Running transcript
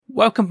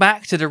Welcome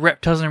back to the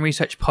Reptiles and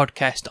Research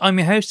podcast. I'm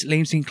your host,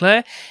 Liam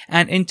Sinclair,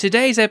 and in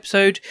today's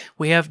episode,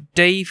 we have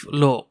Dave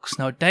Laux.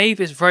 Now,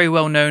 Dave is very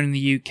well known in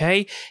the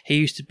UK. He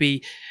used to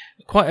be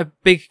quite a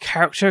big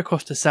character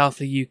across the south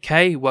of the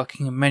UK,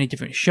 working in many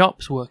different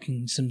shops,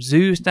 working in some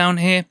zoos down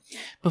here,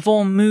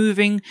 before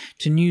moving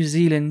to New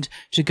Zealand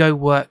to go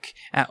work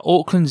at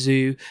Auckland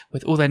Zoo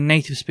with all their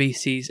native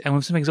species and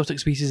with some exotic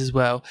species as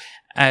well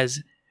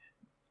as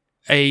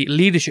a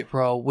leadership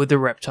role with the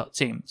Reptile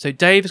team. So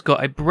Dave's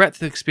got a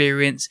breadth of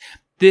experience.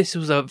 This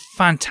was a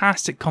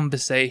fantastic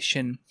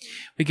conversation.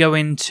 We go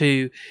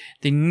into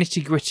the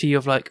nitty gritty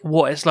of like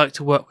what it's like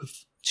to work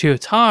with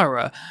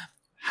Tuatara,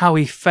 how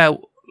he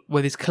felt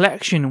with his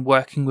collection and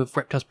working with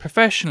reptiles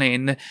professionally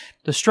and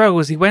the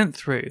struggles he went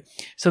through,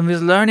 some of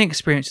his learning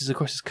experiences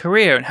across his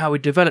career and how he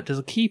developed as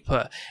a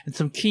keeper, and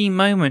some key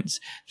moments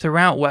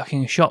throughout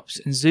working in shops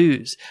and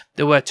zoos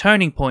that were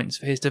turning points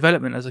for his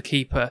development as a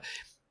keeper.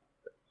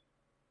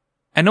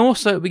 And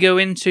also we go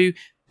into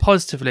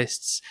positive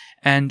lists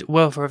and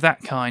welfare of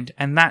that kind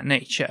and that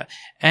nature.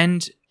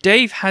 And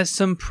Dave has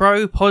some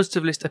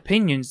pro-positive list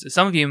opinions that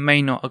some of you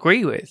may not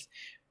agree with.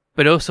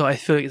 But also I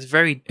feel like it's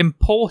very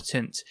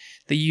important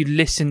that you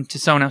listen to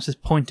someone else's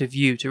point of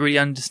view to really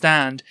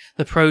understand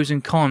the pros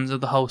and cons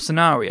of the whole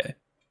scenario.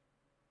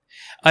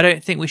 I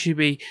don't think we should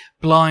be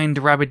blind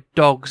rabid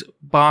dogs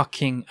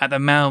barking at the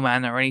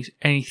mailman or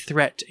any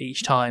threat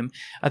each time.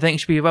 I think it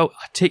should be a well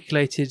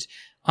articulated,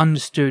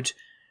 understood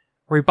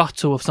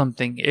rebuttal of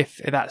something if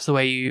that's the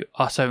way you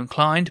are so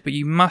inclined, but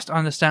you must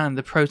understand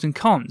the pros and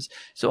cons.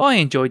 So I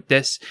enjoyed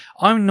this.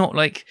 I'm not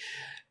like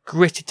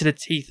gritted to the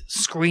teeth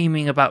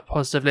screaming about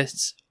positive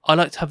lists. I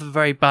like to have a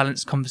very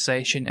balanced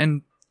conversation,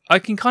 and I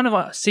can kind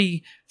of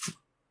see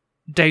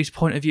Dave's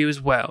point of view as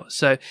well.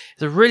 So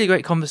it's a really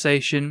great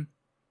conversation.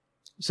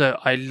 So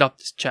I love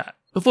this chat.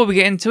 Before we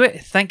get into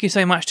it, thank you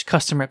so much to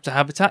Custom Reptile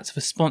Habitats for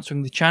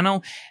sponsoring the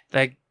channel.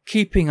 They're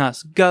keeping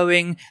us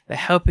going. They're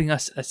helping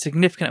us a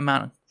significant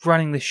amount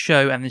running this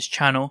show and this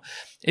channel.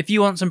 If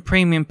you want some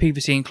premium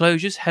PVC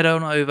enclosures, head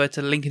on over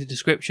to the link in the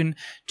description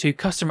to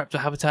Custom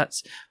Reptile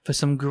Habitats for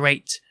some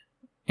great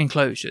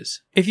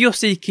enclosures. If you're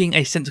seeking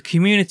a sense of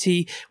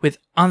community with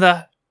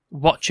other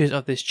watchers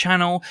of this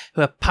channel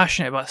who are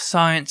passionate about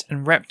science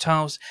and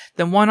reptiles,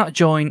 then why not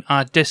join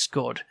our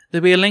Discord?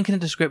 There'll be a link in the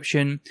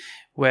description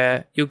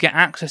where you'll get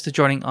access to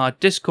joining our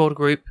Discord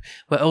group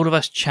where all of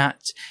us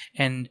chat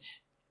and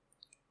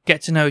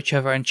get to know each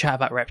other and chat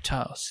about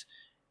reptiles.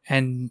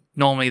 And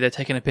normally they're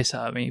taking a piss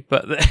out of me,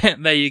 but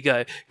there you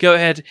go. Go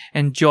ahead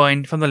and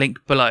join from the link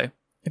below.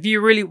 If you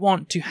really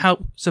want to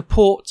help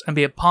support and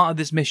be a part of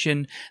this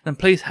mission, then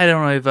please head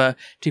on over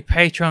to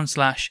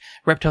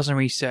Patreon/Reptiles and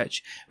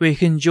Research, where you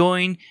can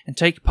join and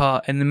take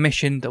part in the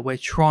mission that we're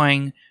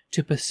trying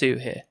to pursue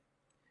here.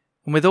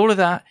 And with all of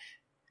that,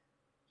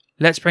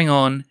 let's bring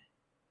on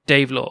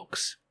Dave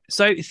Laux.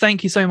 So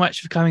thank you so much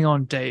for coming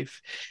on,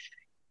 Dave.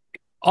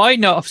 I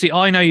know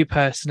you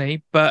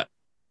personally, but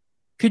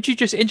could you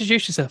just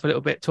introduce yourself a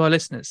little bit to our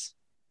listeners?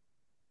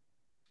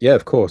 Yeah,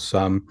 of course.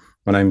 My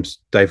name's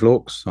Dave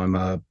Laux. I'm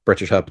a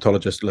British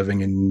herpetologist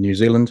living in New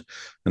Zealand,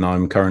 and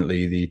I'm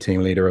currently the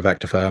team leader of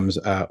Actifirms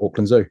at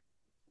Auckland Zoo.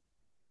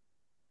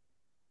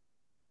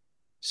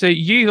 So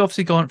you've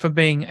obviously gone from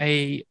being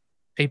a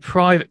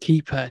private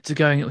keeper to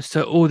going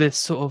to all this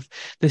sort of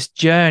this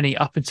journey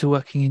up into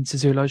working into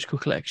zoological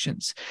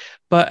collections.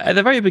 But at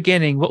the very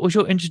beginning, what was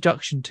your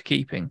introduction to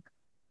keeping?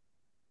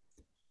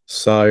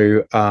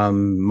 So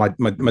my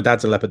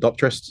dad's a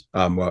lepidopterist,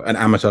 an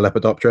amateur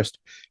lepidopterist.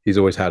 He's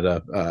always had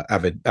a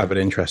avid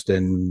interest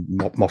in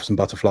moths and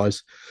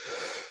butterflies,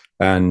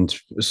 and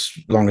as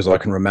long as I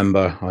can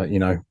remember,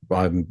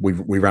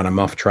 we ran a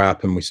moth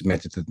trap and we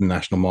submitted to the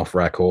National Moth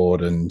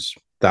Record, and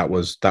that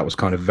was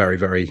kind of very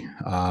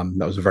that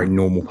was a very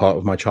normal part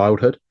of my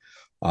childhood.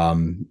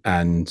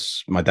 And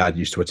my dad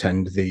used to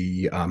attend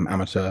the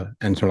Amateur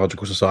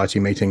Entomological Society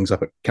meetings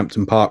up at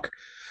Kempton Park.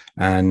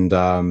 And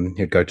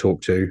he'd go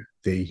talk to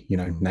the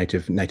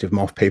native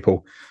moth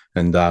people,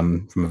 and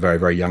from a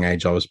very young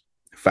age I was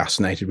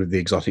fascinated with the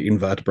exotic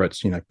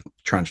invertebrates,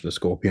 tarantula,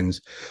 scorpions,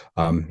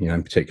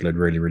 in particular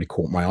really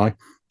caught my eye.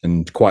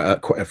 And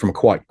from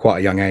a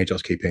young age I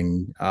was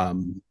keeping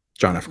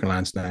giant African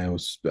land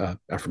snails,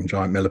 African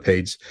giant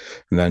millipedes,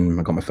 and then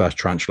I got my first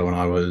tarantula when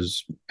I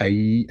was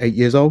 8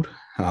 years old.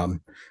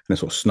 And it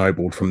sort of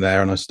snowballed from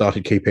there, and I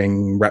started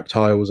keeping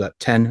reptiles at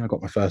 10. I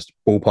got my first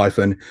ball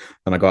python,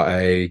 and I got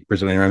a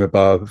Brazilian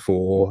emperor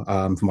for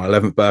my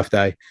 11th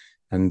birthday,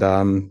 and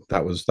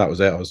that was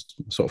it. I was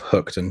sort of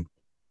hooked, and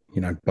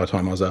by the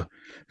time I was a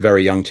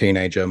very young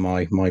teenager,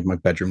 my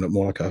bedroom looked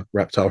more like a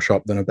reptile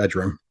shop than a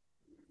bedroom.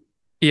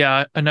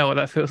 Yeah, I know what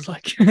that feels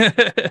like.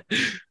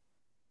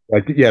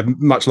 Yeah,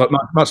 much like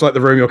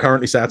the room you're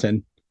currently sat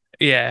in.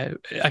 Yeah,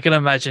 I can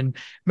imagine.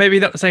 Maybe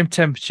not the same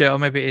temperature, or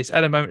maybe it is.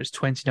 At the moment, it's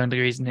 29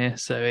 degrees in here,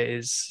 so it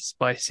is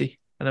spicy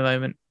at the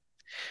moment.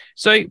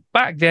 So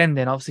back then,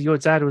 obviously, your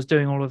dad was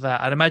doing all of that.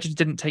 I'd imagine it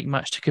didn't take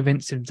much to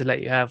convince him to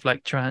let you have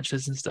like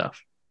tarantulas and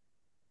stuff.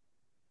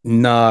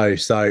 No,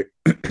 so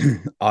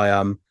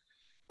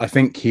I I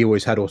think he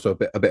always had also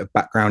a bit of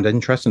background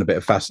interest and a bit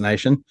of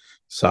fascination.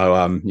 So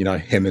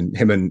him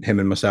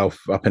and myself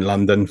up in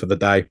London for the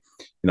day.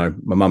 My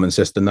mum and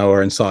sister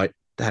Noah in sight.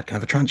 Dad, can I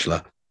have a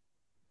tarantula?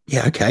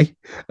 Yeah, okay.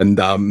 And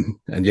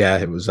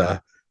yeah,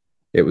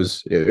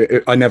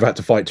 I never had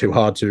to fight too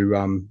hard to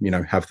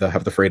have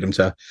the freedom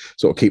to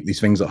sort of keep these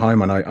things at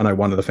home. And I know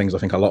one of the things I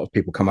think a lot of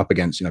people come up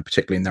against,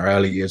 particularly in their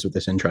early years with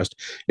this interest,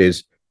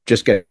 is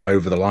just get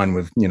over the line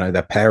with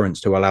their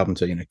parents to allow them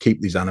to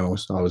keep these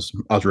animals. I was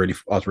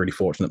really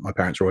fortunate. My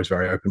parents were always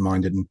very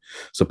open-minded and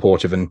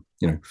supportive, and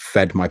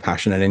fed my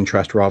passion and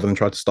interest rather than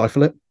try to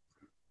stifle it.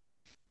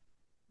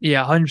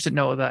 Yeah, 100%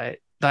 know what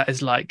that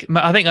is like.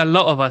 I think a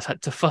lot of us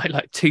had to fight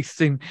like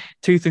tooth and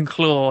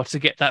claw to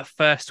get that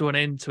first one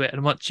into it,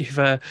 and once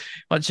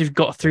you've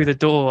got through the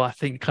door, I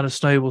think it kind of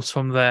snowballs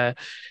from there.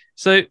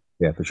 So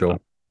yeah, for sure.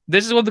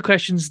 This is one of the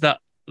questions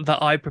that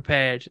I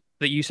prepared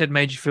that you said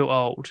made you feel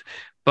old,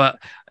 but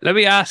let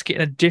me ask it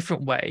in a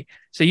different way.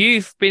 So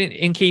you've been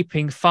in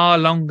keeping far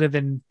longer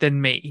than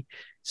me.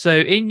 So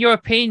in your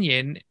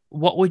opinion,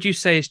 what would you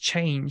say has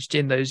changed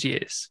in those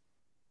years?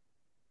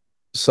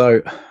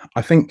 So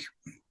I think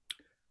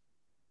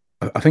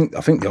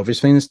the obvious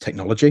thing is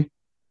technology.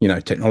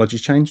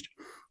 Technology's changed.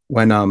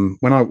 When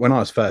I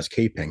was first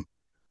keeping,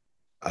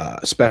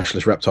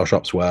 specialist reptile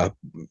shops were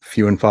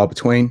few and far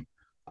between.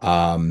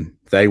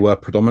 They were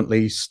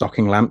predominantly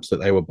stocking lamps that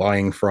they were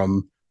buying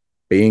from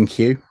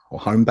B&Q or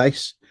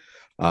Homebase,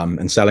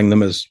 and selling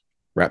them as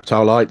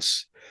reptile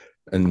lights,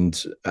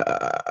 and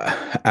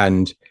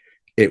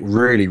it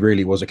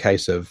really was a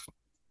case of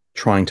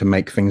trying to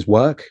make things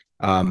work.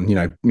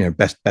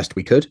 Best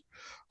we could.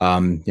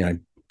 The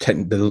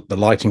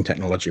lighting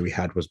technology we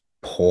had was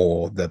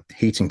poor. The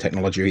heating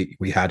technology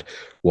we had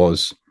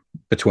was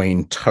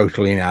between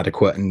totally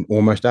inadequate and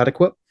almost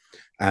adequate.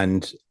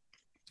 And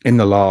in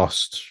the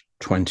last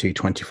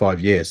 20-25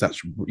 years,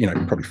 that's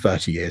probably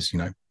 30 years,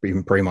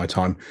 even pre my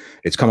time,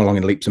 it's come along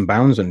in leaps and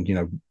bounds. And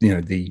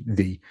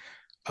the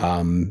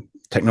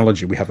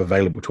technology we have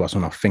available to us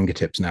on our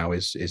fingertips now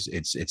is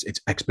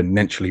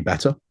exponentially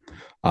better.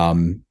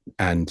 And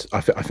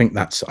I think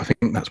that's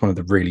one of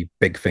the really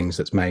big things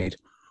that's made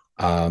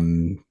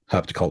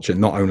herpetoculture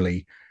not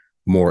only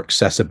more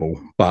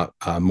accessible but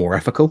more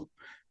ethical,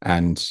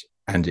 and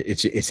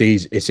it's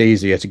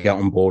easier to get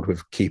on board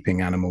with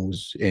keeping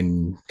animals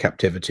in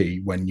captivity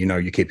when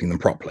you're keeping them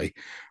properly,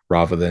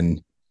 rather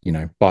than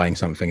buying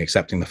something,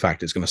 accepting the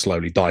fact it's going to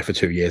slowly die for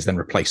 2 years, then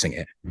replacing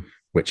it,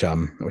 which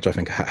I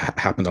think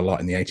happened a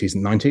lot in the 80s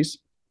and 90s.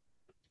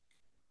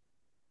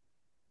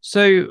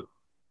 So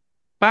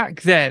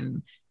back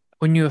then,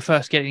 when you were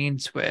first getting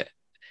into it,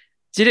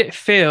 did it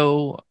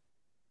feel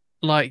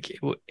like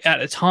at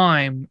the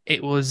time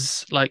it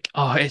was like,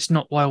 oh, it's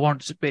not what I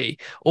want it to be,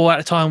 or at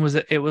the time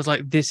it was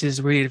like, this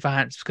is really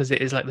advanced because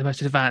it is like the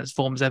most advanced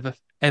forms ever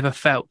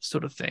felt,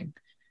 sort of thing?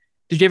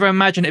 Did you ever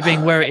imagine it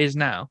being where it is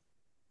now?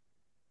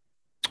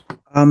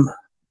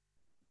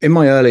 In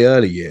my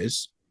early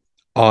years,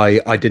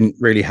 I didn't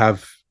really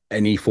have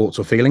any thoughts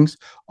or feelings.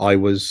 I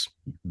was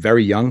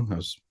very young. I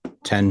was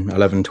 10,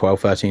 11, 12,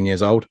 13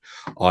 years old.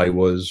 I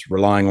was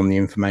relying on the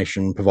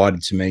information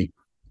provided to me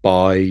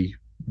by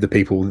the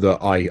people that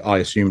I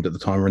assumed at the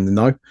time were in the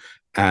know,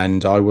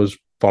 and I was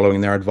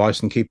following their advice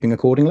and keeping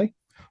accordingly.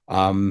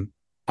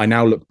 I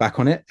now look back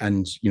on it,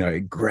 and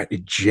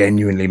it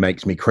genuinely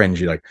makes me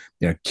cringe.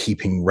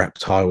 Keeping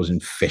reptiles in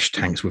fish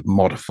tanks with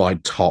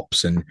modified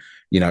tops, and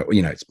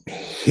it's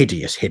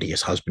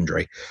hideous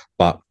husbandry.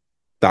 But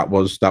that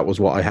was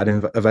what I had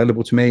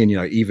available to me, and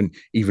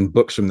even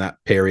books from that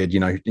period,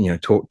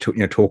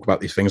 talk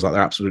about these things like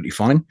they're absolutely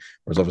fine.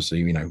 Whereas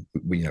obviously,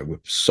 we're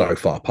so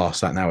far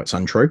past that now, it's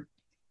untrue.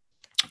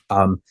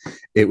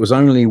 It was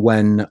only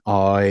when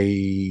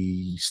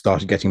I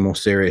started getting more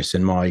serious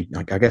in my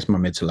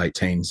mid to late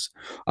teens,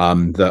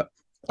 that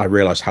I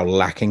realized how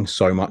lacking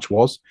so much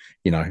was.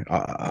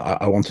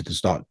 I wanted to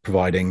start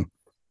providing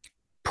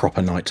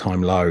proper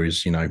nighttime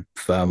lows,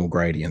 thermal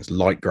gradients,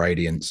 light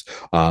gradients.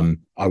 I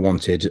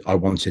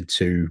wanted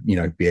to,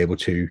 be able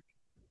to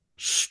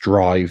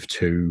strive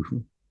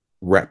to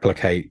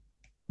replicate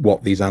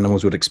what these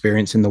animals would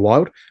experience in the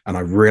wild. And I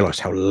realized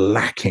how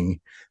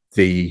lacking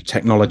the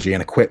technology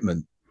and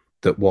equipment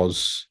that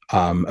was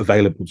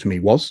available to me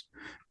was.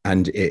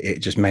 And it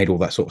just made all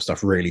that sort of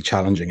stuff really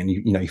challenging. And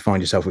you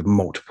find yourself with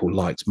multiple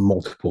lights,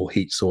 multiple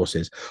heat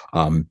sources,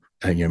 and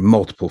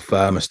multiple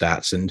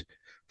thermostats, and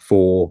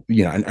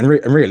and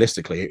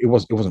realistically, it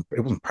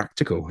wasn't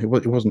practical. It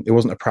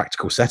wasn't a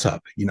practical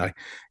setup.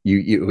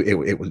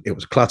 It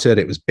was cluttered,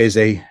 it was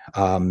busy,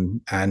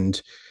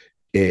 and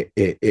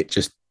it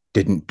just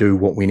didn't do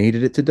what we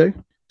needed it to do.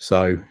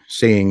 So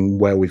seeing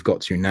where we've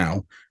got to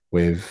now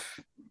with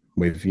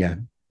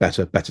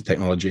better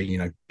technology,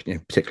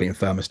 particularly in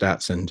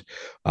thermostats and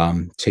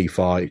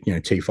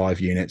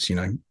T5 units,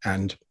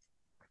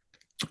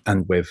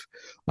 and with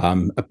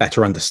a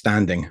better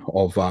understanding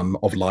of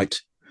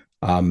light,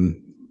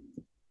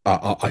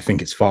 I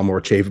think it's far more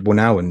achievable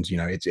now. And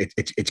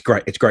it's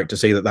great to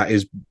see that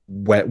is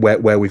where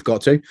we've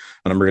got to, and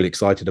I'm really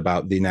excited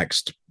about the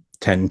next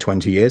 10,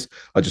 20 years.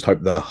 I just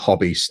hope the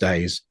hobby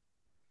stays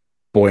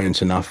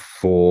buoyant enough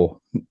for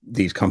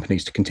these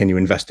companies to continue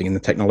investing in the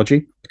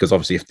technology, because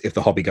obviously if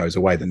the hobby goes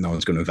away, then no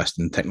one's going to invest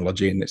in the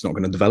technology and it's not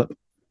going to develop.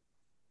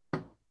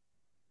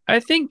 I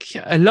think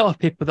a lot of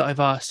people that I've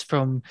asked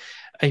from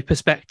a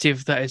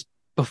perspective that is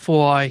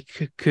before I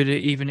could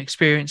even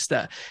experience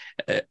that,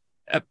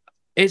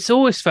 it's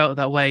always felt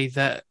that way,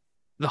 that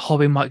the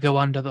hobby might go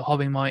under, the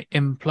hobby might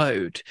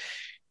implode.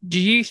 Do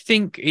you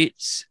think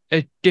it's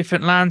a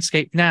different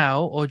landscape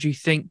now, or do you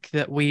think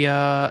that we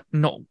are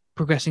not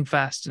progressing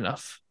fast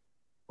enough?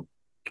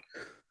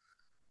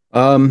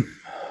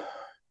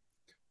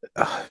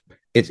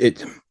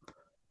 It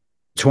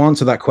to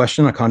answer that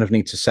question, I kind of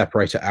need to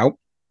separate it out.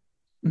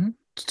 Mm-hmm.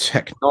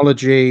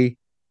 Technology,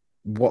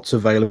 what's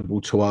available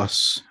to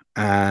us,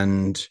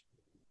 and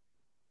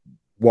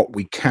what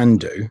we can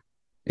do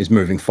is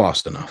moving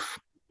fast enough.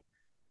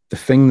 The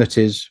thing that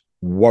is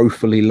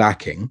woefully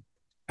lacking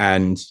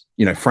and,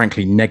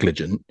 frankly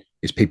negligent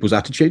is people's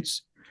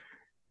attitudes.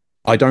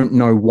 I don't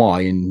know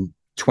why in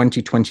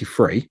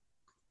 2023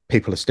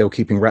 people are still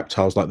keeping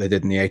reptiles like they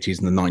did in the 80s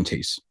and the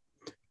 90s,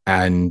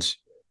 and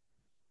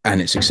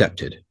it's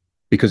accepted,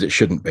 because it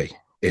shouldn't be.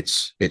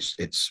 It's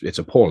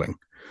appalling,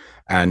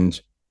 and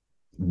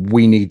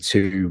we need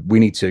to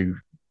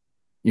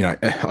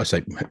I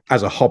say,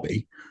 as a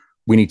hobby,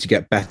 we need to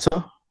get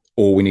better,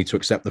 or we need to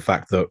accept the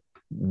fact that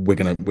we're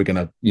gonna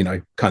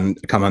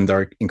come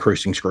under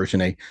increasing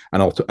scrutiny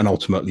and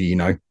ultimately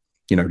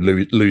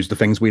lose the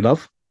things we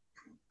love.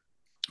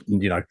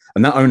 And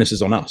that onus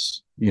is on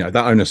us.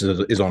 That onus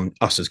is on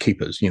us as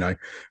keepers.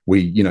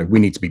 We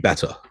need to be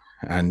better.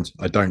 And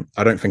I don't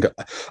think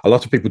a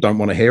lot of people don't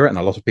want to hear it, and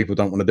a lot of people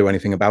don't want to do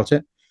anything about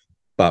it.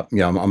 But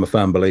I'm a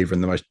firm believer in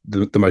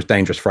the most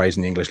dangerous phrase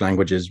in the English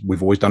language is,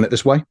 we've always done it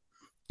this way.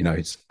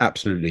 It's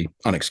absolutely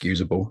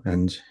unexcusable,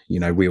 and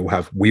we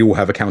all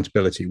have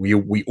accountability.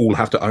 We all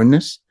have to own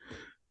this.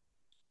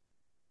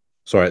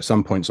 Sorry, at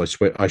some points I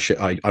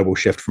will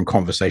shift from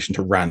conversation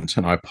to rant,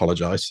 and I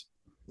apologize.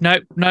 No,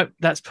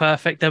 that's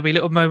perfect. There'll be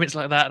little moments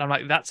like that, and I'm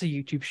like, that's a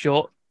YouTube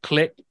short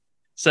clip.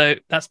 So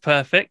that's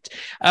perfect.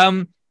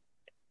 Some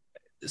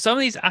of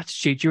these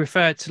attitudes you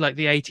referred to, like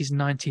the 80s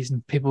and 90s,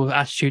 and people's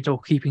attitudes or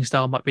keeping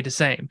style might be the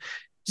same.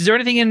 Is there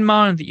anything in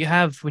mind that you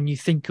have when you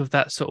think of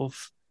that sort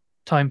of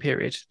time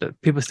period that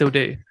people still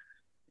do?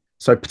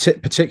 So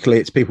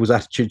particularly it's people's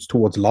attitudes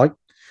towards light.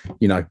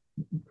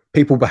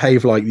 People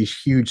behave like these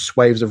huge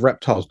swathes of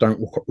reptiles don't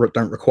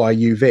require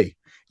UV.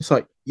 It's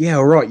like, yeah,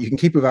 all right, you can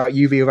keep it without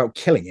UV without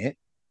killing it,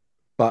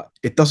 but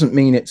it doesn't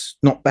mean it's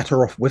not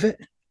better off with it.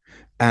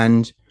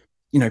 And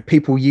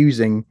people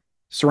using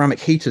ceramic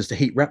heaters to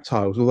heat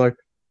reptiles, although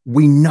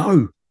we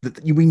know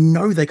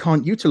they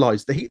can't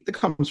utilize the heat that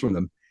comes from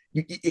them.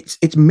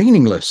 It's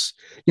meaningless.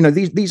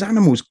 These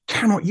animals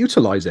cannot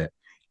utilize it.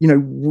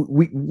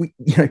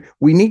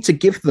 We need to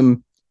give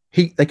them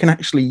heat they can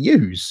actually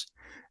use.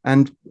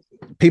 And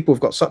people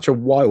have got such a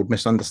wild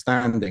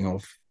misunderstanding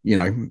of,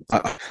 I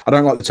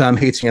don't like the term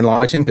heating and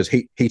lighting, because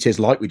heat is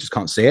light, we just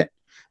can't see it.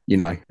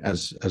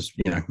 As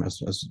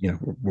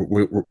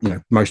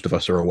most of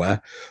us are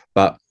aware,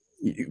 but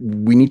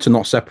we need to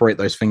not separate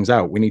those things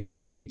out. We need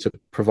to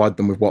provide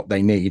them with what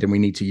they need, and we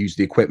need to use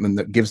the equipment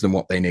that gives them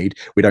what they need.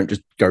 We don't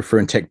just go through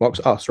and tick box,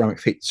 ceramic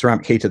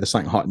heater, the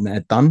something hot, and they're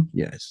done.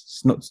 Yeah,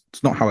 it's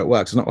not how it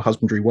works. It's not how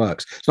husbandry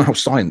works. It's not how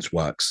science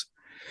works.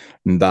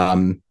 And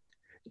I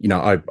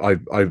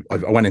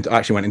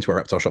actually went into a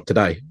reptile shop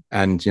today,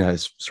 and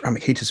there's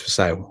ceramic heaters for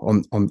sale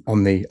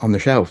on the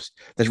shelves.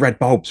 There's red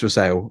bulbs for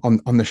sale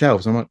on the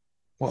shelves. I'm like,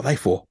 what are they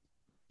for?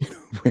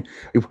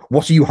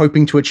 What are you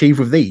hoping to achieve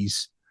with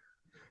these?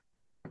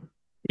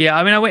 Yeah,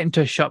 I mean, I went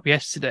into a shop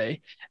yesterday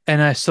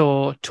and I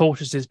saw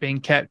tortoises being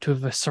kept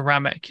with a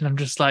ceramic, and I'm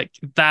just like,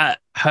 that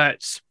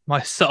hurts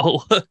my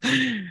soul.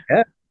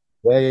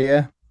 Yeah.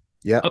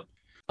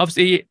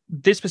 Obviously,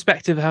 this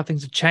perspective of how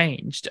things have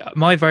changed.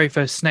 My very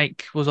first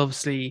snake was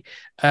obviously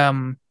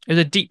it was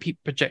a deep heat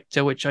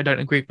projector, which I don't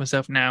agree with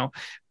myself now,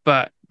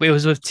 but it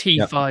was with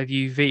T5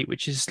 UV,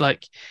 which is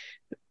like,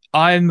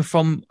 I'm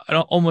from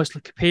almost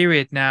like a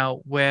period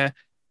now where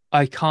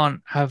I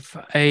can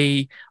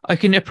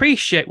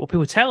appreciate what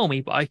people tell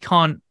me, but I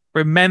can't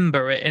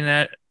remember it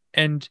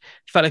and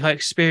felt like I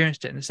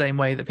experienced it in the same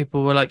way that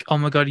people were like, oh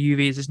my God,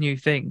 UV is this new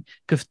thing.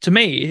 Because to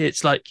me,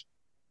 it's like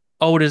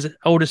old as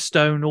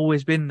stone,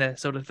 always been there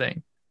sort of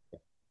thing.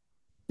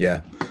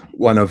 Yeah.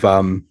 One of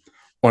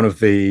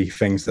the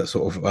things that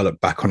sort of, I look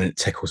back on and it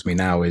tickles me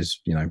now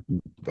is,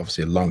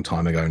 obviously a long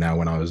time ago now,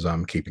 when I was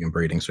keeping and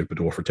breeding super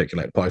dwarf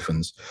reticulated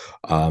pythons,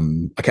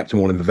 I kept them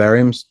all in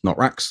vivariums, not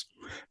racks.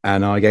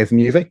 And I gave them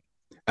UV.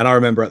 And I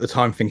remember at the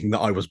time thinking that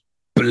I was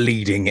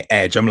bleeding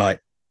edge. I'm like,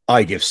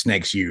 I give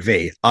snakes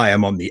UV. I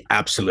am on the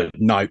absolute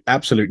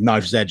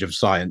knife's edge of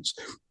science.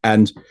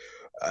 And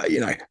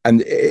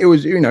and it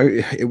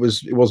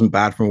wasn't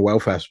bad from a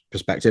welfare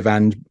perspective.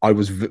 And I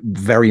was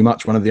very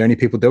much one of the only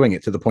people doing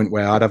it, to the point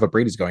where I'd have a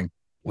breeders going,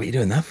 what are you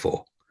doing that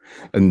for?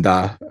 And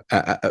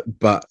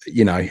but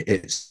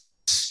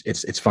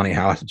it's funny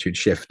how attitudes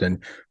shift,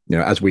 and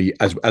as we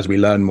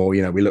learn more,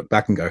 we look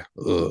back and go,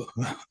 oh,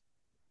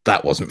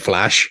 that wasn't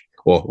flash,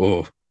 or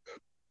oh,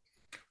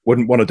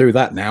 wouldn't want to do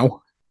that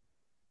now.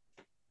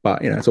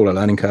 But it's all a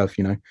learning curve.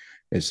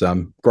 It's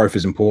growth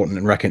is important,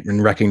 and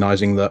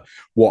recognizing that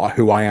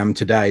who I am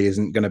today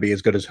isn't going to be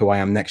as good as who I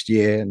am next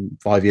year and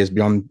 5 years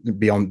beyond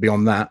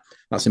that.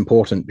 That's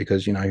important,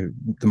 because the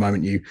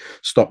moment you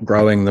stop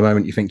growing, the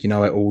moment you think you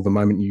know it all, the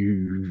moment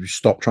you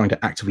stop trying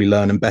to actively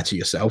learn and better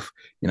yourself,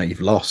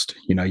 you've lost.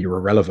 You're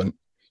irrelevant.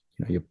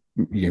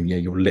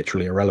 You're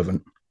literally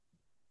irrelevant.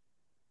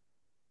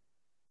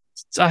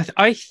 So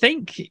I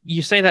think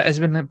you say that as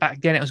been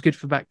back then, it was good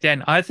for back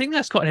then. I think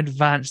that's got an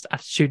advanced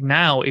attitude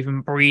now,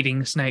 even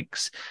breeding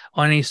snakes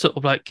on any sort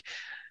of like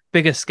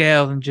bigger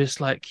scale than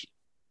just like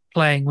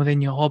playing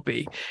within your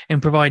hobby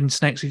and providing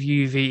snakes with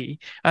UV.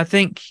 I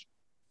think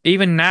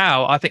even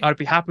now, I think I'd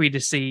be happy to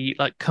see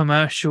like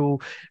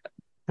commercial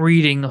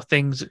breeding of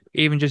things,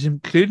 even just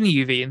including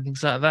UV and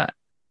things like that.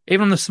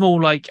 Even on the small,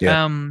 like,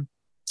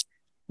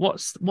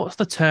 what's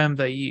the term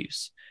they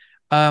use?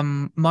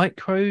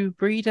 Micro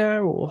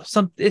breeder or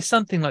it's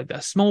something like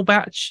that. Small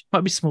batch,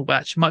 might be small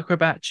batch, micro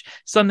batch,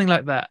 something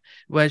like that,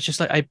 where it's just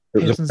like a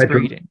person's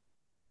breeding.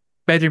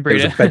 Bedroom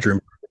breeder. It was a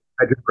bedroom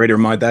breeder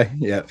in my day.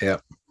 Yeah.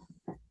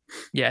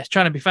 It's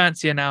trying to be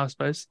fancier now, I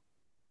suppose.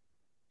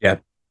 Yeah.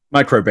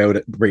 Micro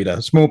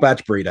breeder, small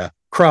batch breeder,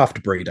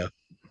 craft breeder.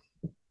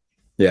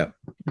 Yeah.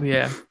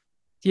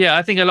 Yeah,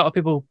 I think a lot of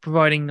people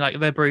providing like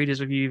their breeders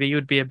with UV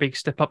would be a big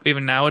step up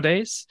even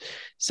nowadays.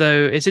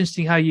 So it's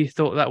interesting how you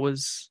thought that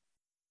was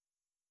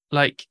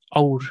like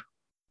old.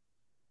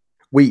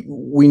 We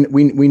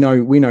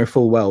know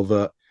full well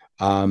that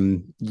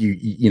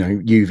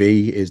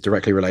UV is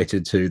directly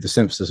related to the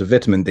synthesis of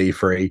vitamin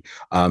D3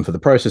 for the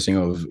processing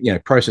of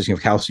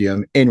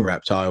calcium in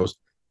reptiles,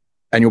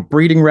 and you're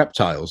breeding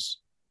reptiles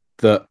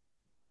that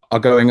are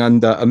going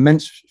under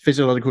immense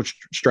physiological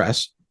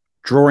stress,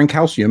 drawing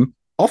calcium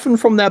often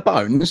from their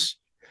bones.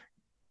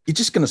 You're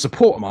just going to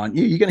support them, aren't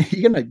you? You're going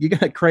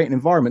to create an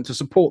environment to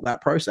support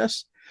that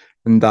process.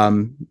 And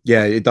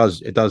it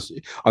does.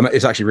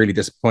 It's actually really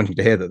disappointing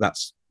to hear that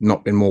that's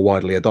not been more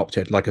widely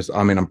adopted.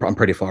 I'm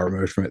pretty far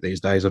removed from it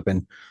these days. I've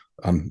been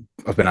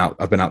out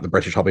the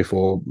British hobby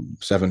for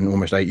 7,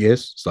 almost 8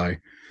 years. So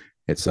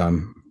it's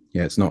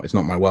it's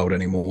not my world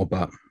anymore.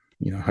 But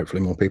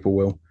hopefully more people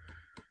will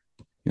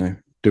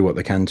do what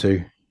they can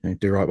to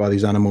do right by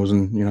these animals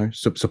and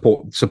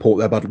support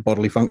their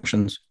bodily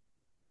functions,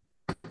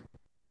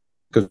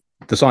 because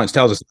the science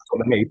tells us that's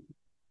what they need.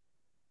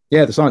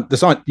 Yeah, the science,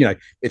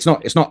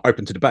 it's not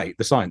open to debate.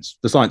 The science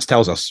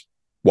tells us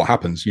what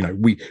happens.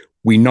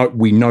 We know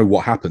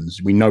what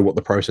happens. We know what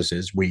the process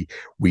is. We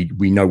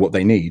know what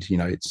they need.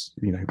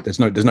 There's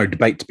no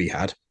debate to be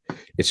had.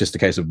 It's just a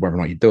case of whether or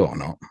not you do it or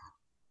not.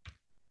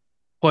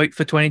 Quote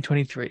for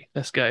 2023.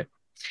 Let's go.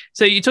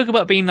 So you talk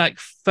about being like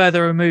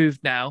further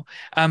removed now.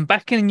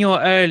 Back in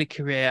your early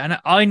career, and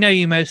I know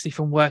you mostly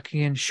from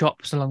working in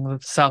shops along the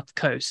south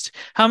coast.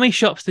 How many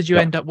shops did you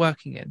end up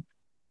working in?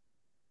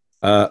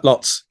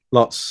 Lots.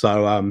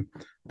 So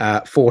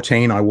at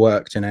 14, I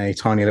worked in a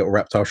tiny little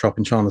reptile shop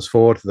in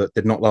Chandlersford that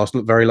did not last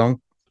very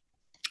long,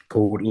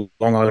 called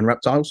Long Island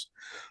Reptiles.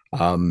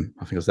 I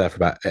think I was there for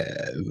about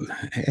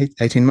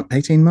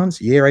 18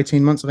 months, a year,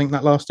 18 months. I think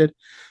that lasted,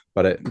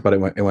 but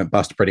it went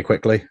bust pretty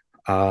quickly.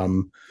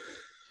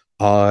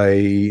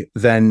 I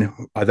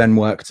then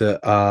worked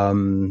at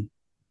the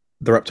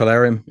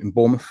Reptilarium in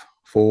Bournemouth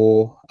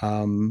for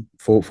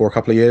a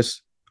couple of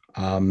years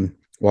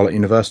while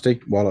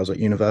I was at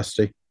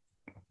university.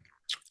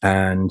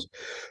 And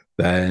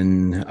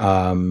then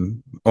I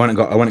went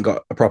and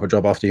got a proper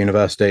job after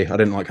university. I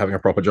didn't like having a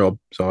proper job,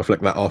 so I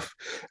flicked that off,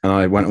 and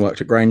I went and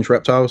worked at Grange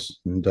Reptiles,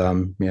 and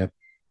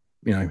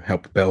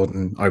helped build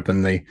and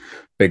open the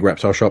big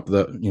reptile shop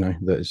that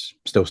is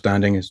still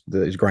standing, is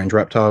Grange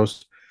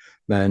Reptiles.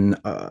 Then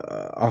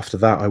after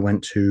that, I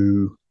went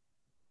to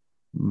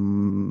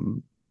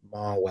Marwell.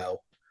 I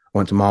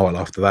went to Marwell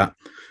after that.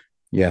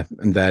 Yeah,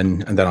 and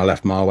then I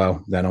left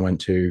Marwell. Then I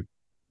went to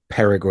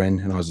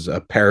Peregrine, and I was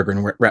a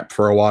Peregrine rep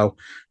for a while,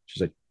 which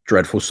is a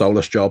dreadful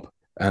soulless job.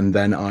 And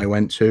then I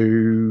went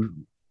to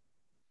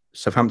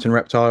Southampton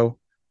Reptile,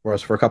 where I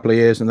was for a couple of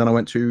years, and then I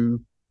went to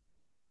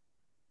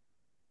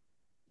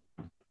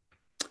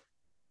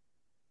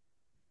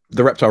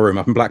the Reptile Room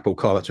up in Blackpool.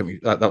 That took me.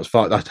 That was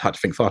far. I had to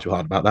think far too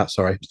hard about that.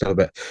 Sorry, still a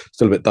bit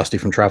dusty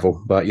from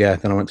travel. But yeah,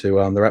 then I went to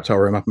the Reptile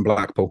Room up in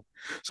Blackpool.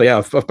 So yeah,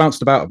 I've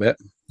bounced about a bit.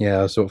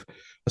 Yeah,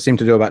 I seem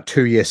to do about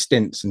 2-year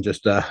stints and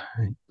just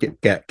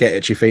get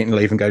itchy feet and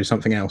leave and go to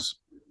something else.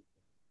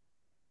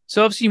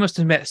 So obviously you must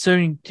have met so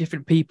many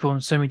different people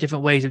and so many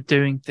different ways of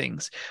doing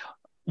things.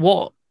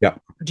 What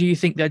do you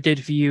think that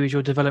did for you as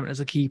your development as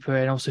a keeper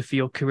and also for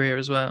your career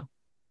as well?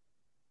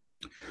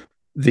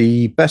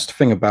 The best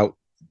thing about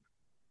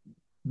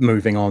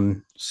moving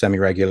on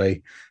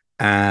semi-regularly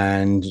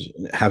and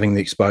having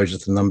the exposure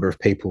to the number of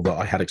people that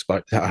I had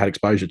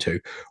exposure to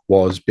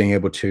was being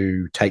able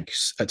to take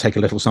a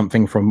little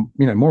something from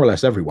more or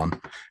less everyone.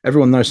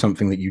 Everyone knows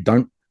something that you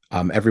don't,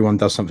 Everyone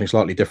does something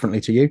slightly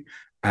differently to you,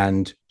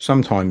 and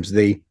sometimes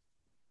the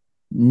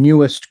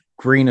newest,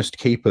 greenest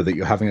keeper that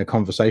you're having a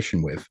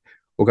conversation with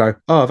will go,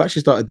 "Oh, I've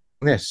actually started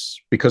doing this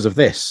because of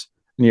this."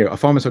 And I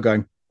find myself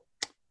going,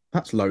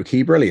 "That's low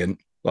key brilliant.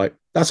 Like,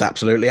 that's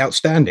absolutely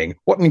outstanding.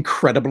 What an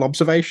incredible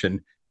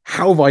observation.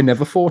 How have I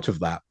never thought of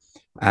that?"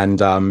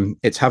 And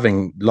it's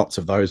having lots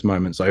of those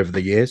moments over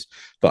the years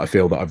that I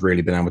feel that I've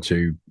really been able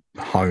to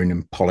hone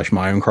and polish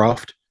my own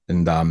craft,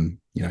 and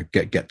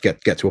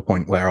get to a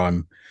point where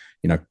I'm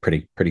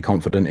pretty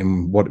confident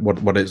in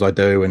what it is I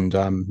do, and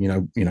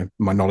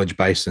my knowledge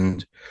base,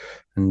 and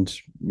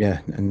yeah,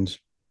 and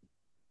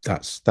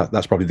that's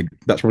probably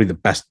the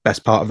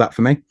best part of that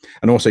for me.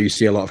 And also, you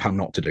see a lot of how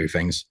not to do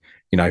things.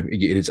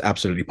 It is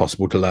absolutely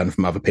possible to learn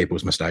from other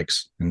people's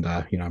mistakes, and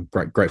I'm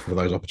grateful for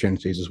those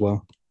opportunities as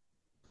well.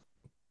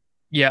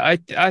 Yeah,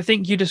 I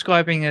think you're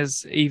describing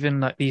as even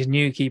like these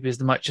new keepers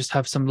that might just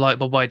have some light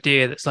bulb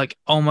idea that's like,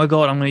 oh my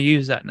God, I'm going to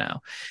use that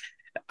now.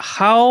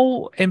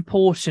 How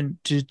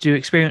important do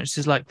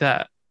experiences like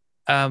that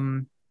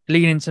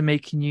lead into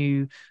making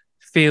you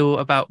feel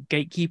about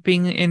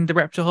gatekeeping in the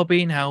reptile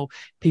hobby, and how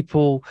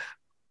people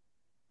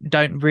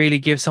don't really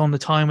give someone the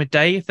time of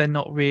day if they're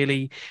not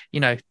really,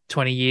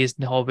 20 years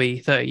in the hobby,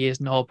 30 years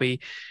in the hobby?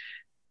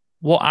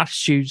 What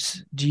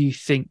attitudes do you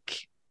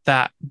think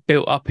that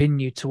built up in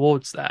you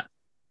towards that?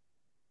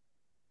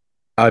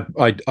 I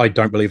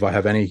don't believe I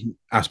have any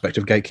aspect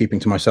of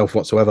gatekeeping to myself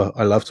whatsoever.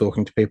 I love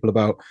talking to people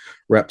about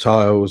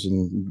reptiles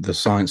and the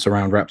science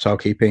around reptile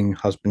keeping,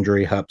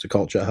 husbandry,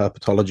 herpetoculture,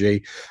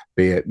 herpetology,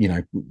 be it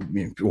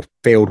or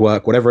field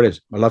work, whatever it is.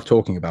 I love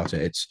talking about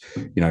it. It's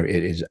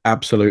it is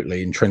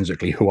absolutely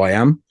intrinsically who I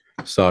am.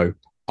 So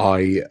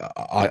I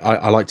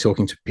like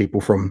talking to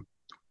people from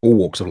all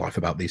walks of life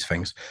about these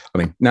things. I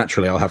mean,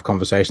 naturally, I'll have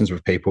conversations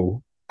with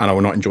people, and I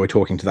will not enjoy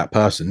talking to that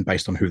person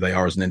based on who they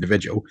are as an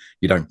individual.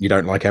 You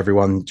don't like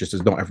everyone, just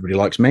as not everybody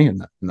likes me,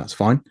 and that's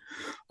fine.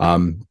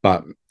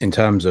 But in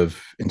terms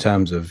of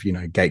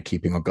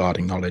gatekeeping or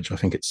guarding knowledge, I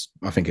think it's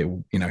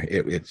going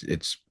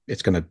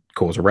to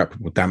cause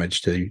irreparable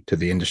damage to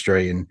the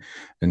industry, and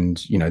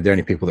the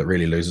only people that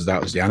really loses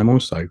out is the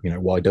animals. So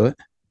why do it?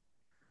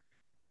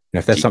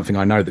 If there's something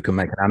I know that can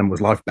make an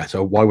animal's life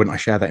better, why wouldn't I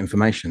share that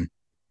information?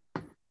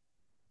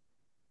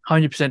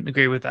 100%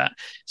 agree with that.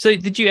 So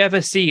did you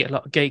ever see a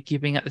lot of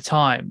gatekeeping at the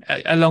time,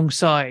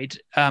 alongside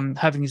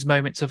having these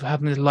moments of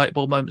having these light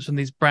bulb moments from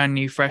these brand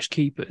new fresh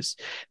keepers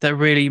that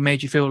really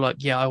made you feel like,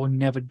 yeah, I will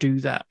never do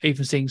that,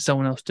 even seeing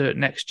someone else do it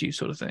next to you,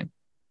 sort of thing?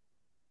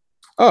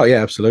 Oh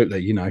yeah,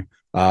 absolutely.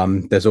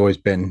 There's always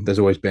been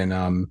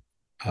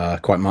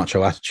quite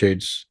macho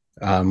attitudes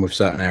with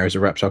certain areas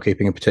of reptile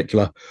keeping in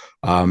particular.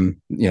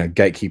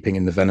 Gatekeeping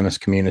in the venomous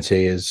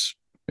community is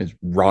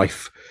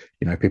rife.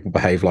 People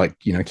behave like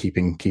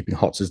keeping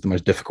hots is the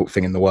most difficult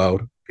thing in the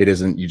world. It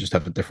isn't. You just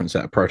have a different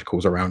set of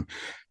protocols around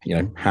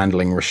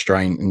handling,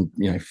 restraint,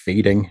 and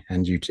feeding,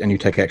 and you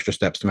take extra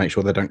steps to make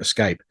sure they don't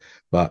escape.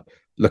 But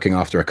looking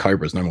after a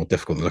cobra is no more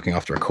difficult than looking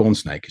after a corn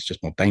snake. It's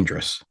just more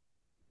dangerous.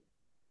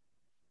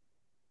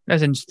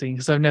 That's interesting,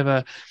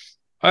 because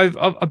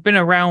I've been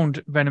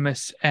around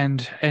venomous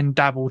and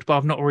dabbled, but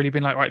I've not really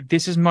been like, right,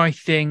 this is my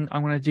thing,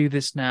 I'm going to do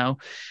this now.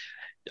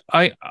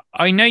 I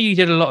know you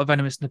did a lot of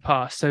venomous in the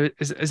past, so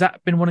has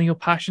that been one of your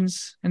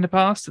passions in the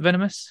past,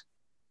 venomous?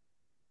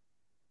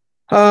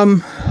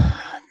 I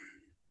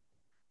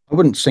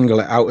wouldn't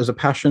single it out as a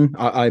passion.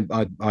 I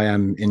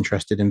am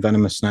interested in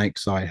venomous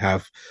snakes. I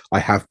have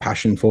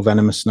passion for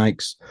venomous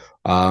snakes.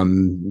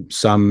 Some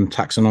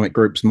taxonomic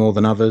groups more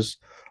than others.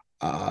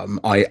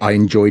 I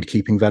enjoyed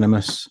keeping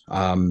venomous.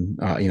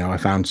 I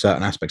found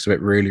certain aspects of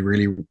it really,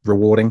 really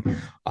rewarding.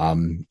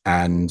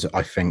 And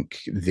I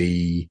think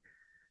the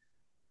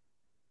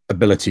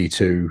ability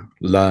to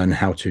learn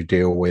how to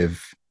deal with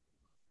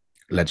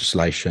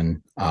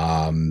legislation,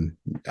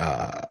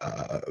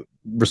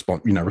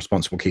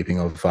 responsible keeping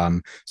of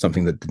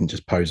something that didn't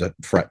just pose a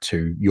threat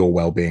to your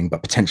well-being,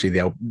 but potentially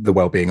the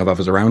well-being of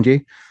others around you.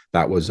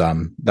 It was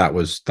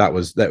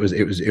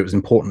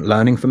important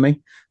learning for me,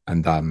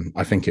 and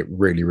I think it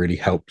really, really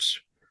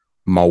helped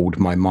mold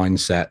my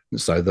mindset,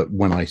 so that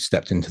when I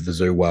stepped into the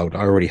zoo world,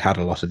 I already had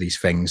a lot of these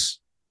things.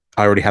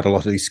 I already had a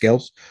lot of these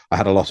skills. I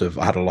had a lot of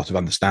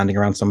understanding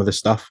around some of this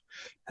stuff,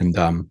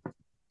 and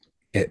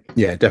it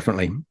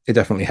definitely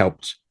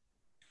helped.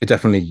 It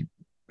definitely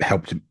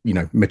helped,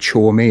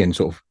 mature me and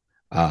sort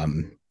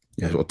of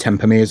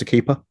temper me as a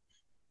keeper.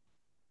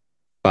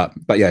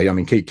 But yeah, I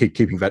mean,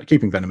 keeping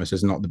venomous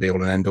is not the be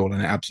all and end all,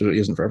 and it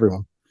absolutely isn't for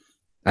everyone,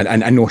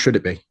 and nor should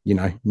it be.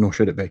 Nor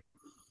should it be.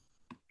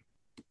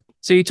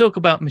 So you talk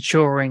about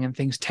maturing and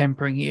things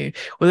tempering you.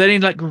 Were there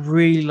any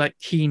really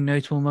key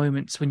notable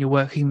moments when you're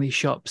working in these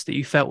shops that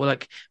you felt were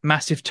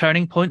massive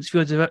turning points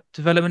for your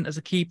development as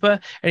a keeper?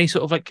 Any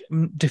sort of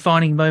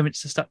defining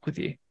moments that stuck with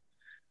you?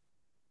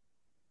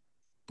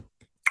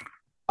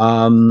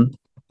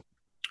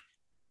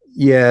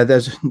 Yeah,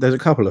 there's a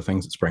couple of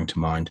things that spring to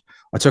mind.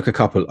 I took a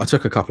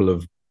couple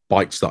of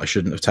bites that I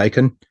shouldn't have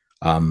taken.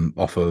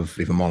 off of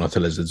either monitor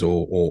lizards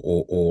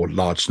or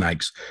large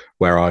snakes,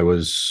 where I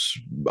was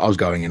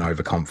going in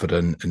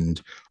overconfident,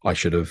 and I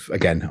should have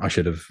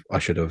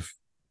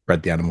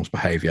read the animal's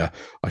behavior.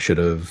 I should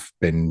have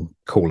been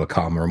cooler,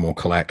 calmer, and more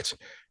collect.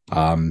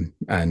 And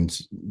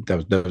there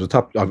was a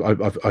tough.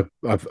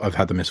 I've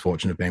had the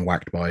misfortune of being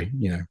whacked by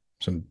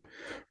some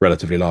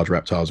relatively large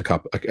reptiles a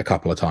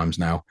couple of times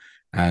now,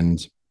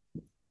 and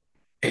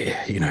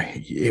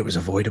it was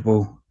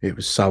avoidable. It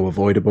was so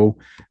avoidable,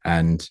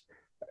 and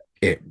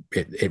it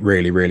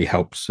really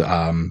helps sort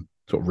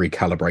of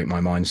recalibrate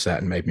my mindset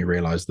and made me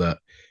realize that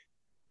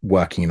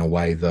working in a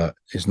way that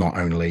is not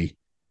only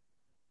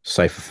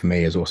safer for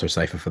me is also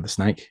safer for the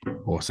snake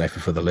or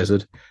safer for the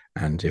lizard.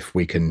 And if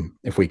we can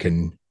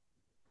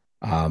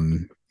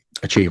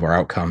achieve our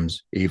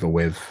outcomes either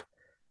with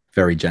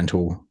very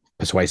gentle,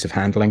 persuasive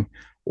handling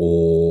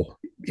or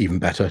even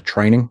better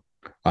training,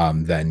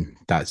 then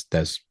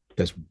there's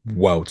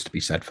worlds to be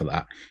said for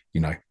that.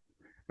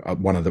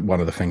 One of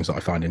the things that I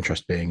find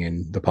interest being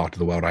in the part of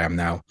the world I am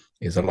now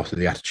is a lot of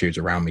the attitudes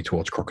around me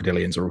towards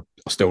crocodilians are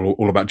still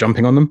all about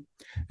jumping on them.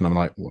 And I'm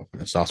like, well,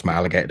 let's ask my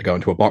alligator to go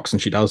into a box,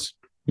 and she does.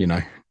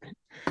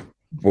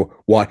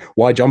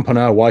 Why jump on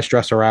her? Why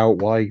stress her out?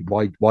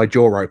 Why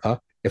jaw rope her?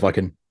 If I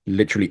can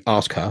literally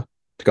ask her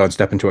to go and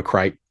step into a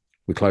crate,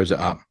 we close it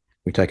up,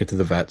 we take her to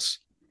the vets,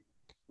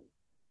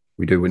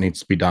 we do what needs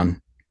to be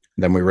done,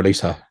 then we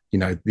release her.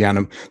 The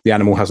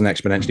animal has an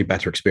exponentially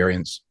better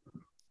experience.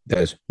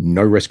 There's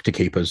no risk to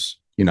keepers.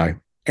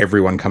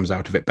 Everyone comes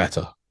out of it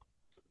better.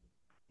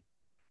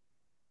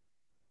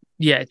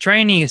 Yeah,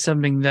 training is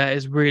something that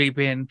has really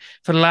been,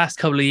 for the last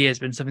couple of years,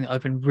 been something that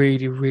I've been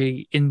really,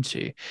 really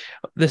into.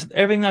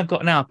 Everything I've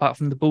got now, apart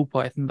from the ball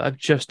python that I've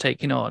just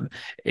taken on,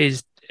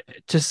 is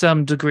to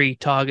some degree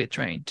target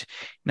trained.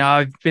 Now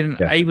I've been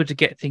able to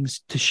get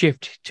things to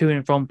shift to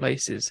and from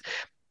places.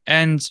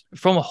 And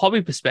from a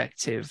hobby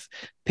perspective,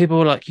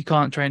 people are like, you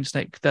can't train a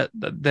snake, that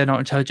they're not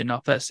intelligent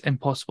enough. That's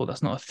impossible.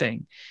 That's not a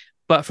thing.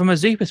 But from a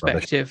zoo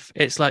perspective,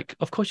 it's like,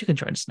 of course you can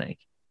train a snake.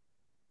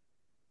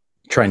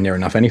 Train near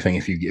enough anything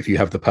if you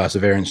have the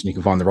perseverance and you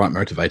can find the right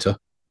motivator.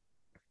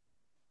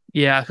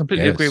 Yeah, I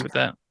completely agree with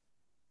that.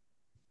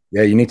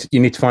 Yeah, you need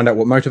to find out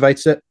what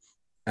motivates it,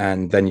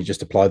 and then you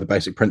just apply the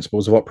basic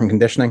principles of operant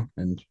conditioning,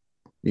 and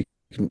you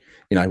can,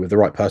 with the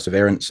right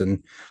perseverance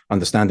and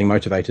understanding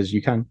motivators,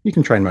 you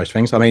can train most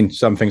things. I mean,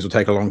 some things will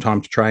take a long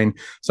time to train.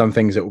 Some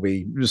things it will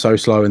be so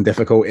slow and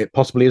difficult it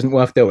possibly isn't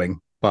worth doing,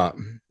 but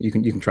you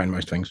can train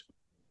most things.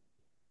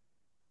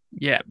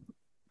 Yeah.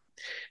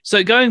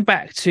 So going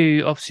back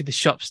to obviously the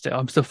shops still,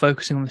 I'm still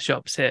focusing on the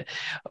shops here.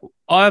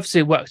 I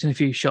obviously worked in a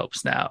few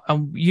shops now,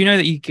 and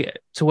that you get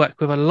to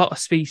work with a lot of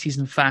species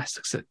in fast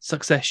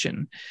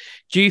succession.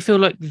 Do you feel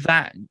like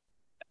that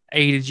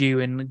aided you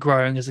in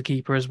growing as a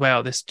keeper as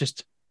well? This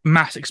just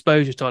mass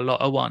exposure to a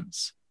lot at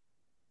once.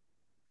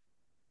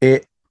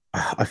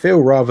 I feel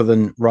rather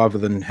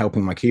than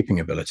helping my keeping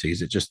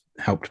abilities, it just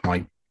helped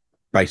my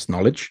base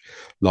knowledge.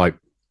 Like,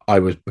 I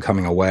was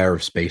becoming aware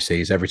of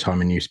species. Every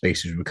time a new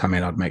species would come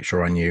in, I'd make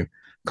sure I knew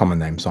common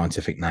name,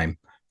 scientific name,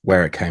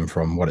 where it came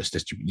from, what its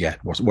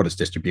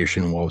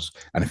distribution was,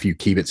 and a few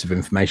key bits of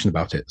information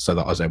about it, so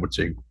that I was able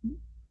to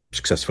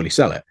successfully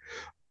sell it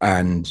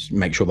and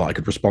make sure that I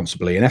could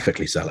responsibly and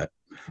ethically sell it.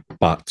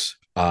 But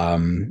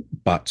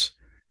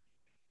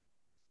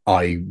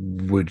I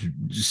would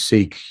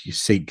seek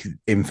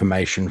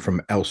information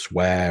from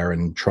elsewhere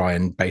and try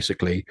and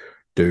basically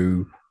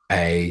do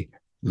a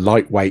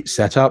lightweight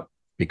setup,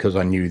 because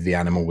I knew the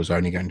animal was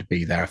only going to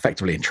be there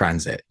effectively in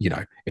transit.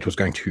 It was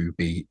going to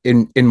be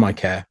in my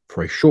care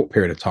for a short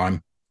period of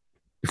time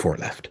before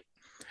it left.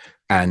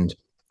 And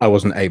I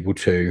wasn't able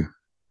to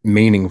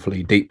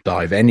meaningfully deep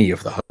dive any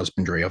of the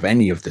husbandry of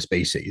any of the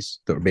species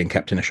that were being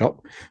kept in a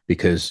shop,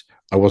 because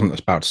I wasn't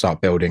about to start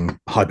building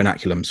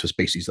hibernaculums for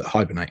species that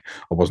hibernate.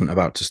 I wasn't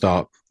about to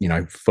start,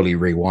 fully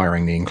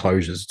rewiring the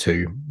enclosures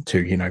to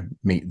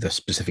meet the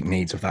specific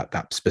needs of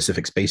that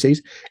specific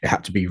species. It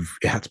had to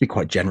be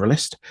quite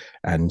generalist,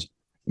 and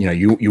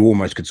you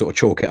almost could sort of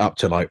chalk it up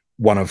to like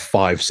one of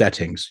 5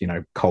 settings.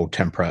 Cold,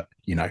 temperate,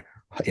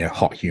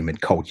 hot,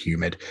 humid, cold,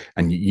 humid,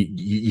 and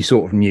you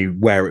sort of knew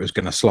where it was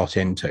going to slot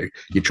into.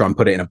 You try and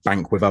put it in a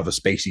bank with other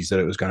species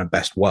that it was going to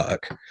best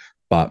work,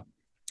 but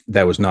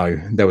there was no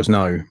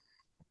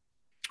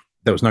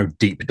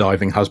deep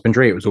diving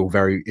husbandry. It was all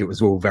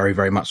very,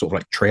 very much sort of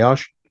like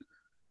triage.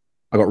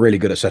 I got really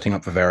good at setting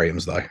up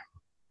vivariums though.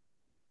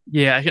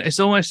 Yeah, it's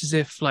almost as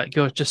if like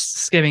you're just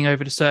skimming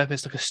over the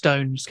surface like a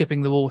stone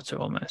skipping the water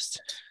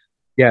almost.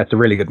 Yeah, it's a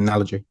really good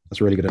analogy.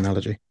 That's a really good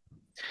analogy.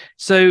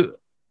 So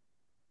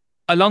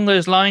along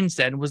those lines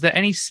then, was there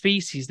any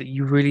species that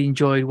you really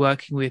enjoyed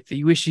working with that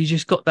you wish you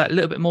just got that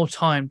little bit more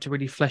time to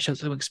really flesh out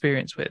some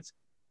experience with?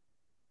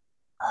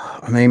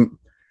 I mean,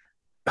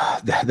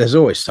 there's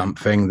always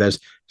something. There's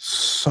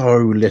so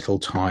little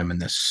time and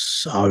there's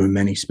so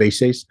many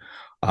species.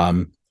 I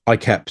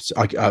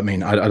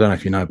mean, I don't know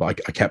if you know,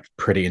 but I kept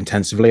pretty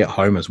intensively at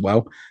home as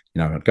well,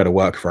 I'd go to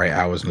work for 8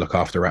 hours and look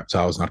after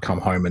reptiles, and I'd come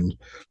home and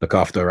look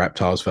after the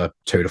reptiles for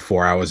 2 to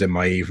 4 hours in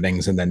my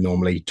evenings, and then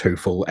normally 2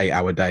 full 8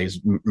 hour days,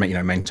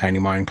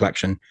 maintaining my own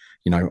collection,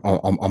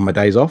 on my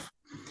days off.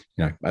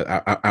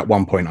 At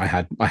one point I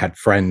had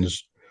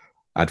friends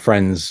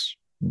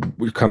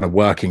kind of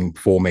working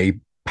for me,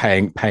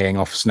 paying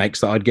off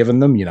snakes that I'd given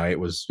them. It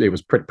was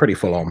pretty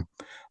full on.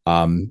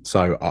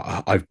 So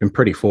I've been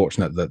pretty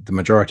fortunate that the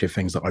majority of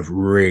things that I've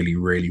really,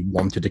 really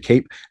wanted to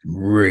keep,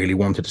 really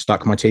wanted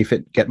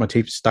to get my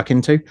teeth stuck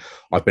into,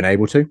 I've been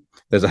able to.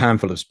 There's a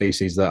handful of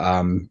species that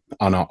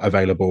are not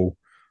available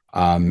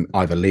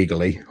either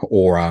legally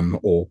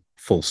or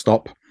full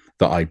stop,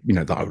 that I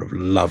would have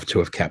loved to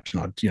have kept,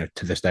 and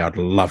to this day I'd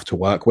love to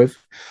work with.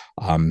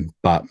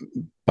 But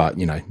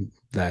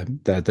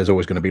there's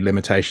always going to be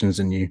limitations,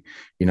 and you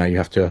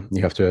have to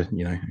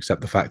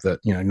accept the fact that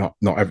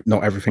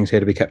not everything's here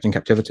to be kept in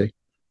captivity.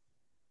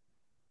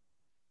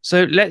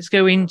 So let's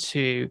go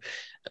into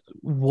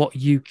what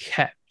you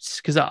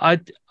kept, because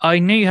I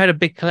knew you had a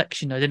big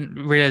collection. I didn't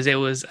realize it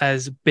was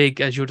as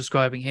big as you're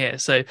describing here.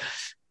 So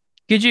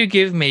could you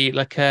give me,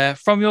 like,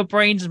 from your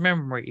brain's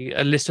memory,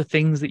 a list of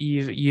things that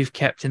you've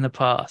kept in the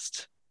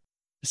past?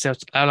 So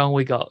how long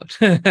we got?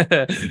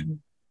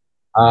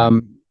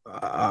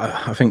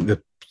 I think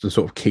the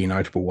sort of key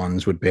notable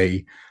ones would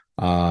be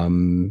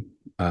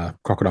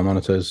crocodile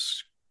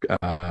monitors,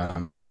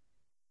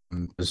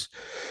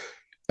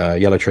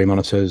 yellow tree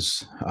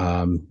monitors,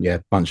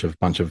 bunch of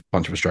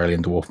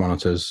Australian dwarf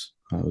monitors.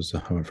 I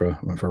went for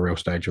a real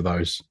stage of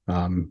those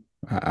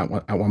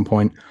at one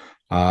point.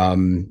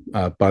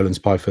 Boland's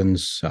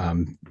pythons,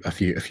 a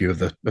few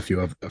of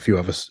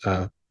us.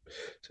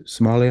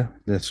 Somalia.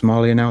 They're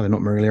Somalia now. They're not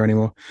Marilia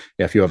anymore.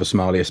 Yeah, a few other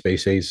Somalia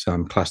species.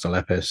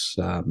 Clastolepis.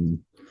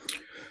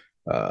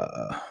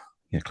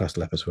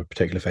 Clastolepis were a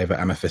particular favorite.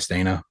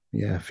 Amethystina.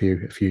 Yeah, a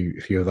few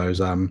of those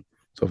sort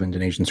of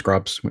Indonesian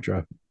scrubs, which are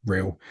a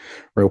real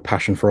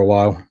passion for a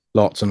while.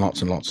 Lots and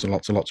lots of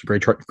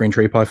green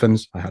tree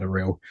pythons. I had a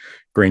real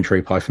green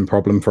tree python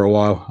problem for a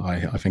while.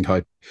 I think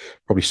I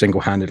probably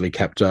single-handedly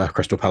kept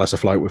Crystal Palace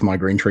afloat with my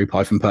green tree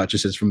python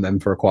purchases from them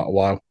for quite a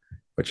while,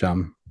 which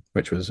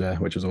was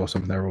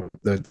awesome.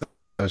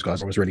 Those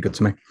guys were always really good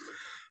to me.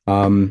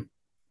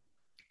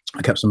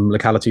 I kept some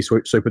locality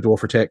super dwarf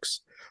retics.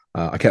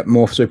 I kept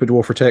more super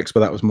dwarf retics, but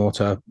that was more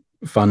to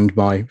fund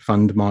my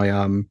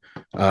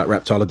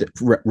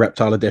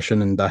reptile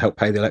edition and help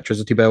pay the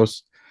electricity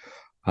bills.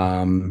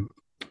 What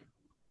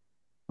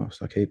else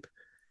did I keep?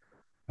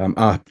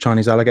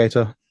 Chinese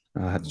alligator.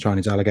 I had the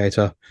Chinese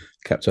alligator.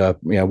 Kept a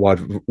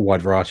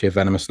wide variety of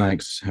venomous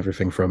snakes,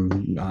 everything from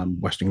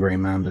western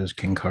green manders,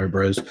 king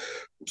cobras,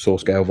 saw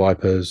scale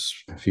vipers,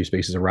 a few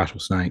species of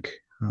rattlesnake.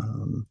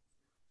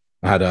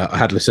 I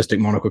had leucistic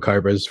monocle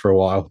cobras for a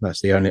while.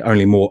 That's the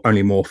only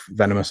more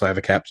venomous I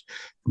ever kept.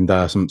 And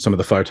some of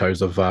the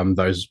photos of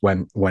those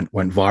went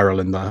viral,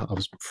 and I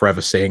was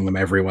forever seeing them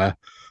everywhere.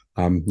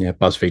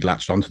 BuzzFeed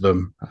latched onto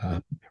them.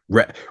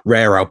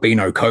 Rare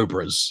albino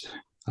cobras,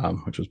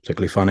 which was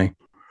particularly funny.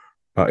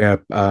 But yeah,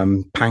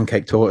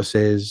 pancake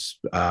tortoises,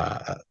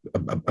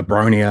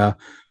 abronia,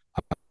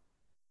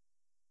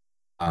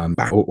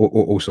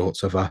 all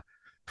sorts of. I've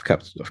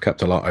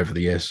kept a lot over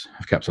the years.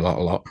 I've kept a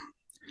lot.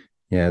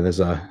 Yeah, there's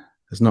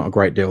not a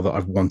great deal that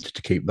I've wanted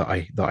to keep that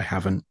I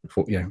haven't.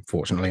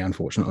 Fortunately,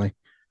 unfortunately.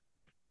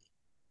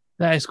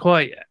 That is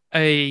quite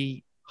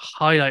a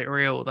highlight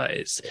reel. That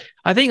is,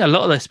 I think a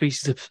lot of those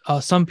species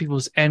are some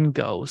people's end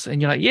goals, and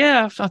you're like,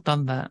 yeah, I've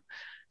done that.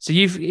 So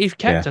you've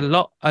kept a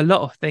lot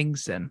of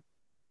things then.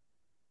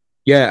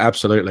 Yeah,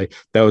 absolutely.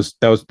 There was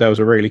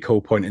a really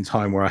cool point in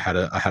time where I had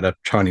a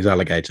Chinese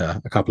alligator,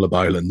 a couple of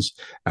Bolands,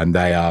 and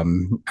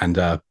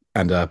a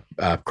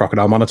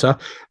crocodile monitor.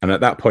 And at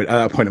that point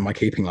in my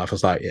keeping life, I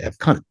was like, yeah, I'm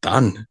kind of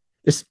done.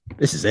 This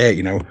is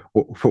it.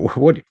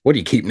 What do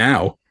you keep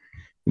now?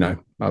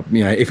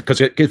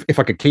 If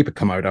I could keep a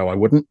Komodo, I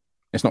wouldn't.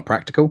 It's not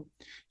practical.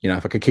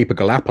 If I could keep a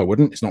Galap, I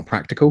wouldn't. It's not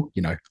practical.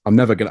 I'm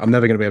never gonna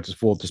be able to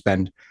afford to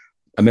spend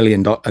 £1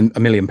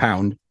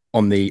 million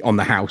on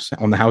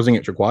the housing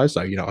it requires.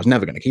 So I was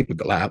never going to keep a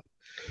Galap.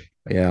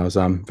 But yeah, I was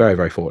very,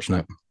 very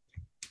fortunate.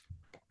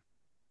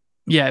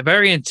 Yeah,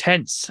 very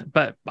intense,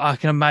 but I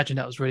can imagine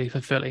that was really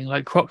fulfilling.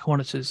 Like, croc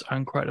monitors are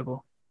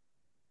incredible.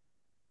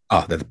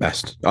 Oh, they're the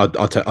best. I'll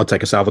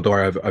take a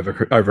Salvador over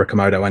a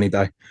Komodo any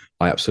day.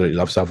 I absolutely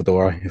love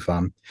Salvador. If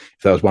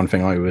there was one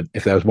thing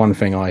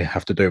I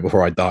have to do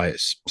before I die,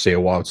 it's see a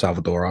wild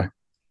Salvador.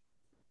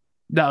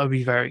 That would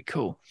be very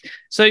cool.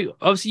 So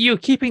obviously you're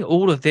keeping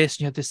all of this,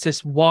 and you have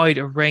this wide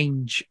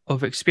range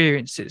of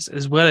experiences,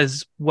 as well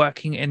as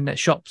working in the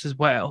shops as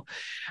well.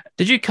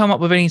 Did you come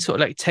up with any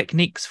sort of like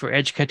techniques for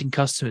educating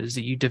customers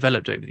that you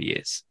developed over the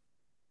years?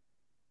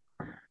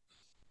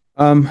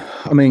 I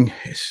mean,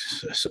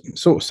 it's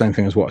sort of the same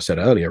thing as what I said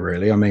earlier,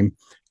 really. I mean,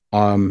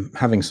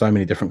 having so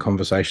many different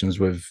conversations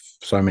with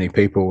so many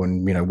people,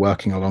 and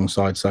working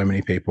alongside so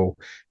many people,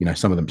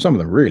 some of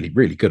them really,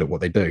 really good at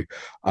what they do.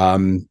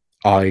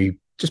 I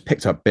just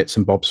picked up bits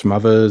and bobs from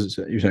others,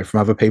 from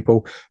other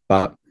people,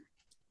 but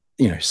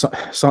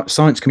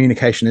science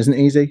communication isn't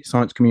easy.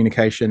 Science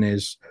communication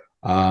is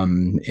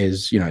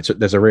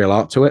there's a real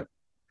art to it,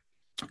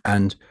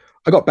 and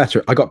I got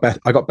better. I got better.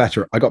 I got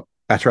better. I got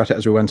better at it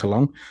as we went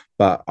along.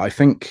 But I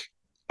think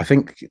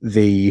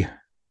the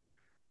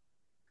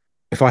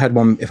if I had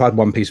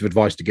one piece of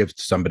advice to give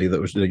to somebody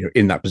that was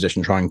in that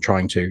position, trying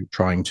to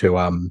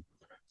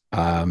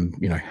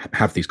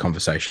have these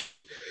conversations,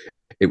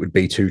 it would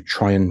be to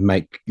try and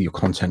make your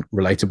content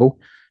relatable.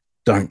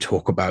 Don't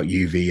talk about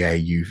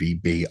UVA,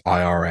 UVB,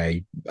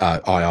 IRA,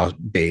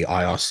 IRB,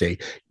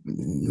 IRC.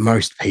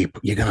 Most people,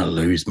 you're going to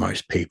lose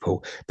most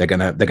people. They're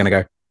going to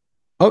go,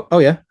 oh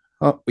yeah,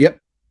 oh yep.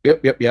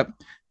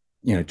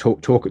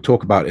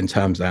 Talk about it in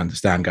terms they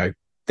understand. Go,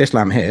 this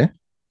lamb here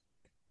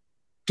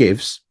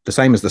gives the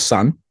same as the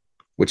sun,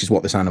 which is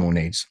what this animal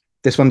needs.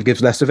 This one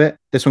gives less of it.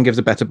 This one gives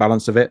a better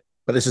balance of it.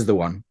 But this is the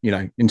one,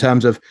 in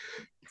terms of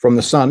from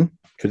the sun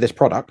to this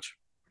product,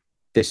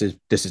 this is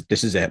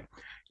it.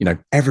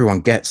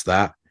 Everyone gets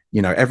that.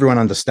 Everyone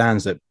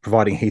understands that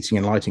providing heating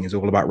and lighting is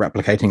all about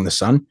replicating the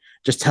sun.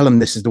 Just tell them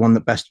this is the one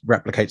that best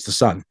replicates the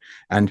sun.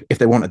 And if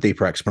they want a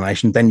deeper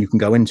explanation, then you can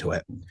go into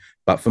it.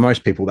 But for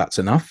most people, that's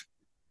enough.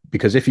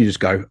 Because if you just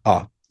go,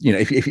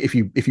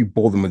 if you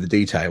bore them with the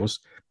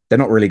details, they're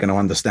not really going to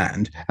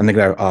understand. And they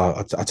go,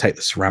 I'll take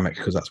the ceramic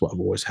because that's what I've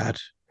always had.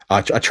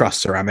 I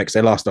trust ceramics.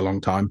 They last a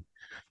long time.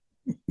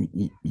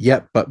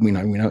 Yep, but we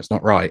know it's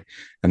not right,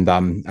 and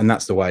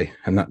that's the way,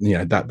 and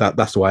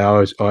that's the way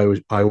I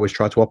always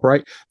try to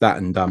operate that,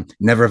 and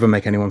never ever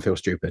make anyone feel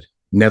stupid.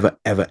 Never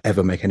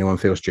ever make anyone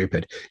feel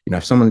stupid.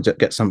 If someone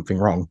gets something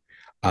wrong,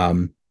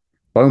 by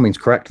all means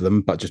correct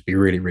them, but just be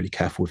really really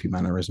careful with your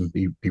mannerism.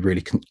 Be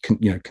really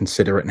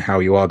considerate in how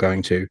you are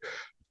going to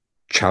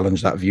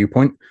challenge that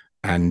viewpoint,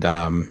 and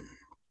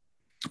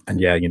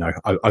yeah,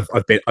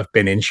 I've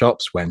been in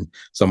shops when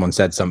someone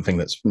said something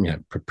that's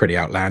pretty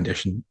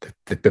outlandish and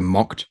they've been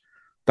mocked.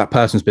 That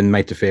person's been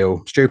made to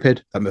feel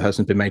stupid. That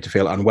person's been made to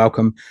feel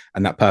unwelcome,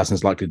 and that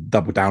person's likely to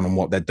double down on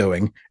what they're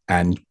doing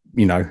and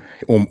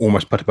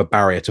almost put up a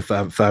barrier to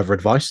further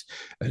advice,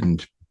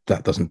 and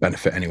that doesn't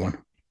benefit anyone.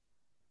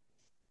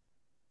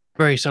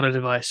 Very solid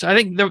advice. I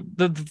think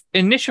the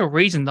initial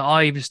reason that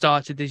I even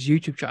started this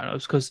YouTube channel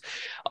is because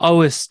I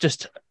was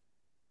just.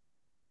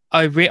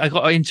 I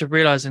got into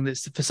realizing that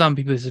for some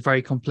people this is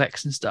very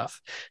complex and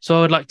stuff. So I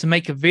would like to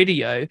make a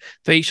video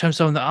for each time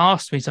someone that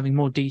asked me something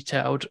more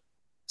detailed,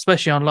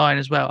 especially online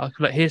as well. I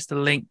could here's the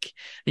link.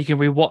 You can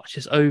rewatch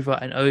this over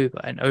and over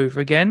and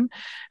over again,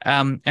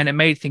 and it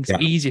made things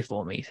easier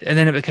for me. And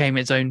then it became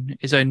its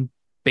own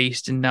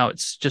beast, and now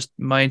it's just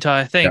my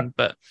entire thing. Yeah.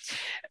 But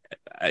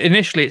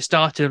initially, it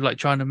started like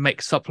trying to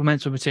make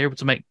supplemental material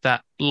to make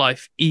that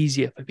life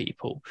easier for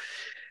people.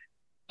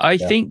 I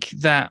think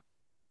that.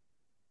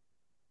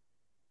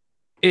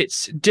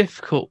 It's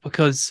difficult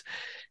because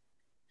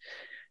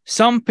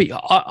some people,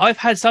 I've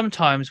had some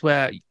times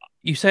where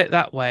you say it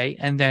that way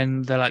and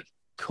then they're like,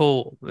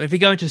 cool. If you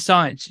go into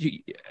science,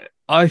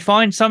 I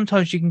find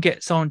sometimes you can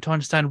get someone to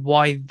understand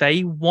why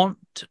they want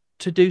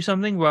to do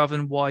something rather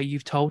than why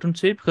you've told them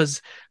to,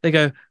 because they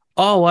go,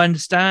 oh, I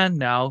understand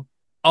now.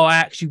 Oh, I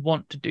actually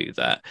want to do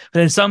that. But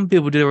then some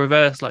people do the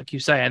reverse, like you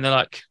say, and they're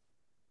like,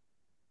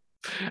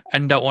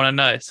 and don't want to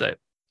know. So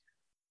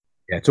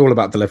yeah, it's all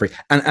about delivery.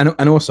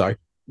 And also,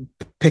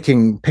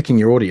 picking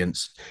your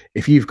audience.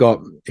 If you've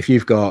got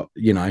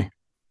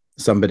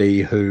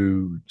somebody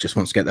who just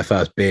wants to get their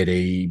first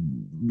beardie,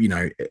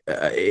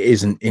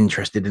 isn't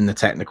interested in the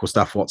technical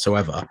stuff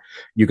whatsoever,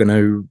 you're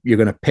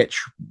gonna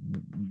pitch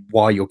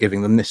why you're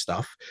giving them this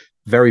stuff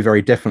very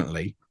very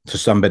differently to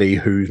somebody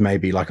who's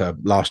maybe like a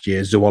last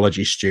year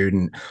zoology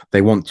student.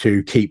 They want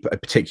to keep a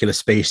particular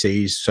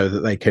species so that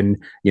they can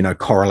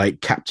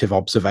correlate captive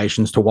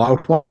observations to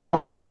wild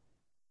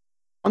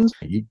ones.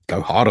 You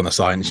go hard on the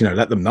science,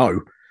 let them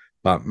know.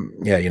 But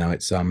yeah,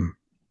 it's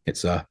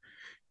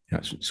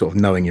sort of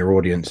knowing your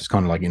audience. It's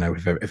kind of like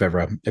if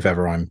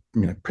ever I'm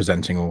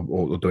presenting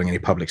or doing any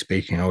public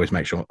speaking, I always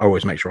make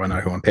sure I know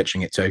who I'm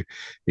pitching it to,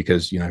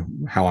 because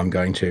how I'm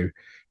going to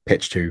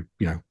pitch to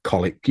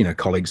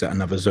colleagues at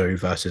another zoo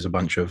versus a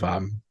bunch of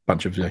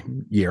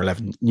year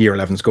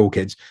 11 school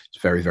kids.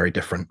 It's very very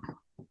different.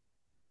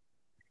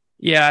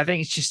 Yeah, I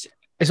think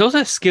it's also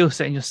a skill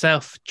set in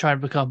yourself trying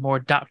to become more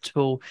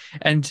adaptable.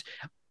 And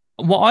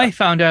what I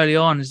found early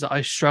on is that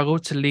I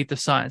struggled to leave the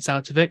science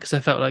out of it because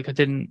I felt like I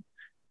didn't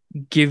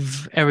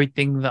give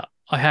everything that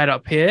I had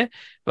up here.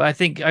 But I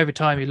think over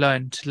time you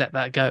learn to let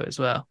that go as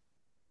well.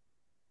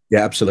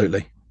 Yeah,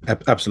 absolutely.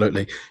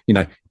 Absolutely.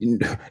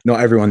 Not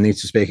everyone needs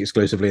to speak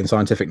exclusively in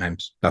scientific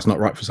names. That's not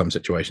right for some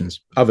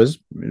situations. Others,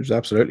 it's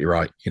absolutely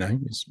right.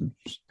 It's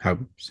how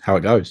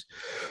it goes.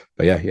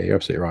 But yeah, you're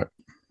absolutely right.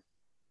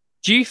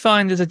 Do you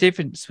find there's a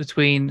difference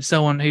between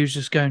someone who's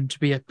just going to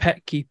be a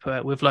pet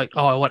keeper with like,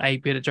 oh, I want a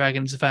bearded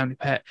dragon as a family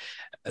pet,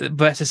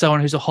 versus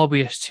someone who's a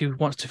hobbyist who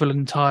wants to fill an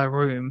entire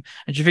room?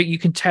 And do you think you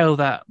can tell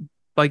that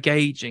by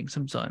gauging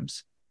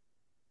sometimes?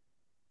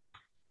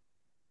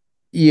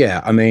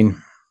 Yeah, I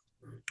mean,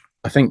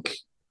 I think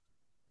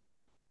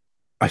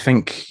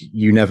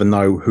you never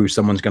know who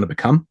someone's going to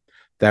become.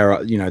 there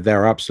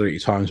are absolutely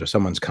times where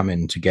someone's come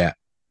in to get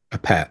a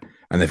pet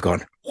and they've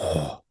gone,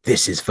 oh,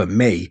 this is for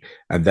me.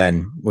 And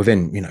then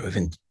within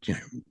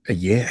a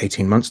year,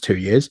 18 months, 2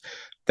 years,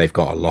 they've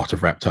got a lot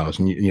of reptiles.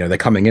 And, they're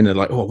coming in and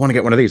like, oh, I want to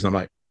get one of these. And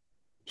I'm like,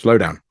 slow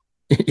down.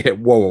 Yeah,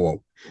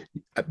 whoa.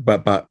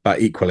 But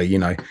equally,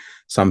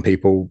 some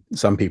people,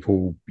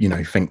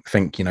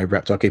 think,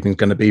 reptile keeping is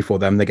going to be for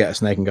them. They get a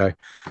snake and go,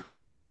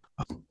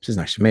 oh, this is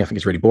nice for me. I think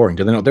it's really boring.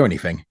 Do they not do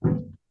anything?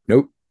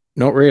 Nope,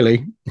 not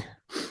really.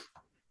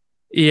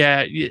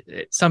 Yeah,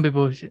 some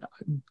people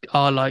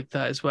are like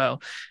that as well.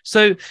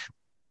 So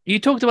you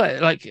talked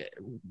about like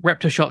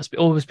reptile shops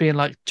always being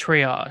like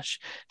triage.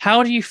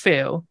 How do you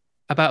feel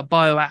about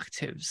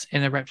bioactives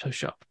in a reptile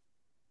shop?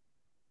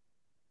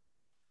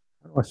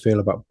 How do I feel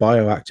about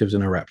bioactives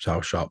in a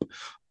reptile shop?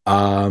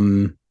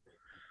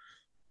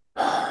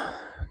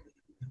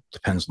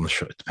 Depends on the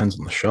shop. It depends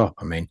on the shop.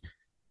 I mean,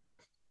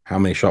 how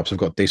many shops have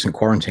got decent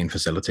quarantine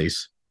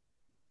facilities?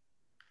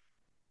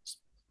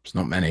 It's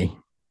not many.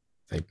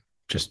 They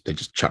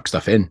just chuck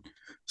stuff in.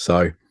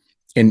 So,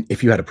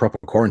 if you had a proper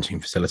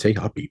quarantine facility,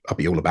 I'd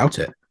be all about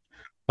it.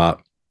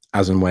 But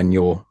as and when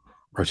you're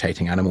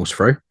rotating animals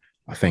through,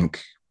 I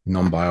think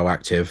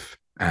non-bioactive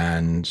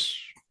and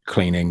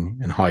cleaning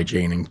and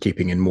hygiene and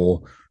keeping in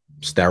more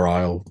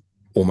sterile,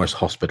 almost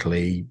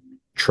hospitally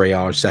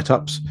triage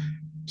setups,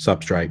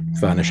 substrate,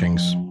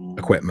 furnishings,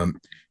 equipment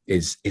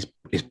is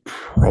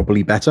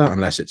probably better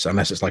unless it's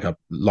like a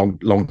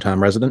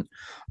long-term resident.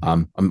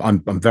 I'm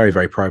very,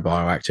 very pro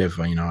bioactive.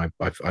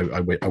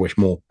 I wish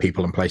more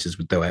people and places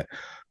would do it.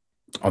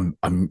 I'm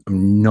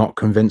not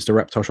convinced a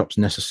reptile shop's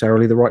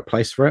necessarily the right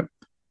place for it.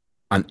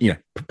 And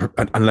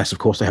unless of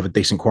course they have a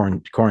decent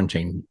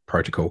quarantine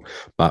protocol.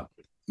 But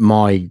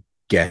my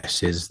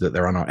guess is that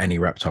there are not any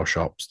reptile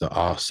shops that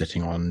are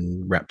sitting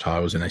on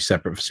reptiles in a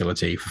separate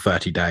facility for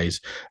 30 days,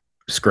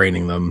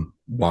 screening them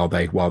while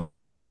they're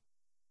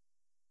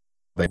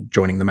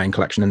joining the main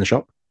collection in the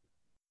shop.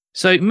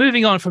 So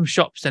moving on from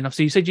shops, then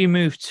obviously you said you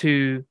moved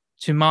to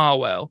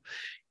Marwell.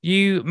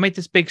 You made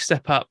this big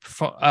step up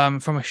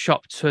from a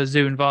shop to a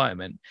zoo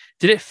environment.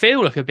 Did it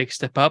feel like a big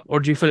step up, or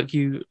do you feel like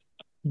you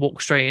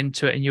walked straight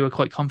into it and you were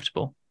quite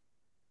comfortable?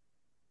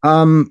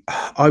 I'll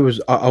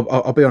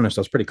be honest,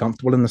 I was pretty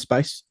comfortable in the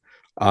space.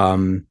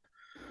 I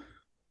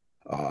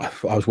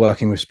was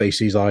working with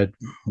species I'd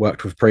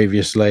worked with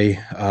previously,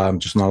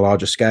 just on a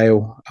larger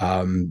scale.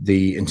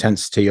 The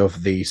intensity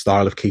of the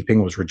style of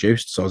keeping was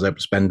reduced, so I was able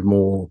to spend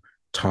more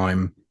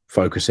time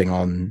focusing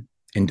on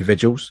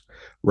individuals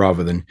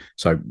rather than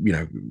so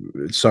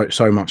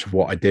much of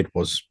what I did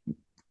was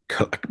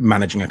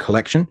managing a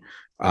collection,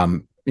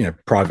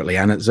 privately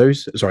and at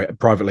zoos. Sorry,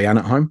 privately and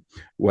at home,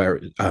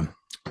 where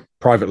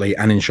privately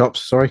and in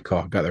shops. Sorry,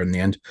 got there in the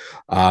end.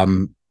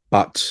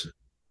 But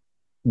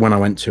when I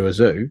went to a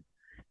zoo,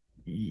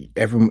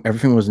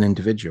 everything was an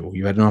individual.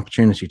 You had an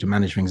opportunity to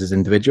manage things as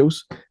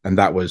individuals, and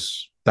that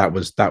was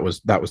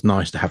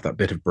nice to have that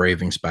bit of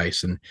breathing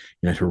space and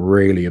to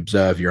really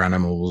observe your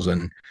animals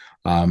and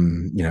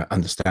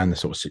understand the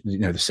sort of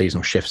the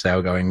seasonal shifts they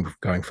were going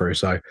through.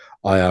 So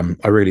I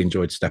really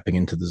enjoyed stepping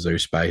into the zoo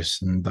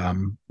space, and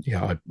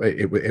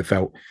it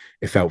felt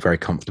very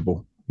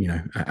comfortable.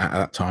 At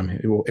that time,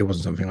 it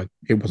wasn't something like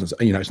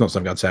it's not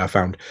something I'd say I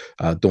found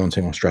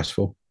daunting or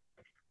stressful.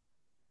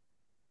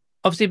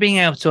 Obviously, being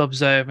able to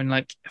observe and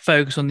like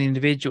focus on the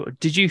individual,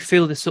 did you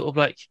feel this sort of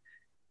like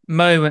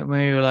moment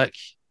where you were like,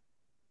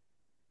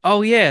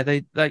 oh yeah,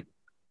 they like,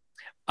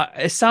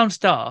 it sounds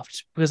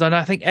daft because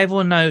I think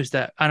everyone knows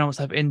that animals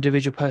have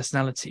individual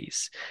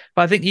personalities,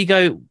 but I think you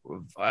go,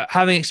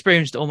 having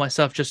experienced it all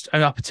myself just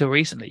up until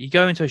recently, you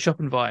go into a shop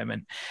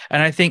environment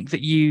and I think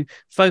that you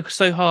focus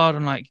so hard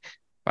on like,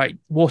 right,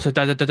 water,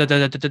 you're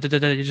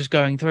just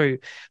going through,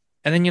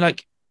 and then you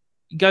like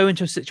go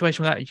into a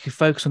situation like that, you can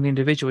focus on the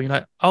individual. You're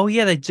like, oh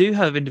yeah, they do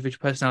have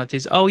individual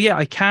personalities. Oh yeah,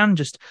 I can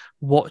just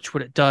watch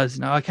what it does.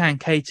 I can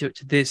cater it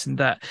to this and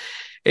that.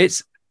 I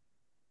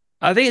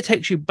think it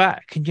takes you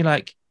back, and you're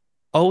like,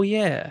 oh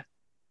yeah.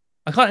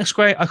 I can't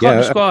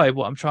describe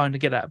what I'm trying to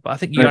get at, but I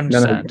think you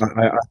understand.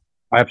 No,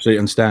 I absolutely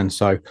understand.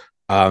 So,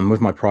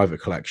 with my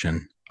private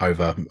collection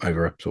over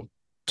a sort of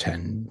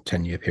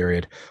 10-year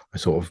period,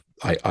 I'd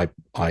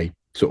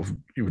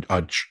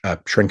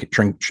shrink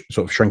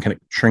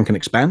and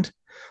expand,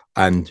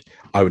 and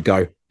I would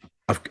go,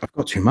 I've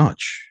got too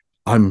much.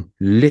 I'm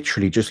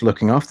literally just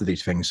looking after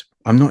these things.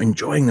 I'm not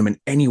enjoying them in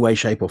any way,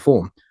 shape, or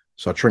form.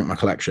 So I'd shrink my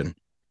collection,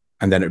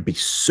 and then it'd be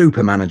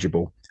super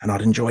manageable, and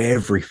I'd enjoy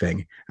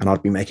everything, and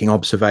I'd be making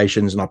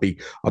observations, and I'd be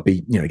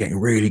getting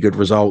really good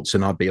results,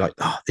 and I'd be like,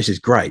 oh, this is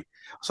great.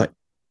 I was like,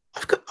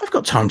 I've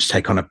got time to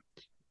take on a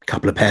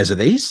couple of pairs of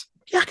these.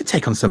 Yeah, I could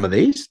take on some of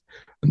these,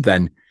 and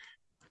then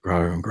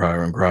grow and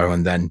grow and grow,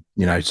 and then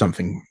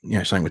something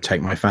would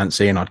take my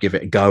fancy, and I'd give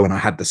it a go, and I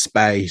had the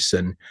space,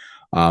 and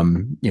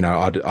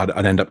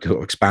I'd end up sort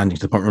of expanding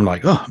to the point where I'm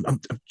like, oh, I'm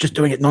just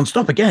doing it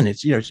nonstop again.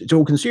 It's it's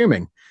all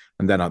consuming,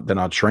 and then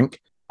I'd shrink.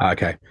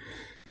 Okay,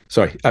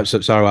 Sorry.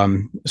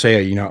 So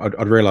yeah,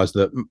 I'd realized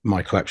that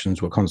my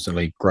collections were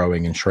constantly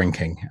growing and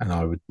shrinking, and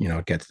I would,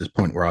 I'd get to this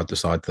point where I'd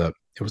decide that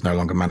it was no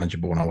longer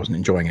manageable and I wasn't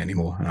enjoying it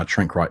anymore, and I'd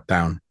shrink right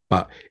down.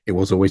 But it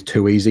was always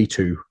too easy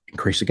to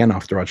increase again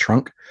after I'd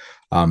shrunk.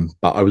 But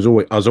I was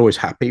always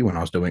happy when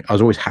I was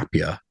always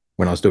happier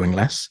when I was doing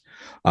less,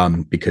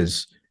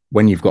 because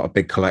when you've got a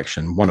big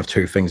collection, one of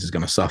two things is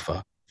going to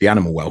suffer: the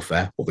animal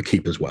welfare or the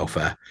keeper's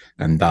welfare.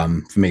 And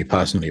for me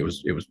personally, it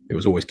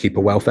was always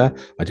keeper welfare.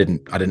 I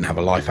didn't have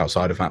a life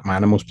outside of my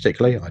animals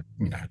particularly.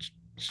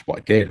 It's what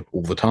I did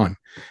all the time.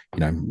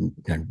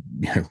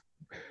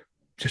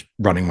 Just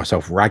running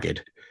myself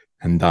ragged,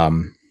 and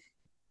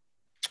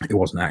it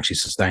wasn't actually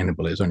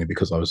sustainable. It was only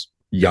because I was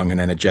young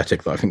and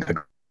energetic that I think.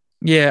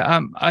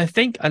 Yeah, I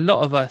think a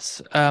lot of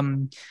us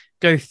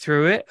go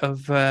through it.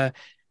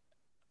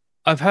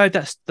 I've heard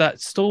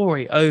that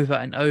story over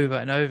and over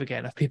and over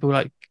again of people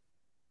like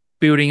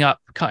building up,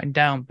 cutting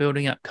down,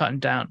 building up, cutting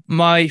down.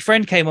 My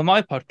friend came on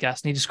my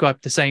podcast and he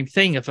described the same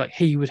thing of like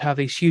he would have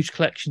these huge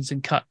collections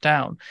and cut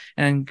down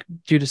and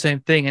do the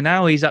same thing. And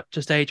now he's up to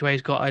a stage where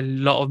he's got a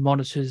lot of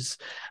monitors.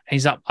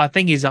 I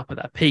think he's up at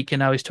that peak, and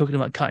now he's talking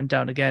about cutting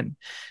down again.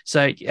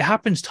 So it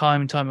happens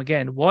time and time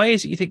again. Why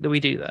is it you think that we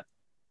do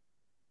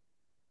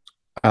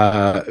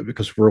that?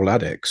 Because we're all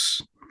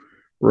addicts.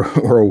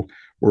 We're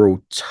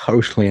all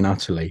totally and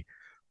utterly.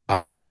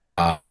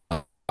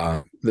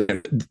 Uh,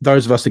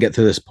 those of us that get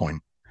to this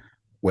point,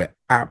 we're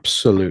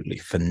absolutely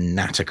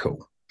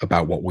fanatical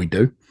about what we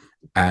do,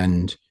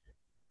 and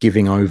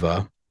giving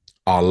over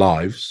our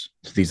lives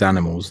to these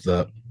animals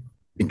that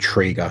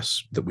intrigue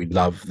us, that we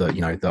love, that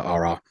that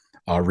are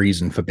our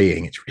reason for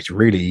being. It's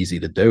really easy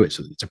to do. It's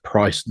a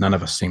price none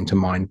of us seem to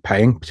mind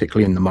paying,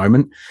 particularly in the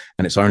moment.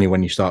 And it's only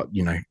when you start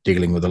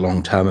dealing with the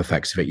long-term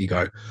effects of it, you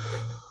go,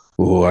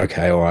 oh,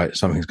 okay, all right,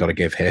 something's got to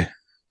give here.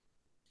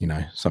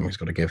 Something's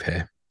got to give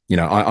here.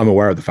 I'm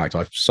aware of the fact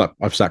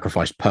I've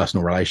sacrificed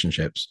personal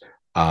relationships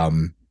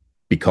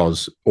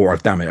because, or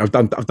I've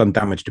done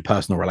damage to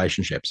personal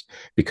relationships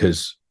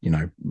because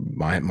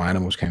my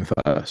animals came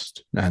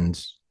first,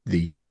 and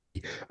the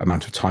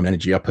amount of time and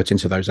energy I put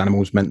into those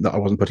animals meant that I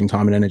wasn't putting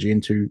time and energy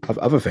into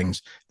other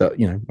things that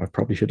I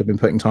probably should have been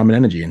putting time and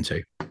energy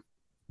into.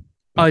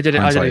 I did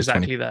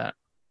exactly that.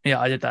 Yeah,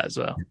 I did that as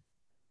well.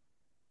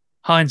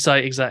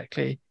 Hindsight,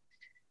 exactly.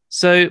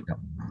 So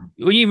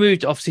when you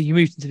moved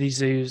into these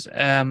zoos,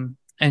 and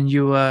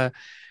you were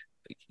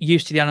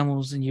used to the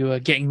animals and you were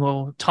getting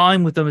more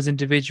time with them as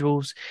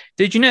individuals,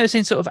 did you notice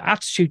any sort of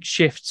attitude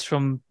shifts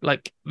from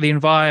like the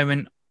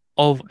environment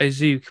of a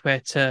zoo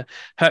compared to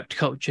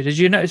herpetoculture? Did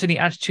you notice any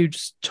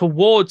attitudes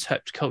towards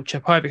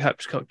herpetoculture, private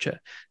herpetoculture,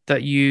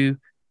 that you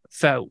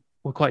felt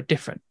were quite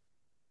different?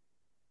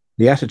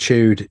 The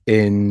attitude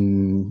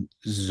in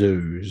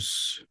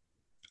zoos,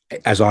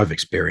 as I've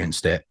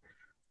experienced it,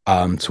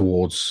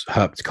 towards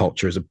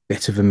herpetoculture is a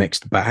bit of a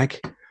mixed bag.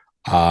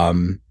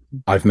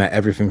 I've met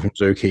everything from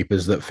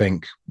zookeepers that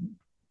think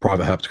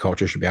private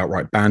herpetoculture should be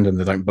outright banned and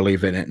they don't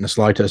believe in it in the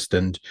slightest,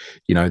 and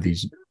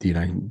these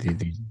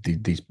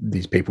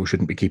people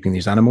shouldn't be keeping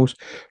these animals,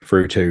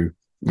 through to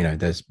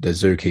there's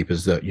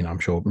zookeepers that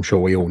I'm sure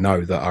we all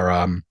know that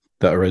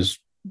are as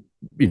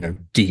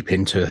deep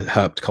into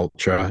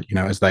herpetoculture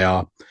as they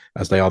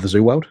are the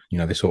zoo world.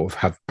 They sort of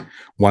have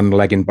one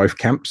leg in both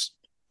camps,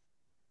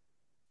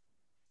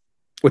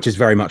 which is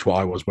very much what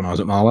I was when I was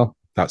at Marwell.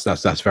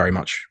 That's very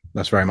much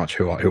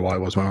who I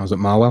was when I was at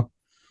Marwell.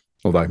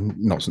 Although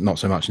not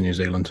so much in New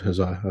Zealand, as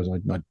I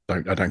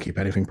don't keep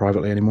anything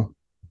privately anymore.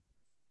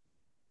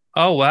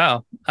 Oh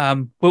wow.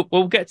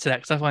 We'll get to that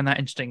because I find that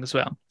interesting as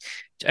well.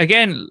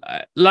 Again,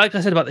 like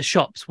I said about the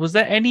shops, was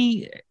there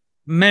any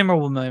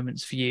memorable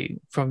moments for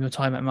you from your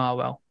time at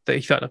Marwell that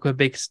you felt like were a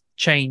big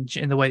change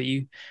in the way that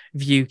you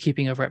view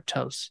keeping of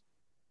reptiles?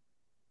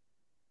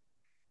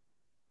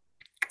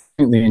 I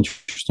think the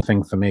interesting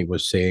thing for me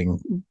was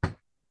seeing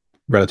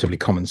relatively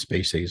common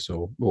species,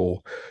 or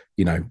well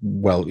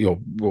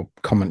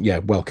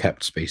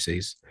kept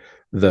species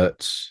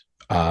that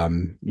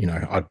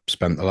I'd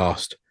spent the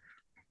last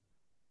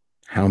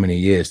how many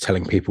years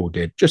telling people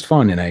did just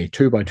fine in a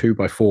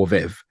 2x2x4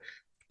 viv,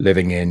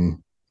 living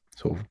in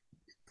sort of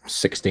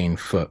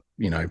 16-foot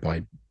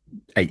by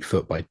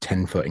 8-foot by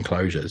 10-foot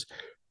enclosures,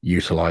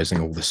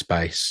 utilizing all the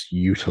space,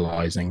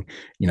 utilizing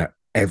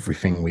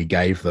everything we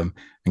gave them,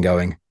 and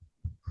going,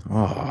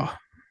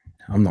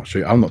 I'm not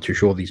too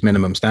sure these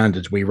minimum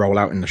standards we roll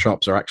out in the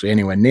shops are actually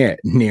anywhere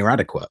near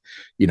adequate.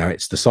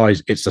 It's the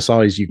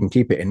size you can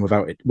keep it in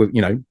without it,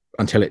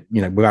 until it,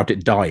 without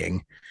it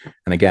dying.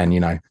 And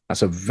again,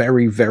 that's a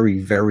very, very,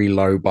 very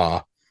low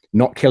bar.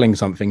 Not killing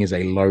something is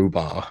a low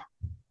bar.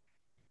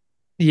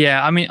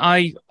 Yeah, I mean,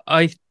 I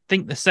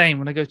think the same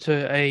when I go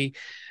to a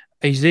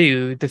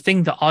zoo. The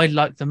thing that I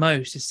like the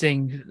most is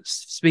seeing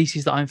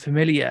species that I'm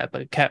familiar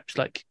but kept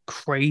like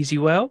crazy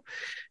well.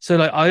 So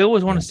like I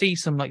always want to see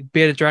some like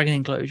bearded dragon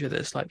enclosure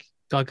that's like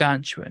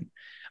gargantuan,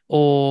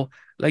 or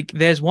like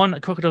there's one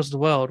at Crocodiles of the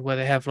World where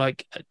they have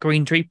like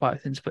green tree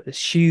pythons, but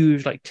this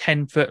huge like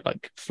 10-foot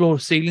like floor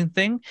to ceiling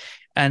thing,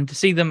 and to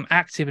see them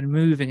active and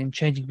moving and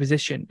changing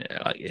position,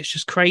 it's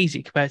just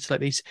crazy compared to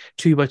like these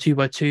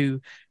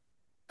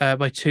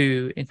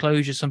 2x2x2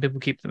 enclosures some people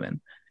keep them in.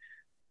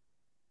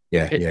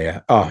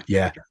 Yeah. Oh,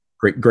 yeah.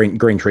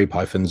 Green tree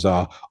pythons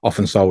are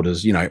often sold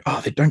as,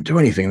 they don't do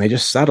anything. They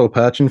just saddle,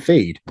 perch, and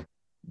feed.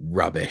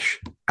 Rubbish,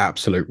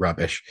 absolute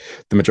rubbish.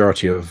 The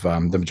majority of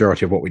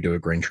what we do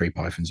with green tree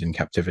pythons in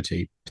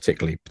captivity,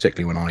 particularly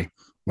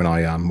when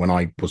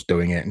I was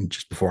doing it and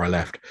just before I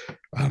left,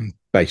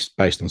 based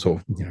on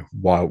sort of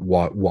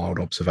wild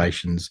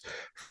observations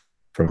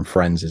from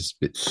friends,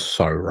 it's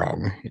so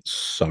wrong. It's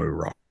so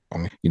wrong.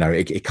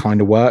 It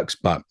kind of works,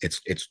 but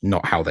it's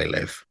not how they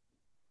live.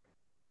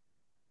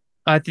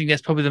 I think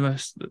that's probably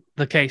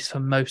the case for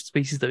most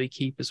species that we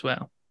keep as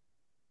well.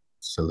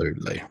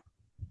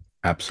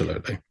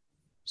 Absolutely.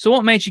 So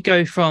what made you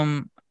go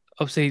from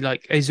obviously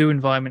like a zoo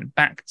environment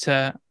back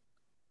to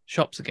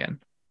shops again?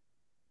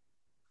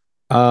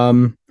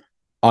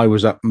 I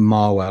was at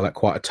Marwell at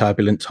quite a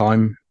turbulent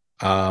time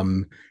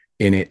in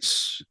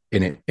its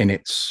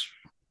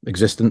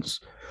existence.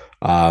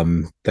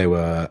 They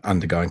were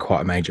undergoing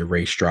quite a major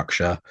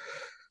restructure.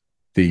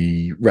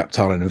 The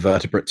reptile and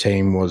invertebrate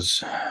team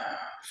was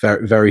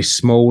very, very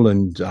small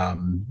and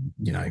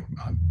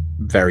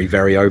very,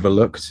 very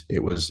overlooked.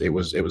 It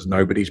was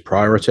nobody's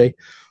priority,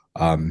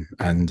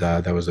 and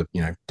there was a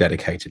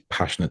dedicated,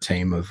 passionate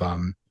team of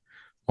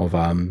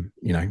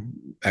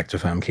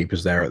ectotherm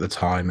keepers there at the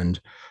time,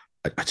 and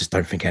I just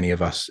don't think any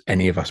of us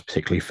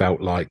particularly felt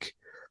like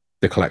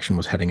the collection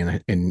was heading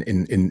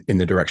in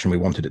the direction we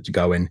wanted it to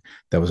go in.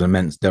 There was an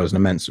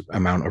immense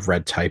amount of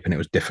red tape, and it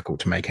was difficult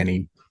to make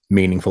any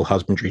meaningful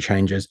husbandry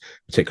changes,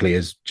 particularly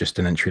as just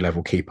an entry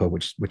level keeper,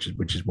 which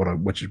is what I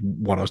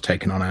was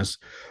taken on as.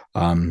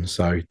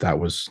 So that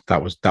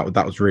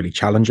was really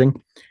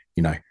challenging.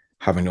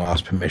 Having to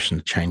ask permission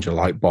to change a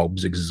light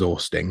bulb's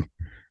exhausting,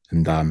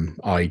 and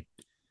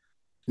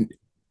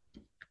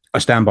I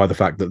stand by the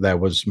fact that there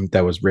was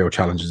real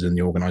challenges in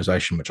the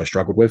organization which I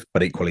struggled with,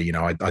 but equally,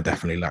 I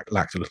definitely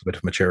lacked a little bit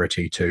of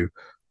maturity to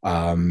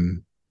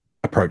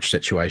approach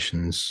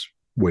situations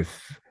with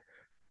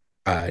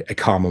a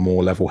calmer,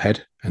 more level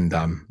head. And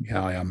I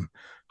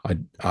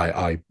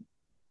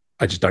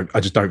just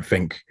don't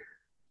think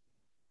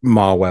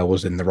Marwell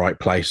was in the right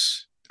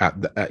place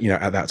at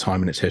that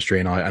time in its history,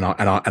 and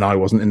I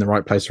wasn't in the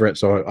right place for it.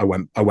 So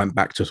I went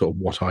back to sort of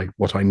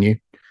what I knew,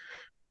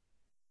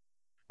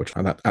 which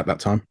at that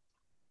time.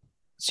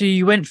 So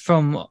you went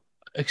from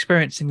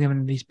experiencing them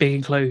in these big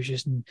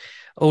enclosures and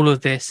all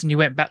of this, and you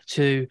went back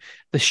to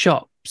the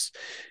shops.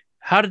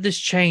 How did this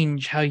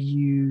change how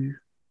you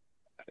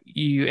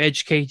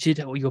educated,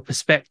 or your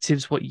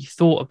perspectives, what you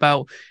thought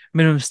about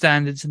minimum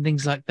standards and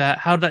things like that?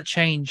 How did that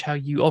change how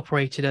you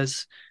operated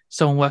as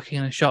someone working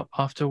in a shop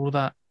after all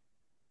that?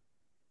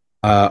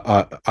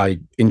 I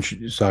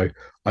introduced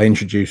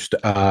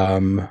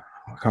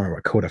I can't remember what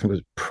I called it. I think it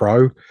was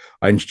Pro.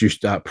 I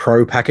introduced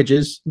Pro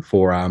packages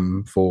for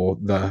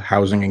the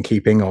housing and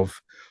keeping of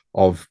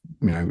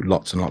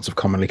lots and lots of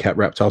commonly kept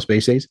reptile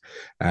species,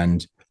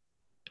 and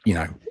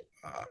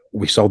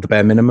we sold the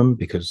bare minimum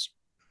because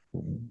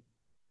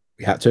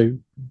we had to.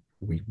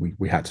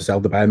 We had to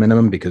sell the bare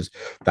minimum because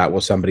that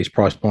was somebody's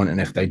price point,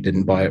 and if they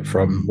didn't buy it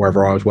from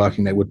wherever I was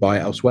working, they would buy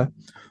it elsewhere.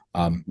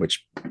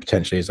 Which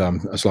potentially is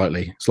a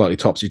slightly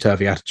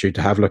topsy-turvy attitude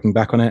to have looking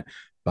back on it.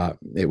 But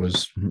it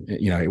was,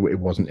 it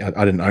wasn't.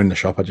 I didn't own the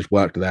shop. I just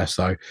worked there.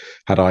 So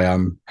had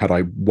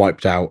I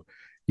wiped out,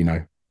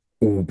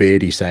 all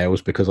beardy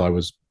sales because I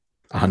was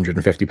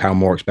 £150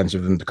 more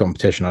expensive than the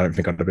competition, I don't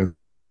think I'd have been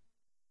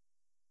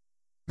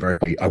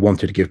very. I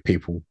wanted to give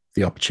people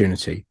the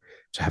opportunity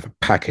to have a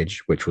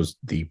package which was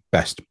the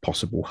best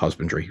possible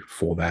husbandry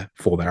for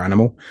their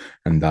animal,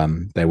 and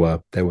they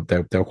were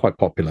quite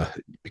popular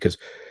because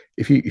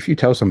if you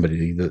tell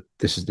somebody that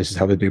this is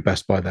how they do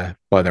best by their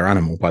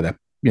animal, by their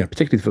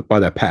particularly by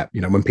their pet,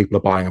 when people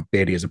are buying a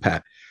beardy as a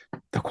pet,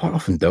 they'll quite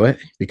often do it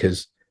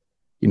because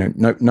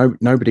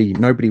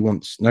nobody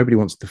wants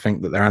to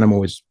think that their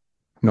animal is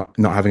not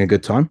having a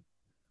good time,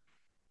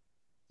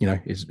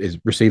 is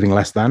receiving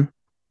less than.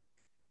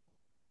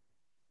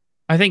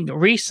 I think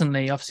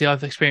recently, obviously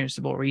I've experienced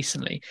it more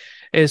recently,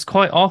 is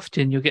quite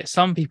often you'll get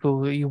some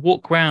people you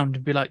walk around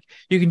and be like,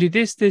 you can do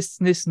this, this,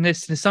 and this, and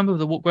this. And there's some people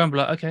that walk around and be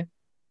like,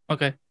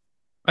 okay.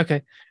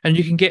 And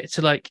you can get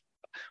to like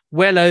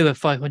well over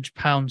 £500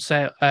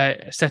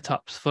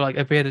 setups for like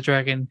a bearded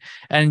dragon.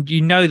 And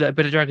that a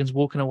bearded dragon's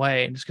walking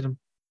away and it's going to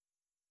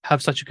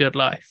have such a good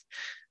life.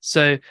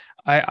 So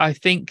I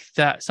think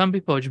that some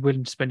people are just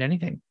willing to spend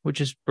anything,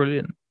 which is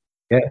brilliant.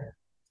 Yeah.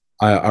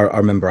 I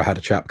remember I had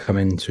a chap come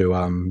into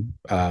one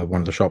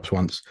of the shops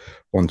once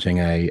wanting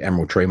a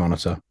emerald tree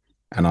monitor,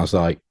 and I was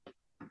like,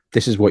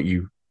 this is what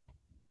you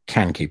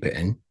can keep it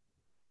in.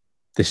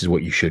 This is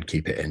what you should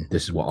keep it in.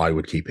 This is what I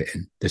would keep it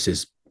in. This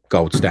is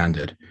gold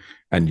standard.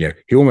 And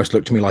he almost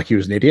looked at me like he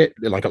was an idiot,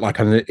 like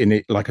as an idiot.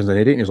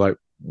 And he was like,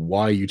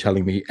 why are you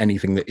telling me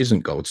anything that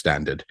isn't gold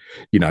standard?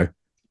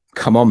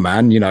 Come on,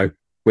 man.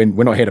 We're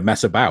not here to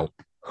mess about.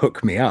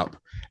 Hook me up.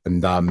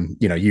 and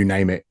you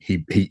name it,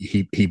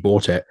 he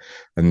bought it.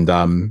 And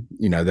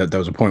there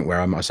was a point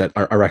where I said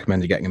I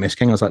recommended getting a Miss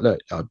King. I was like, look,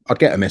 I'd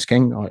get a Miss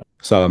King. I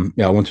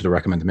wanted to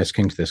recommend a Miss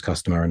King to this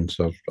customer, and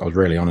so I was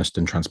really honest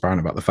and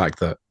transparent about the fact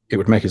that it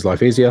would make his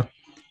life easier.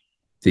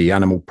 The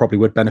animal probably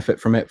would benefit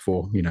from it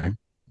for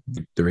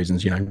the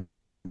reasons we know.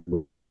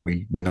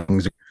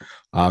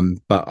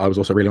 But I was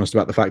also really honest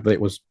about the fact that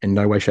it was in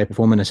no way, shape, or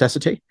form a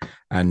necessity,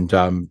 and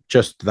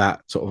just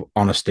that sort of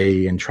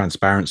honesty and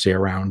transparency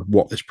around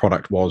what this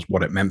product was,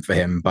 what it meant for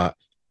him, but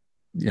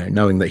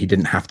knowing that he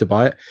didn't have to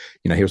buy it,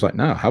 he was like,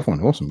 "No, have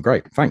one, awesome,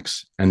 great,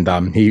 thanks." And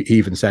he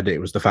even said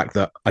it was the fact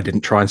that I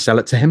didn't try and sell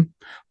it to him.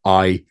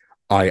 I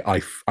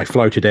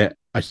floated it.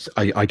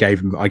 I gave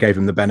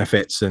him the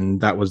benefits,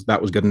 and that was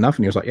good enough.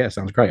 And he was like, "Yeah,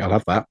 sounds great, I'll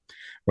have that."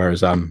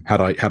 Whereas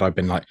had I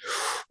been like,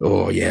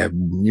 "Oh yeah,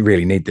 you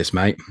really need this,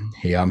 mate,"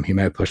 he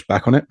may have pushed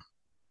back on it.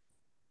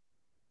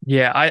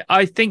 Yeah,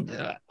 I think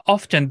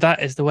often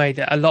that is the way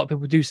that a lot of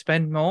people do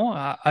spend more.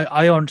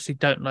 I honestly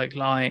don't like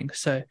lying,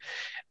 so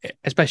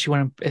especially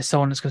when it's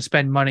someone that's going to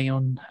spend money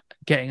on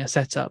getting a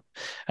setup,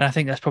 and I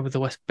think that's probably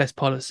the best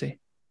policy.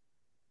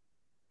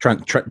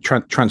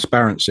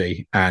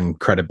 Transparency and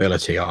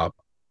credibility are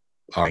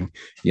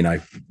you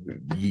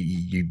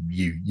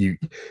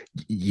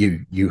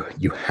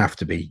have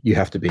to be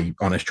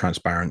honest,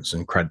 transparent,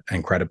 and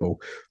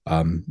credible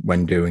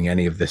when doing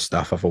any of this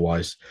stuff.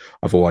 Otherwise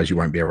you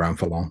won't be around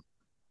for long.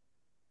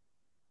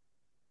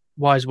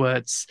 Wise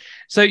words.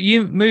 So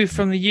you moved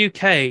from the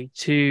UK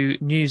to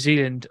New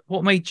Zealand.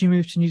 What made you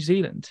move to New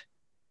Zealand?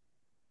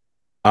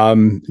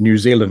 New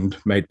Zealand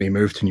made me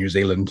move to New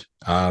Zealand.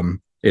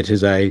 It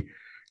is a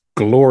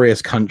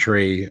glorious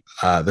country,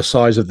 the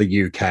size of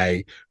the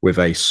UK, with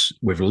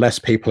less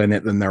people in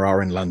it than there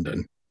are in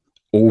London.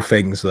 All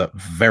things that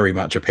very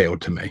much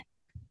appealed to me.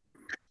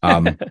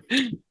 I've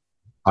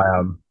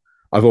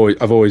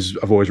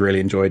always really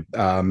enjoyed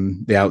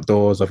the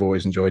outdoors. I've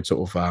always enjoyed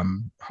sort of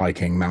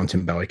hiking,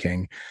 mountain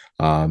biking,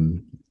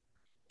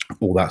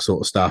 all that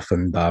sort of stuff.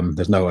 And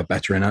there's nowhere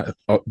better on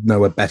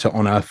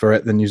earth for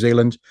it than New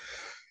Zealand.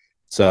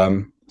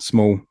 It's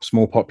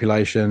small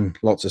population,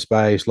 lots of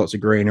space, lots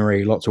of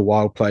greenery, lots of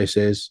wild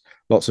places,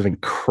 lots of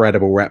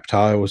incredible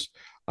reptiles.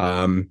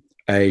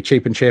 A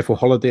cheap and cheerful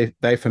holiday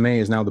day for me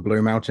is now the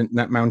Blue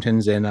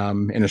Mountains in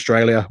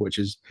Australia, which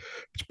is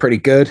pretty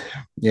good.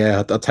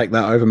 Yeah, I'll take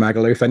that over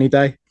Magaluf any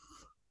day.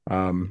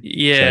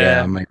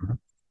 Yeah. I mean,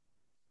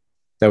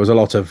 there was a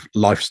lot of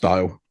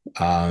lifestyle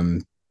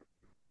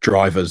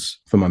drivers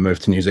for my move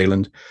to New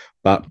Zealand,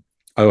 but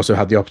I also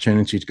had the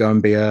opportunity to go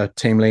and be a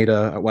team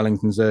leader at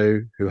Wellington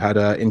Zoo, who had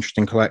an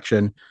interesting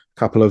collection, a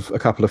couple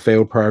of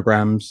field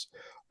programs,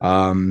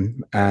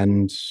 and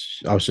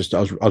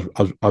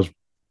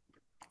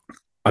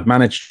I'd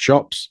managed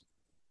shops,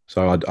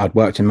 so I'd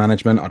worked in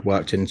management, I'd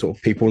worked in sort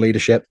of people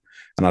leadership,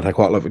 and I'd had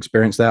quite a lot of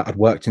experience there. I'd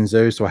worked in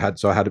zoos, so I had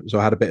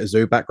a bit of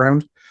zoo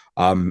background,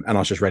 and I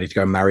was just ready to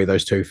go and marry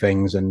those two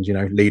things, and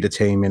lead a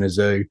team in a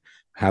zoo,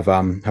 have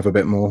a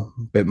bit more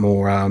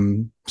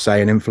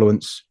say and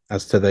influence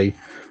as to the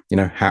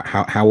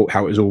how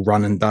it was all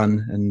run and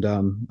done. And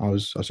I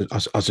was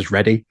just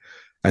ready,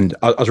 and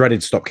I was ready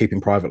to stop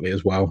keeping privately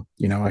as well.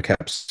 I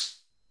kept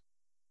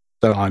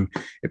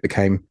it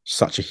became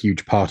such a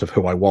huge part of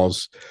who I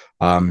was.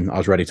 I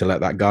was ready to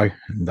let that go,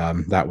 and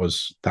that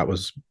was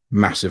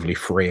massively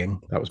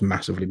freeing. That was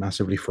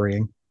massively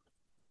freeing.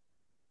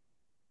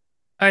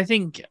 I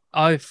think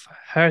I've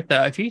heard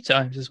that a few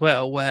times as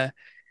well, where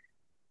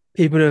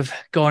people have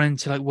gone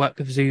into like work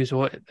with zoos,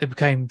 or they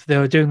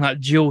were doing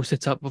like dual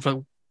setup of like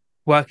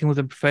working with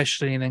them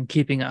professionally and then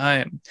keeping at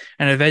home,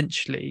 and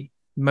eventually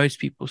most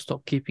people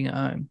stop keeping at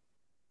home.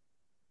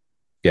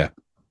 Yeah.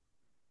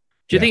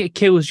 Do you think it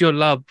kills your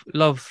love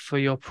for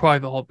your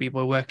private hobby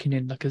by working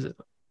in like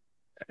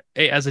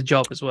as a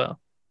job as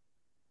well?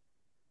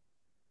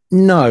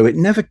 No, it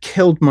never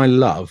killed my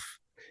love.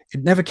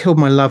 It never killed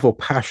my love or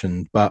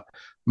passion, but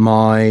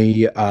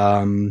my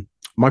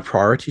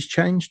priorities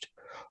changed.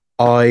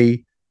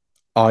 I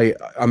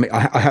mean,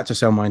 I had to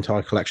sell my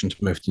entire collection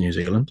to move to New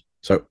Zealand,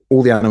 so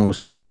all the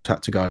animals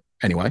had to go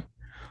anyway.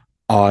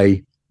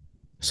 I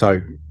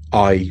stopped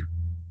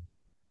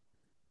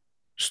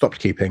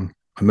keeping.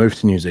 I moved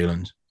to New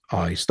Zealand.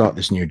 I start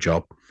this new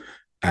job,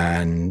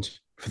 and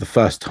for the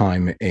first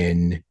time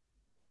in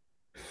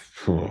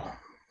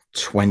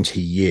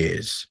 20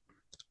 years,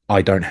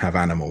 I don't have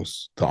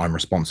animals that I'm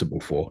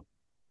responsible for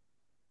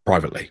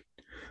privately.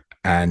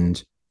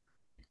 And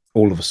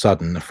all of a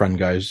sudden, a friend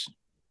goes,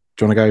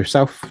 "Do you want to go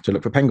south to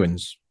look for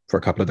penguins for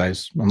a couple of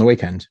days on the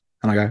weekend?"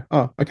 And I go,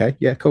 "Oh, okay,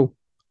 yeah, cool.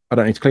 I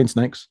don't need to clean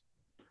snakes,"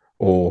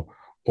 or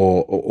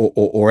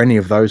any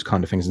of those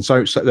kind of things. And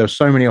so there were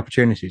so many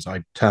opportunities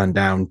I turned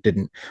down,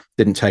 didn't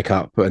take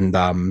up, and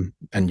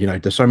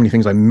there's so many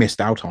things I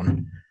missed out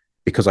on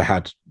because I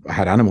had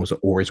animals that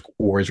always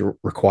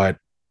required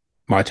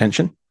my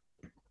attention.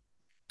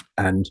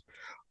 And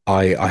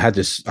I had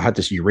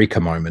this eureka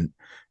moment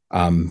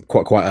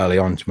quite early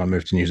on to my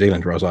move to New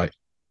Zealand, where I was like,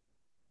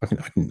 I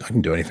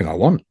can do anything I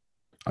want.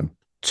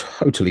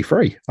 totally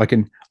free. I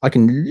can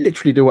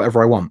literally do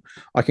whatever I want.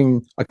 I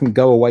can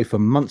go away for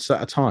months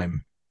at a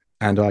time,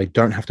 and I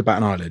don't have to bat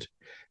an eyelid.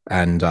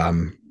 And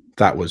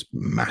that was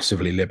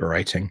massively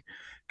liberating.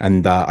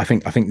 And I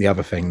think the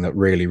other thing that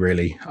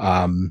really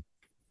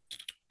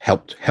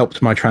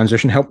helped my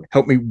transition,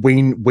 helped me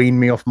wean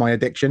me off my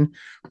addiction,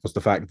 was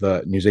the fact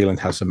that New Zealand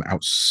has some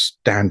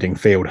outstanding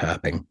field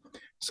herping.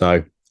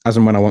 So as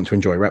and when I want to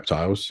enjoy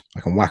reptiles,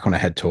 I can whack on a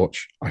head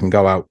torch. I can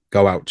go out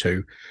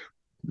to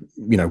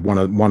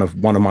one of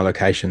my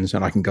locations,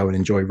 and I can go and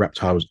enjoy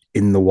reptiles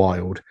in the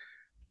wild,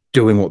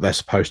 doing what they're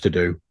supposed to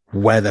do,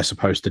 where they're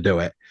supposed to do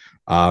it,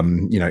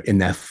 in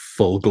their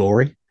full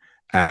glory.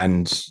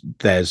 And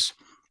there's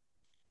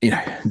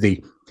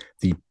the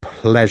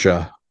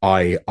pleasure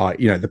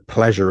the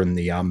pleasure and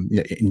the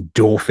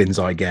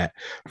endorphins I get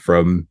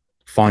from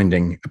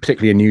finding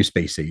particularly a new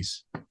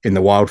species in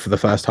the wild for the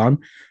first time.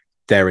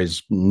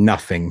 There's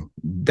nothing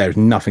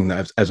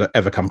that has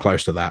ever come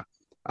close to that.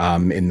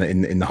 In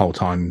the whole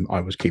time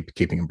I was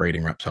keeping and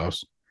breeding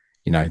reptiles,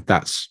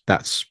 that's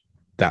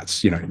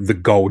the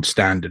gold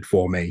standard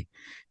for me.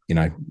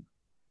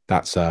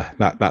 That's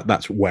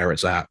where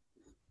it's at.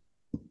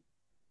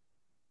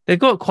 They've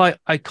got quite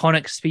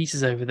iconic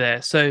species over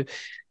there. So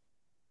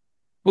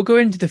we'll go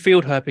into the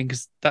field herping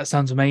because that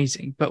sounds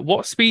amazing. But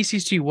what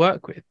species do you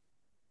work with?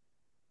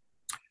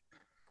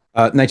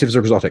 Natives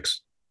or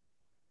exotics?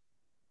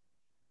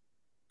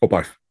 Or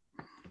both?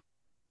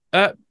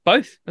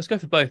 Both. Let's go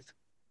for both.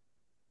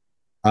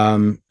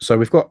 So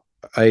we've got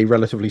a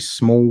relatively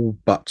small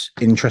but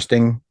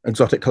interesting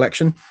exotic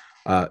collection.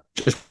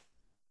 Just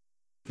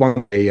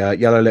one, a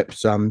yellow-lipped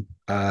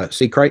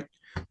sea crate,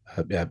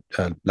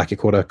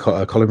 Lachycorda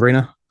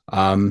columbrina,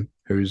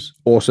 who's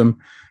awesome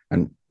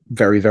and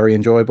very, very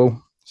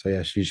enjoyable. So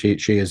yeah,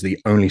 she is the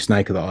only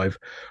snaker that I've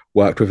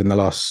worked with in the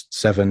last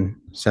seven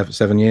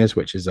years,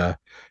 which is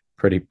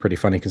pretty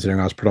funny considering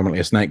I was predominantly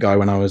a snake guy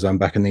when I was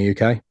back in the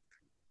UK.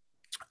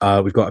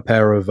 We've got a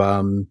pair of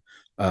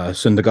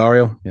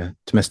Sundagarial,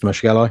 Temista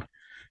Muschelli,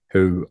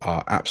 who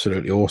are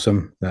absolutely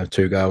awesome. They're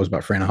two girls,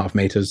 about 3.5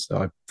 meters,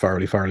 that I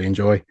thoroughly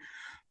enjoy.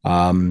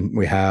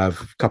 We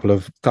have a couple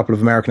of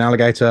American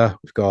alligator.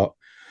 We've got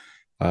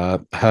a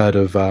herd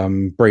of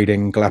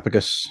breeding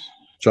Galapagos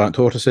giant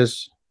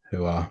tortoises,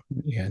 who are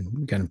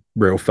again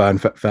real firm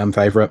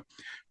favorite.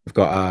 We've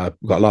got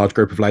a large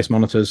group of lace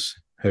monitors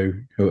who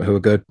are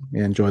good.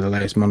 We enjoy the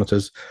lace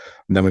monitors.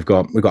 And then we've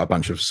got a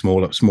bunch of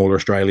smaller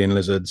Australian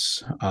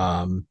lizards.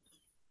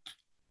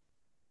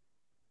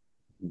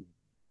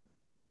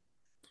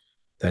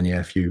 Then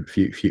a few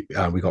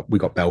we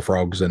got bell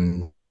frogs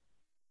and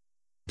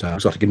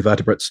exotic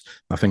invertebrates.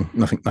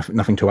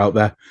 Nothing too out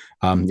there.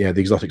 The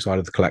exotic side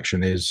of the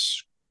collection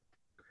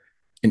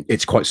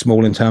it's quite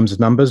small in terms of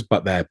numbers,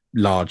 but they're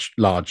large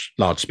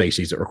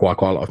species that require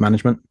quite a lot of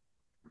management.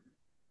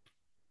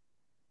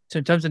 So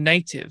in terms of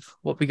native,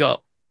 what we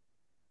got?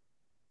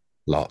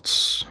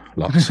 Lots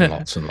and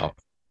lots and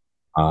lots.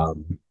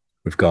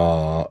 We've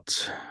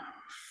got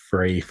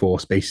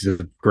 3-4 species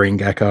of green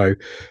gecko,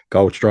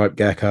 gold striped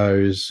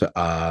geckos.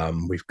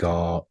 We've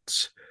got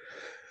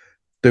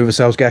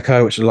Duversel's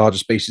gecko, which is the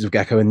largest species of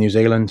gecko in New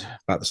Zealand,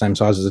 about the same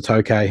size as a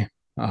tokay,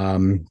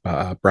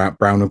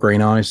 brown or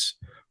green eyes.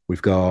 We've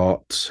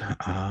got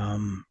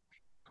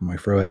way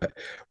through it.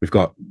 We've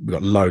got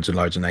loads and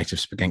loads of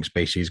native skink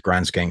species: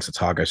 grand skinks,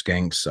 otago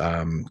skinks,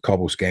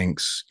 cobble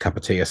skinks,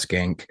 Capatia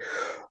skink,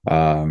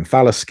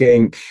 phallus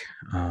skink,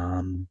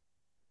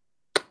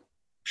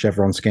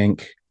 chevron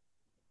skink.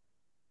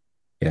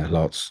 Yeah,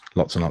 lots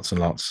and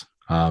lots.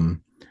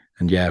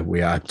 And yeah,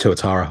 we are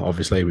tuatara.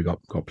 Obviously, we got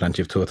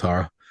plenty of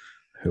tuatara,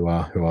 who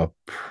are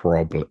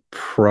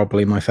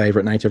probably my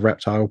favorite native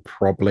reptile.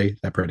 Probably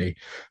they're pretty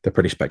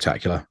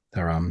spectacular.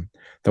 They're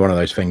one of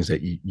those things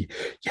that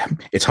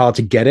it's hard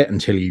to get it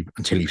until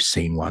you've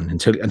seen one,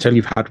 until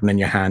you've had one in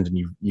your hand and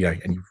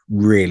you've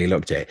really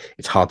looked at it.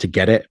 It's hard to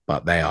get it,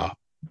 but they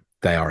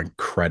are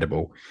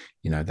incredible.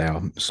 They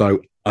are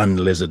so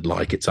unlizard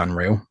like, it's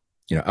unreal.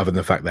 Other than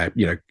the fact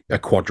they're a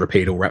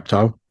quadrupedal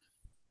reptile.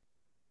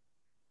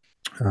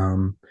 We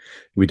have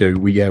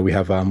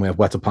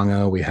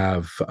Wetapunga, we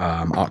have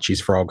Archie's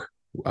frog.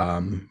 We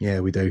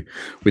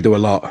do a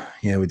lot.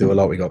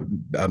 We got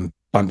a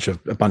bunch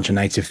of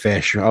native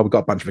fish. We've got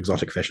a bunch of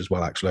exotic fish as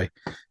well, actually.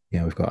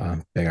 We've got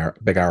a big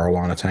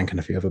arowana tank and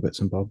a few other bits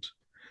and bobs.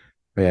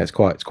 But yeah, it's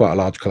quite a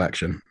large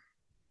collection.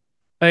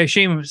 I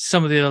assume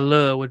some of the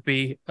allure would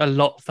be a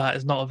lot of that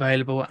is not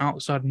available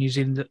outside of New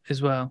Zealand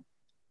as well.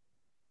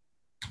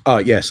 Oh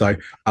yeah, so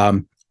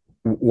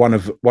one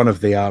of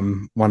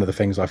the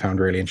things I found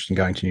really interesting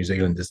going to New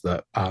Zealand is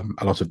that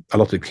a lot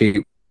of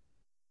people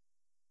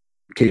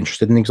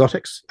interested in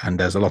exotics, and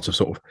there's a lot of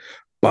sort of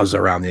buzz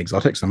around the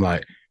exotics. I'm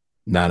like,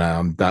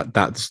 no,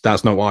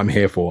 that's not what I'm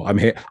here for. I'm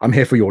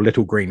here for your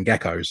little green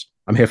geckos.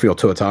 I'm here for your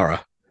tuatara.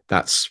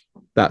 That's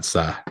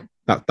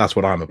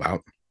what I'm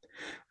about.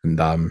 And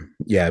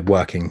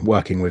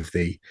working with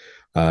the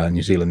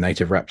New Zealand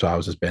native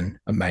reptiles has been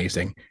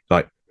amazing.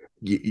 Like,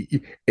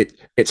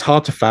 it's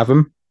hard to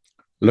fathom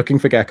looking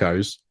for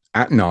geckos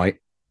at night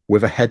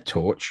with a head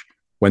torch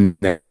when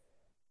they're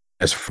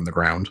from the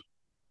ground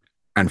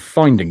and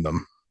finding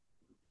them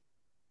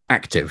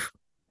active.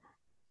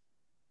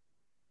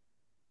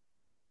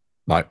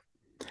 Like,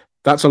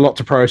 that's a lot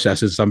to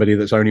process as somebody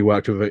that's only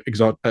worked with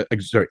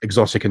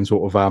exotic and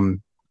sort of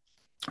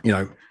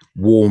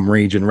warm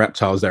region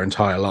reptiles their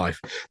entire life.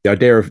 The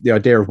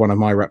idea of one of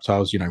my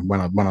reptiles,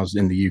 when I was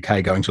in the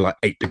UK, going to like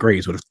 8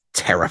 degrees would have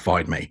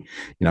terrified me.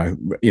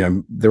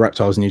 The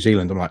reptiles in New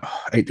Zealand, I'm like,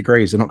 8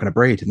 degrees, they're not going to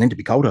breed. They need to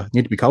be colder.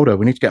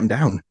 We need to get them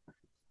down.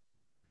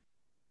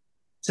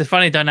 It's a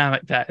funny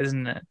dynamic, that,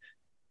 isn't it?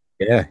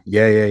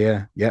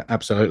 Yeah,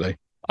 absolutely.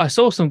 I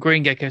saw some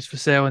green geckos for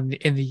sale in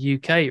the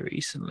UK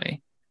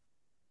recently.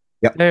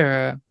 Yep.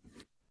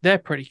 They're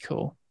pretty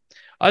cool.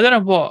 I don't know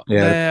what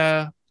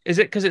they're. Is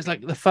it because it's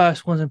like the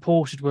first ones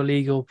imported were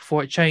legal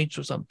before it changed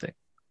or something?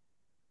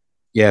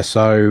 Yeah,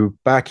 so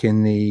back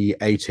in the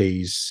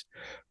 80s,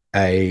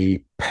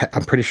 I'm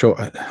pretty sure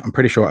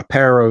a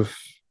pair of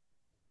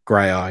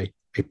grey eye,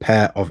 a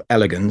pair of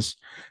elegans,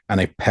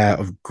 and a pair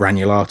of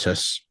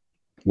granulatus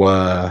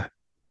were,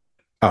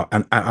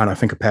 and I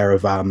think a pair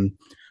of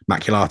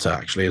maculata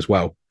actually as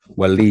well,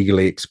 were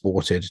legally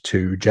exported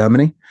to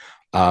Germany.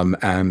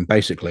 And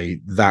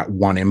basically that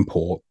one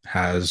import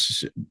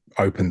has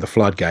opened the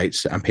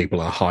floodgates, and people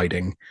are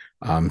hiding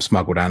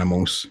smuggled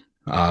animals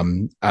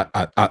under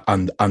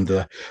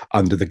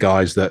the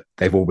guise that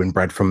they've all been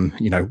bred from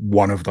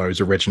one of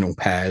those original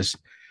pairs,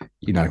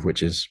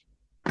 which is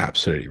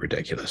absolutely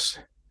ridiculous.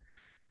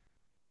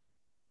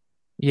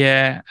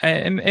 Yeah,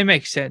 it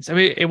makes sense. I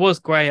mean, it was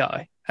grey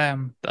eye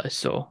that I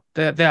saw.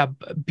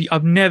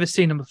 I've never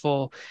seen them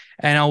before,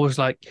 and I was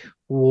like,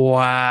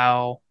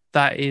 wow,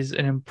 that is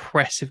an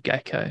impressive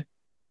gecko.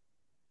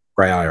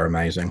 Grey eye are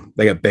amazing.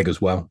 They get big as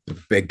well.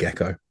 Big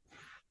gecko.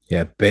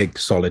 Yeah, big,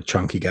 solid,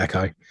 chunky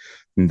gecko.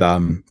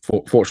 And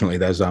fortunately,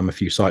 there's a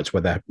few sites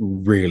where they're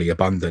really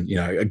abundant.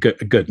 A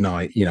good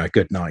night,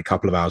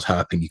 couple of hours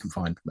herping, you can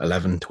find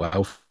 11,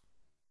 12.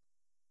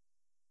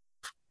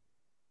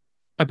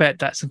 I bet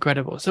that's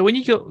incredible. So when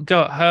you go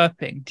out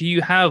herping, do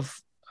you have?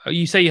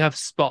 You say you have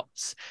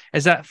spots.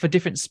 Is that for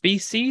different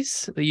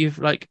species that you've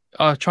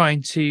are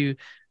trying to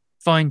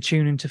fine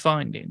tune into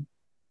finding?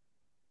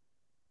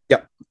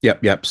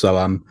 Yep. So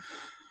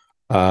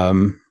I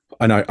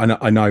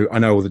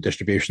know all the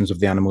distributions of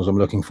the animals I'm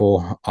looking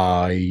for.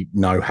 I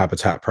know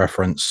habitat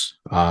preference,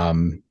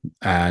 and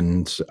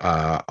I'm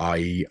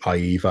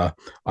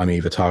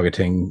either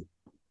targeting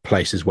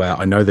places where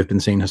I know they've been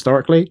seen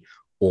historically,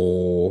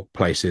 or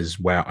places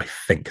where I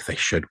think they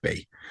should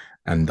be.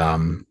 And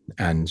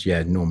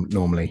yeah,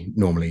 normally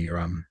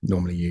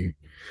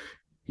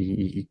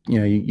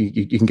you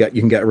can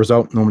get a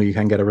result. Normally you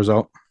can get a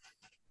result.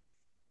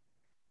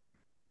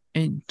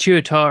 In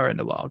Tuatara in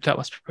the wild, that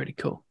must be pretty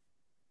cool.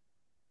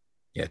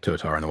 Yeah,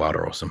 Tuatara in the wild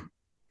are awesome.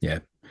 Yeah.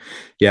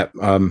 I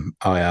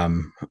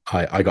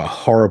got a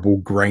horrible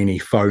grainy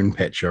phone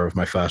picture of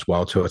my first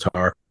wild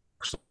Tuatara.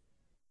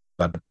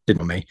 That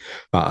didn't me,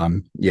 but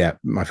yeah,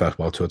 my first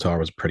wild Tuatara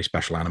was a pretty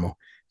special animal.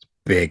 It's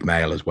big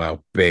male as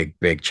well,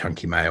 big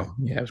chunky male.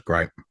 Yeah, it was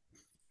great.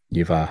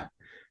 If ever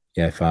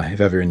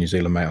you're in New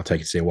Zealand, mate, I'll take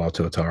you to see a wild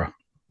Tuatara.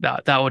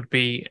 That would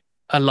be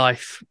a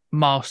life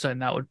milestone.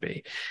 That would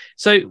be.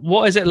 So,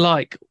 what is it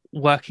like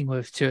working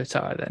with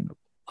Tuatara then?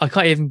 I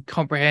can't even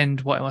comprehend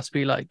what it must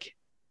be like.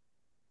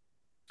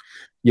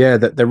 Yeah,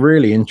 they're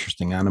really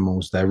interesting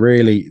animals. They're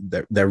really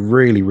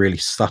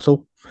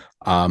subtle.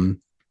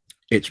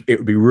 It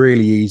would be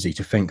really easy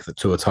to think that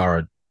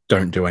Tuatara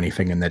don't do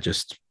anything, and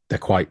they're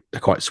quite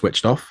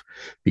switched off,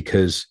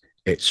 because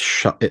it's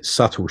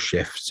subtle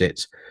shifts,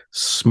 it's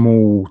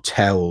small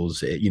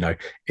tells.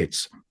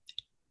 It's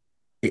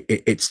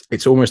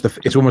almost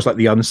like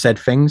the unsaid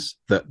things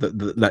that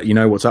let you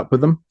know what's up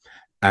with them.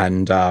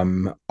 And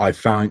I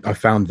found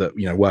that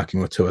working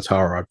with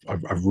Tuatara,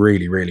 I've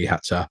really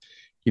had to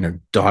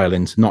dial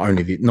into not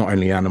only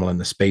the animal and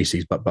the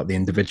species, but the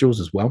individuals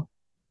as well.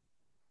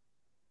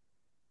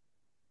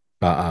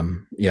 But I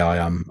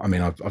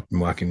mean, I've been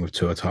working with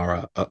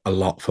Tuatara a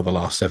lot for the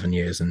last 7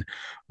 years, and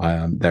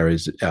there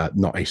is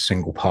not a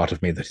single part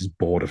of me that is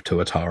bored of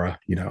Tuatara.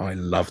 I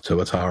love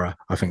Tuatara.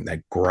 I think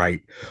they're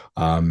great.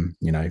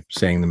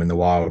 Seeing them in the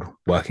wild,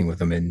 working with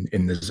them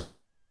in the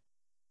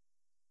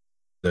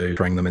zoo,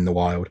 bring them in the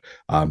wild,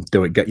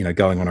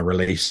 going on a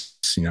release,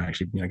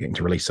 getting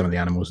to release some of the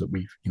animals that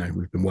we've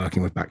been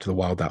working with back to the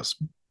wild. That's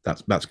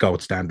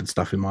gold standard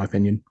stuff, in my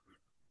opinion.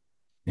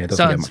 Yeah, it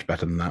doesn't get much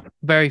better than that.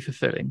 Very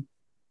fulfilling.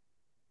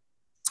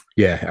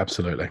 Yeah,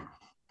 absolutely.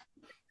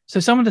 So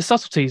some of the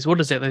subtleties,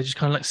 what is it? They just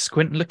kind of like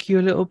squint and look at you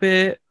a little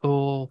bit,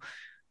 or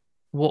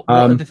what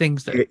are the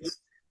things that...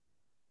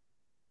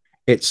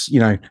 It's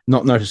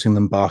not noticing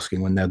them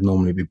basking when they'd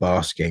normally be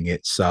basking.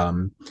 It's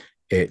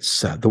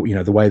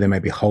the way they may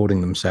be holding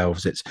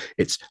themselves.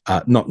 It's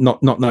not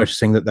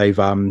noticing that they've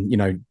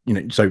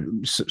so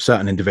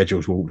certain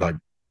individuals will, like,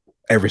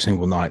 every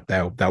single night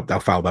they'll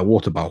foul their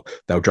water bowl,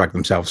 they'll drag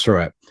themselves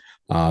through it.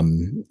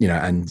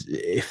 And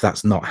if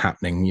that's not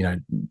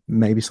happening,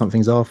 maybe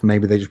something's off.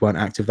 Maybe they just weren't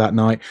active that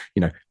night.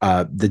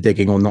 The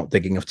digging or not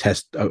digging of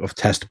test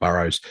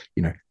burrows.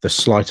 The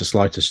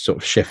slightest sort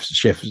of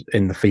shifts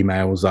in the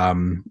female's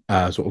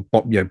sort of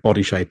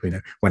body shape.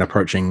 When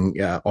approaching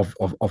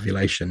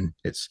ovulation,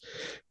 it's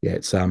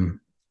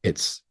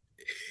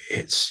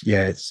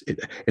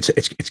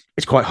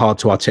quite hard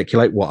to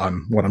articulate what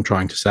I'm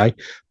trying to say,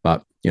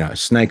 but a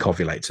snake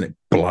ovulates and it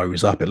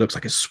blows up. It looks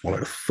like it's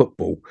swallowed a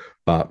football,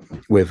 but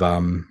with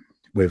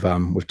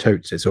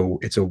totes, it's all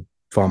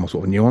far more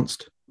sort of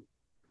nuanced.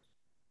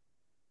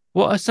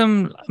 What are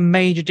some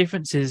major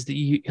differences that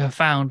you have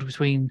found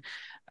between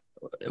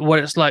what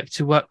it's like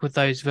to work with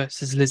those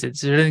versus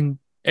lizards? Is there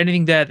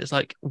anything there that's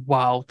like,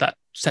 wow, that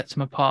sets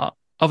them apart,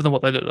 other than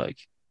what they look like?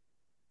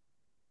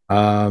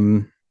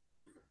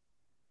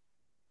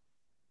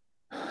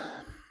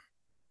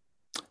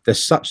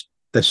 There's such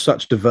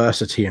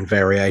diversity and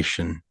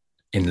variation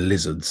in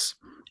lizards.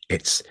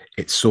 It's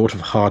sort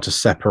of hard to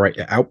separate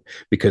it out,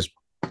 because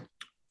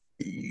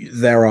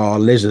there are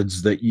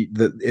lizards that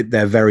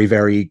they're very,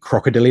 very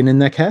crocodilian in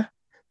their care.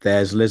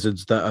 There's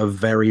lizards that are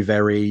very,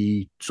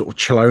 very sort of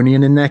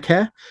chelonian in their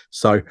care.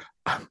 So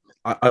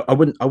I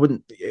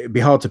wouldn't, it'd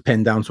be hard to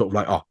pin down sort of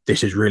like, oh,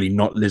 this is really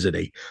not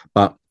lizardy.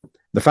 But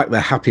the fact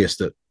they're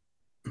happiest at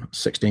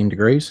 16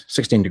 degrees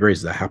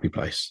is their happy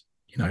place.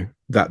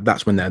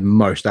 That's when they're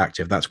most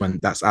active. That's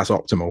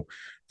optimal.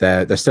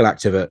 They're still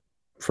active at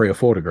 3 or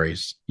 4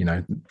 degrees.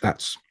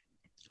 That's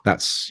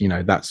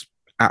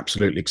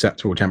absolutely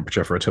acceptable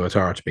temperature for a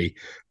tuatara to be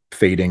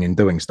feeding and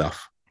doing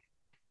stuff.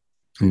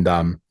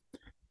 And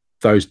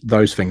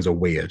those things are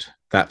weird.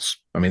 That's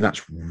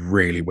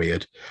really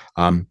weird.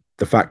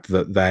 The fact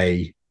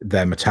that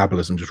their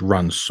metabolism just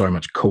runs so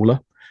much cooler,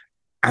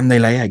 and they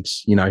lay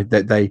eggs.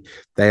 They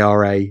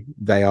are a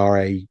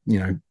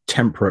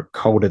temperate,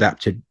 cold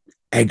adapted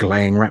egg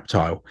laying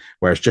reptile,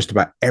 whereas just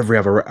about every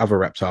other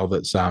reptile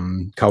that's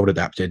cold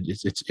adapted,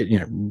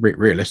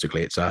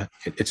 realistically it's a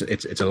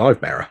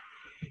live bearer.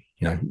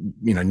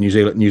 New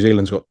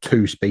Zealand's got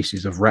 2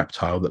 species of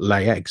reptile that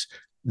lay eggs.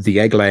 The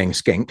egg laying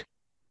skink,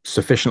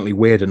 sufficiently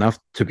weird enough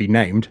to be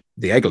named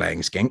the egg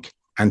laying skink,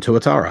 and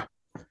tuatara.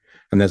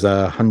 And there's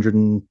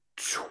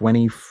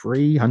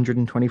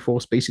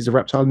 124 species of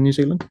reptile in New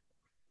Zealand.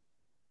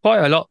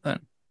 Quite a lot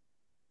then.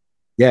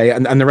 Yeah,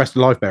 and the rest are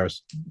live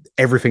bearers.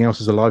 Everything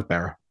else is a live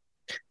bearer.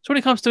 So when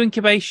it comes to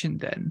incubation,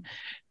 then,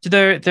 do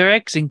their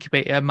eggs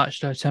incubate at a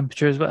much lower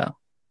temperature as well?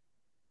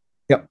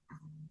 Yep.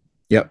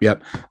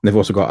 And they've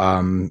also got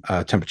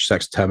temperature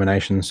sex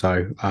determination,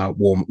 so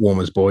warm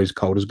as boys,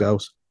 cold as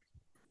girls.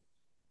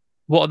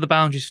 What are the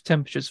boundaries for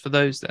temperatures for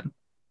those then?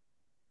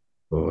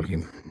 Oh,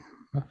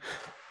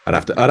 I'd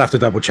have to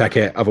double check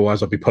it.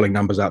 Otherwise, I'd be pulling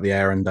numbers out the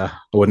air, and I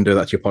wouldn't do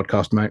that to your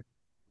podcast, mate.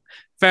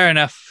 Fair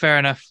enough.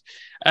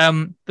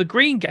 The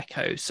green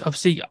geckos,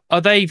 obviously,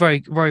 are they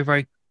very, very,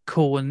 very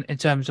cool in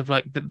terms of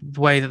like the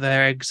way that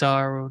their eggs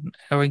are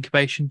or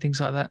incubation, things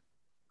like that?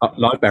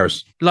 Live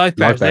bearers. Live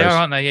bearers, they are,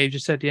 aren't they? Yeah, you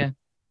just said, yeah.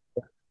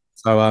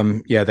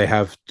 So they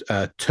have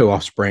 2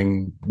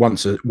 offspring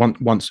once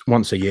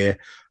a year,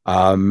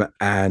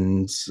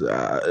 and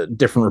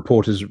different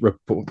reporters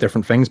report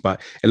different things,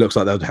 but it looks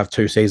like they'll have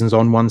 2 seasons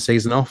on, 1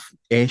 season off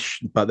ish.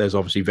 But there's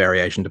obviously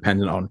variation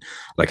dependent on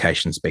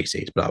location,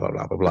 species, blah blah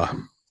blah blah blah.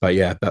 But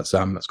yeah, that's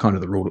kind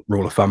of the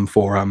rule of thumb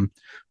for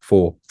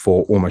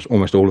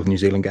almost all of New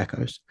Zealand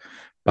geckos.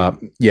 But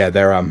yeah,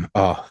 they're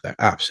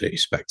absolutely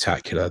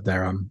spectacular.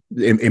 They're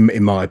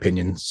in my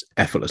opinion,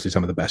 effortlessly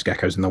some of the best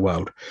geckos in the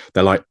world.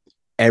 They're like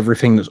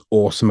everything that's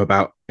awesome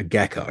about a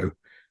gecko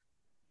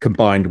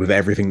combined with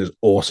everything that's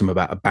awesome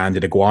about a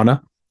banded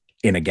iguana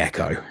in a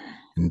gecko.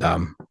 And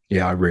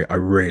I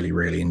really,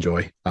 really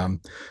enjoy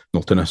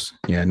Nautilus.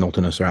 Yeah,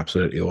 Nautilus are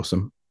absolutely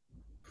awesome.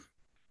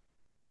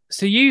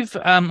 So you've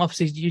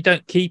obviously you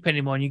don't keep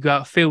anymore and you go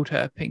out field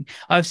herping.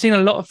 I've seen a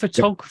lot of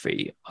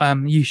photography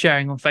you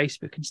sharing on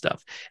Facebook and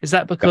stuff. Is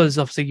that because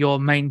obviously your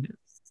main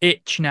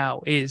itch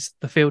now is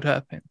the field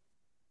herping?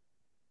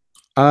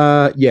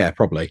 Yeah,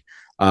 probably.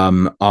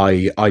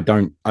 I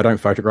don't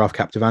photograph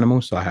captive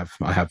animals, so I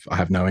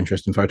have no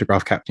interest in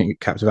photograph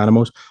captive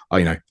animals.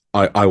 I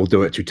will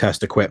do it to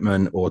test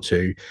equipment or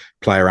to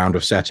play around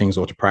with settings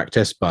or to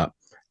practice, but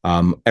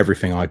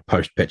everything I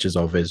post pictures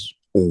of is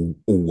all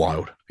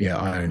wild. Yeah,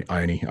 I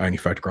only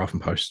photograph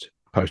and post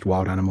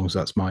wild animals.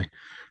 That's my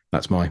thing.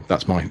 That's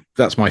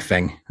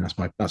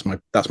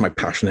my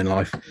passion in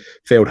life.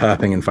 Field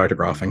herping and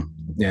photographing,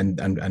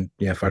 and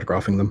yeah,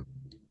 photographing them.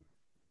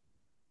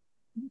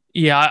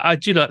 Yeah, I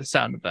do like the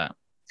sound of that.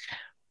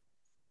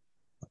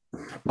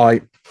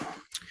 My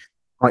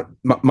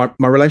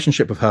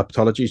relationship with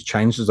herpetology has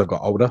changed as I've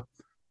got older.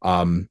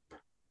 For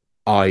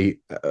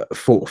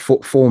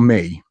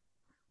me,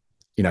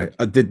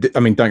 don't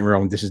get me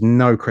wrong, this is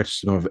no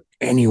criticism of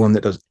anyone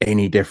that does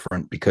any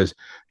different, because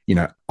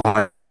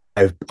I've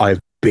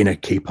been a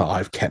keeper.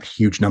 I've kept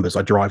huge numbers.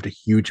 I derived a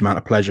huge amount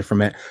of pleasure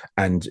from it,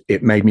 and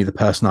it made me the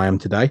person I am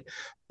today.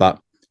 But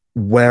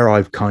where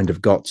I've kind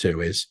of got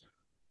to is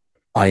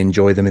I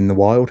enjoy them in the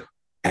wild.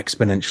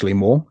 exponentially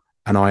more.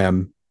 And I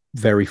am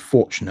very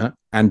fortunate,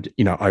 and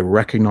I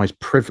recognize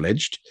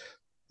privileged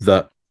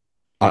that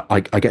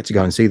I get to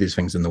go and see these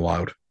things in the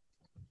wild.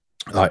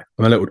 I'm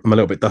a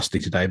little bit dusty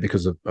today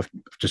because I've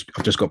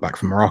just got back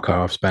from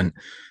Morocco. I've spent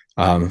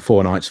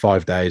 4 nights,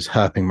 5 days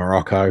herping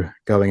Morocco,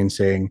 going and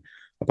seeing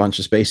a bunch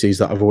of species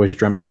that I've always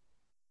dreamt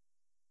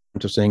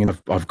of seeing, and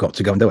I've got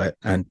to go and do it,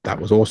 and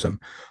that was awesome.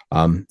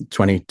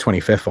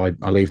 25th,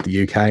 I leave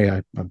the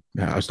UK.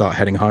 I start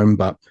heading home,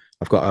 but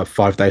I've got a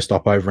 5-day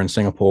stopover in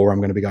Singapore. I'm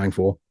going to be going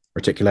for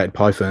reticulated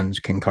pythons,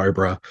 king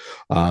cobra,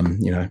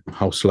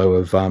 whole slew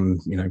of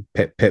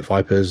pit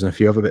vipers, and a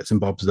few other bits and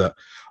bobs that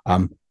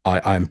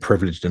I am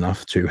privileged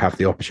enough to have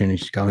the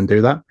opportunity to go and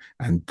do that,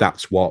 and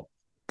that's what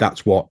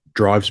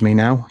drives me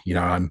now.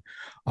 I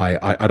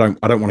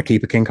don't want to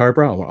keep a king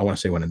cobra. I want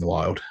to see one in the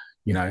wild.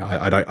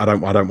 I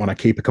don't want to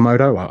keep a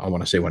Komodo. I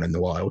want to see one in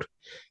the wild,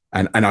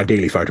 and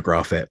ideally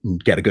photograph it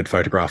and get a good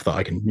photograph that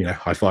I can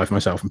high five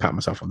myself and pat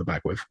myself on the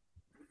back with.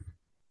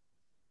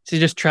 So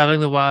you're just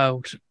traveling the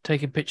wild,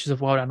 taking pictures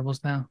of wild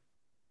animals now?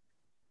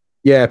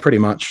 Yeah, pretty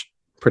much.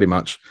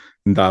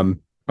 And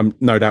I'm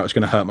no doubt it's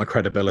going to hurt my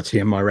credibility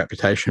and my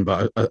reputation,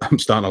 but I'm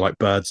starting to like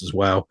birds as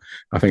well.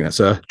 I think that's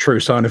a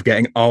true sign of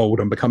getting old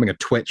and becoming a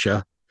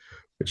twitcher,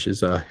 which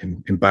is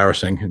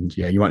embarrassing. And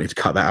yeah, you might need to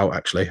cut that out.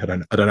 Actually, I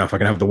don't know if I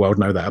can have the world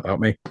know that about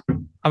me.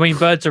 I mean,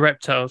 birds are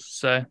reptiles,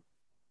 so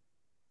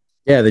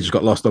yeah, they just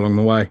got lost along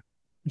the way.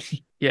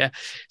 Yeah.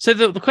 So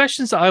the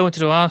questions that I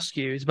wanted to ask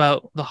you is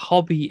about the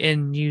hobby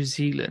in New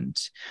Zealand.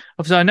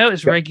 Obviously, I know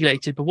it's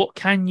regulated, but what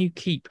can you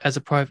keep as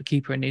a private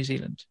keeper in New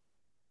Zealand?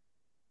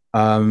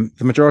 The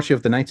majority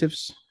of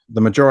natives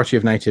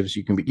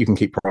you can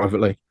keep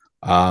privately.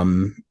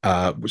 So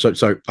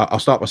I'll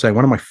start by saying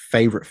one of my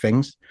favorite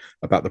things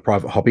about the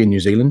private hobby in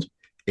New Zealand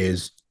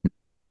is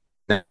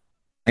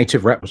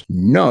native reps,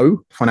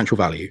 no financial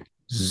value,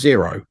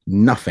 zero,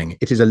 nothing.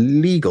 It is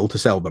illegal to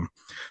sell them.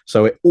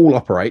 So it all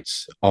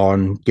operates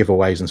on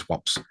giveaways and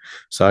swaps.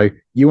 So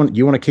you want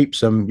to keep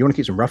some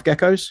rough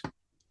geckos,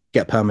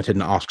 get permitted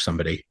and ask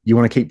somebody. You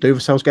want to keep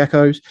Duvercel's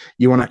geckos,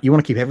 you want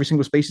to keep every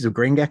single species of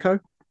green gecko,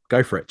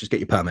 go for it. Just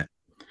get your permit.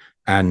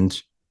 And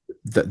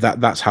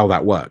that's how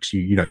that works.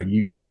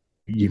 You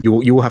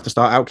will have to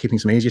start out keeping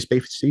some easier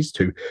species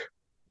to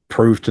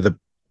prove to the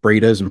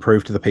breeders and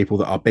prove to the people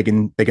that are big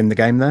in the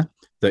game there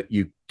that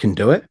you can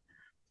do it.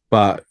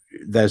 But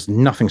there's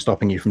nothing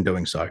stopping you from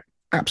doing so.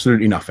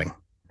 Absolutely nothing.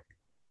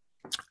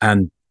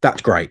 And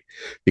that's great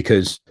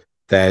because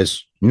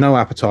there's no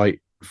appetite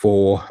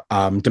for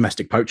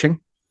domestic poaching.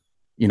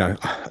 No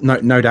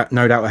doubt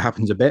it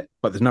happens a bit,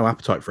 but there's no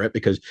appetite for it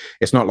because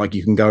it's not like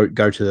you can go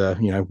to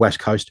the West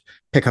Coast,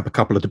 pick up a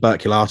couple of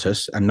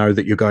tuberculatus and know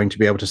that you're going to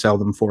be able to sell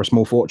them for a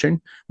small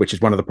fortune, which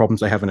is one of the problems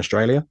they have in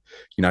Australia.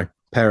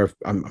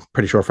 I'm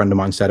pretty sure a friend of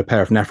mine said a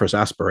pair of Nephris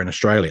asper in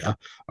Australia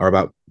are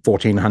about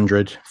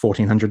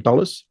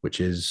 $1,400,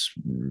 which is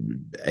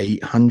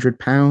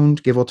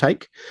 £800, give or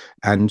take.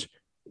 And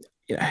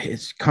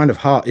it's kind of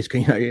hard. It's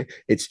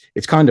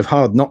kind of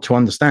hard not to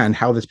understand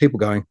how there's people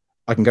going,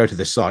 I can go to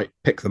this site,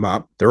 pick them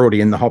up. They're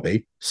already in the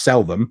hobby,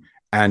 sell them,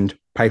 and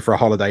pay for a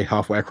holiday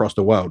halfway across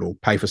the world, or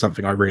pay for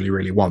something I really,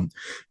 really want.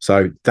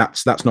 So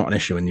that's not an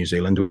issue in New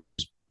Zealand.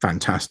 It's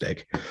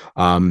fantastic.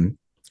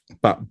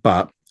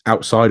 But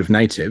outside of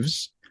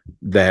natives,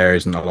 there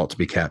isn't a lot to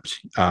be kept.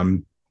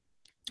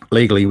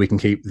 Legally, we can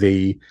keep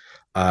the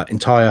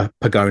entire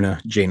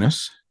Pagona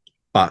genus,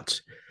 but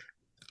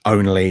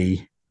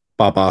only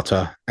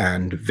Barbata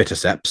and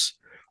Viticeps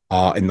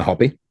are in the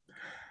hobby.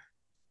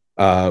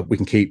 We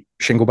can keep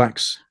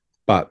shinglebacks,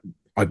 but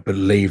I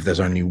believe there's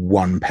only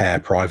one pair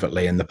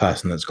privately, and the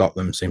person that's got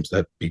them seems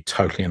to be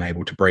totally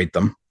unable to breed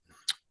them.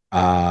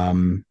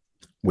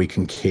 We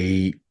can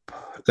keep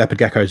leopard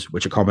geckos,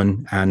 which are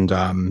common,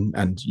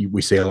 and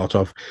we see a lot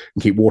of.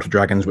 We can keep water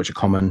dragons, which are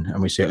common,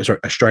 and we see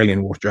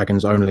Australian water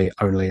dragons only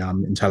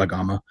in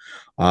Telegama,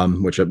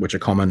 which are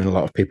common, and a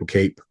lot of people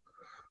keep.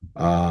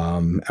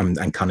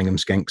 And Cunningham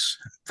skinks.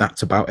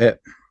 That's about it.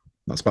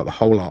 That's about the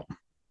whole lot.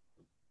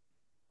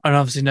 And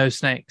obviously no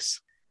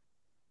snakes.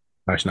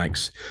 No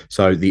snakes.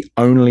 So the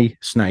only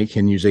snake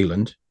in New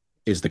Zealand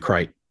is the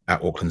crate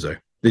at Auckland Zoo.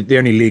 The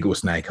only legal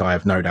snake. I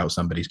have no doubt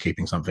somebody's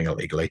keeping something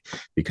illegally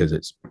because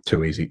it's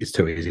too easy. It's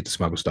too easy to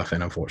smuggle stuff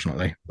in,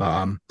 unfortunately.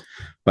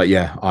 But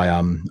yeah, I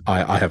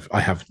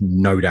have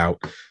no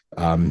doubt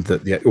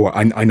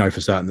that I know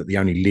for certain that the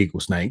only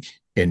legal snake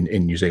in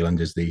New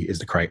Zealand is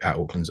the crate at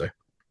Auckland Zoo.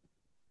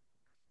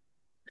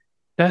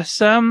 That's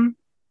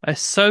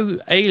so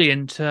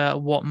alien to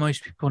what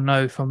most people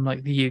know from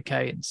like the UK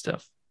and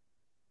stuff.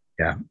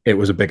 Yeah, it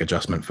was a big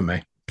adjustment for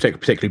me,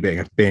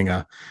 particularly being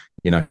a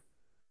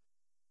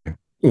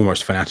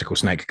almost fanatical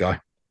snake guy.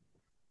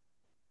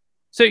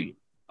 So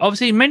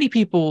obviously, many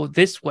people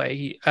this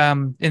way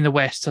in the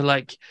West are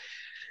like,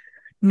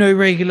 no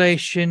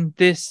regulation,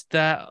 this,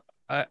 that,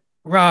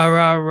 rah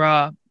rah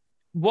rah.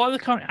 What are the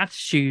current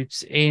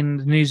attitudes in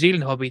the New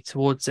Zealand hobby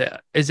towards it?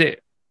 Is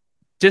it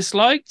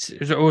disliked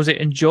or is it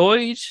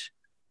enjoyed?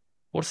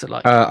 What's it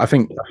like? I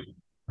think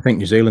I think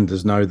New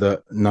Zealanders know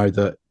that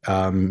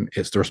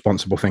it's the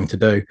responsible thing to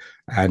do,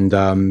 and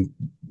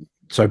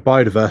so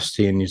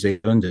biodiversity in New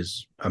Zealand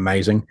is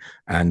amazing,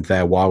 and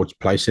their wild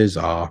places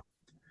are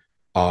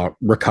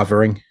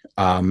recovering,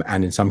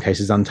 and in some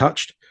cases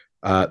untouched.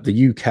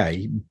 The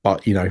UK,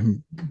 but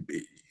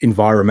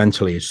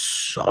environmentally is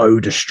so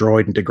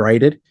destroyed and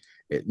degraded.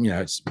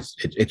 It's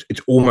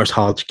almost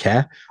hard to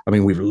care. I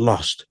mean, we've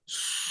lost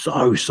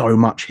so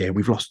much here.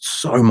 We've lost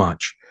so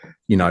much.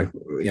 What's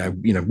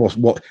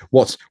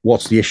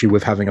the issue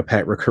with having a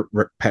pet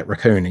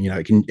raccoon?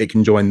 And it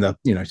can join the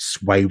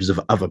swaves of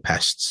other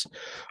pests.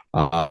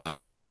 Uh,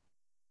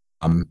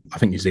 I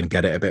think New Zealand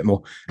get it a bit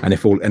more. And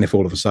if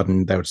all of a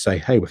sudden they would say,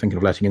 "Hey, we're thinking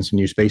of letting in some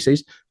new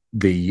species,"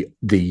 the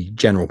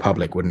general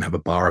public wouldn't have a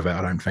bar of it.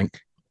 I don't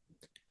think.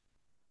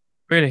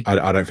 Really?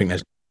 I don't think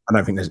there's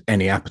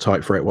any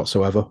appetite for it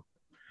whatsoever.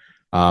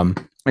 And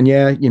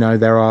yeah,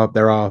 there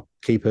are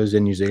keepers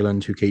in New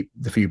Zealand who keep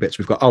the few bits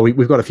we've got. Oh,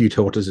 we've got a few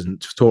tortoises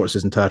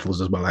and turtles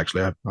as well.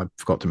 Actually, I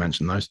forgot to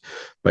mention those.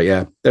 But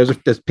yeah,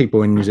 there's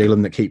people in New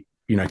Zealand that keep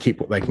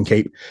what they can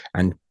keep,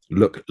 and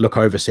look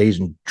overseas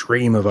and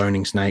dream of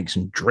owning snakes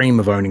and dream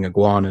of owning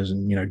iguanas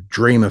and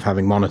dream of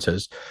having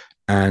monitors.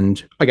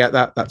 And I get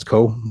that. That's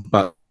cool.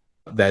 But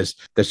there's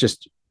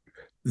just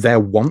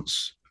their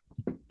wants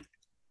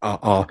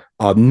are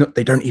not,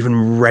 they don't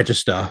even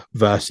register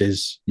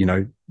versus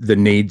the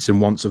needs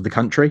and wants of the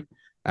country.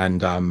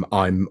 And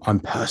I'm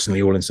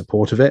personally all in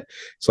support of it.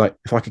 It's like,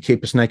 if I could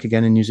keep a snake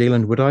again in New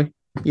Zealand, would I?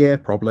 Yeah,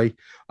 probably.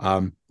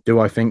 Do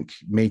I think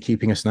me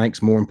keeping a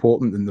snake's more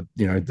important than the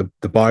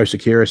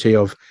biosecurity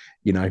of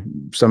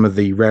some of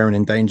the rare and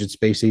endangered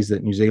species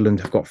that New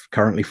Zealand have got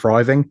currently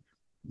thriving?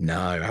 No,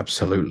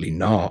 absolutely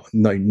not.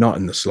 No, not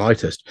in the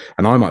slightest.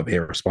 And I might be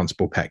a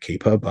responsible pet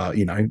keeper, but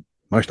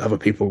most other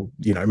people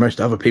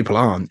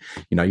aren't.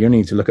 You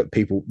need to look at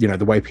people,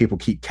 the way people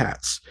keep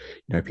cats.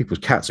 People's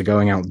cats are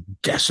going out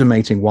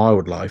decimating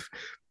wildlife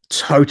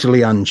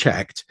totally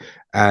unchecked.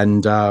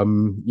 And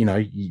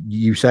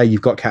you say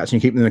you've got cats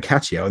and you keep them in the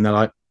catio, and they're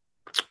like,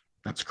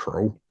 that's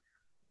cruel.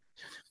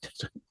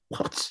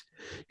 What?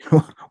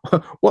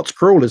 What's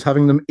cruel is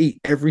having them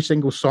eat every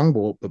single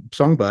songbird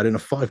in a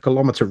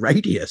 5-kilometer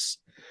radius.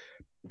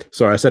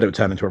 Sorry, I said it would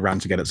turn into a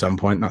rant again at some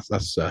point.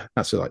 That's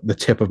like the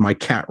tip of my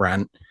cat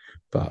rant.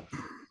 But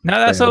no,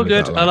 that's all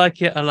good. I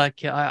like it.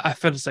 I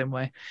feel the same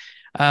way.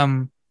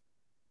 Can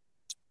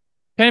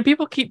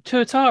people keep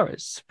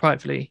tuataras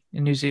privately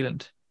in New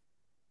Zealand?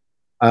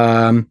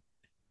 In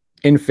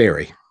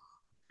theory,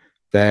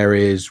 there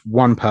is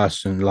one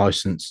person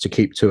licensed to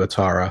keep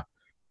tuatara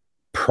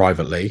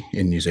privately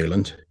in New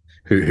Zealand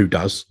who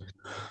does,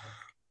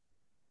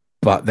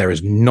 but there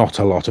is not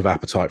a lot of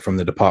appetite from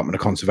the Department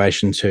of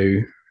Conservation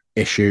to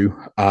issue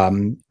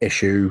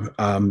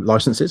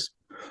licenses,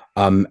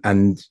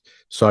 and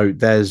so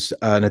there's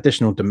an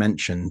additional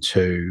dimension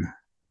to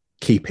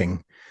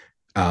keeping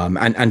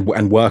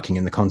and working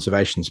in the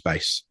conservation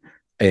space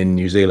in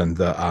New Zealand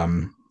that I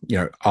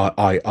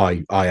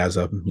as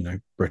a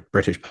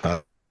British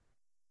person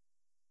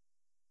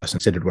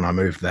considered when I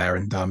moved there,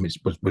 and it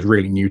was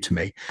really new to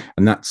me.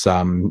 And that's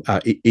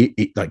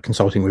like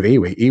consulting with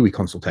iwi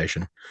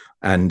consultation,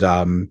 and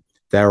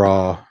there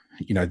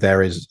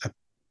is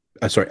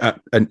an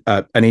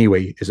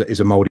iwi is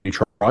a Māori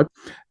tribe,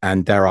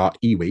 and there are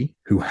iwi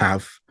who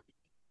have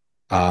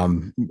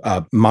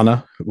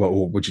mana,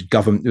 which is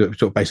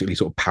basically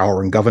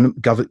power and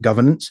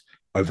governance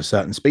over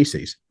certain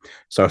species.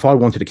 So if I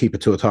wanted to keep a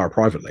tuatara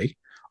privately,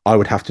 I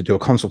would have to do a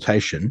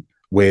consultation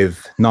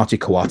with Ngāti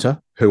Kawata,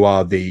 who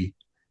are the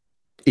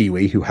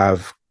iwi who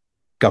have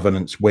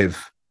governance with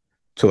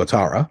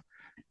tuatara,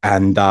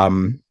 and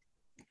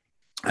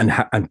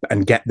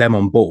get them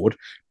on board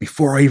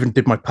before I even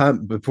did my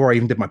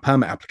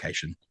permit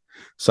application.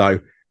 So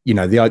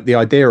the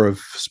idea of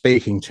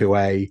speaking to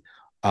a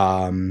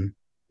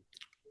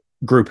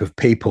group of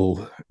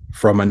people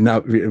from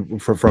another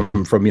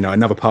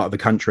another part of the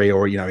country,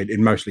 or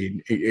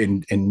mostly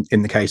in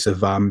the case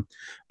of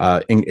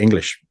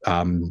English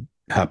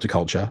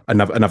herpetoculture,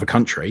 another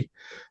country,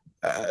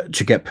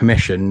 to get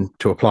permission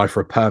to apply for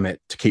a permit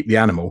to keep the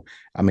animal.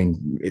 I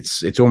mean,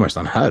 it's almost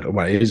unheard of.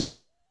 Well, it is.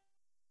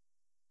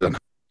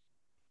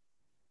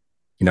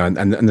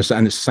 And it's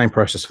the same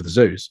process for the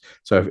zoos.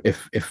 So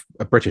if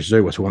a British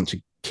zoo were to want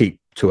to keep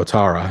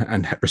tuatara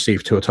and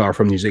receive tuatara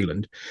from New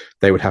Zealand,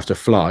 they would have to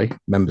fly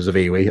members of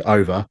iwi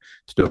over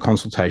to do a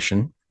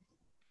consultation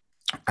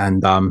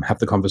and have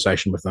the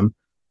conversation with them,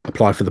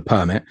 apply for the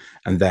permit,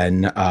 and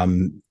then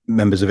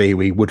members of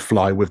iwi would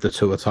fly with the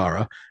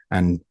tuatara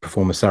and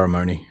perform a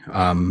ceremony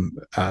to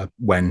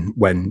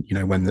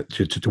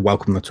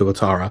welcome the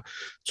tuatara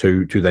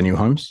to their new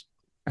homes.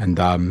 And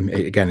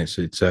it's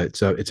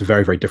a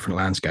very, very different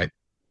landscape.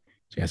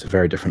 Yeah, it's a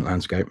very different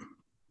landscape.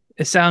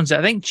 It sounds.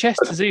 I think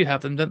Chester Zoo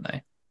have them, don't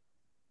they?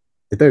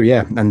 They do,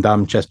 yeah. And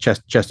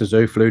Chester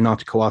Zoo flew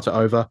Ngāti Kawata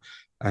over,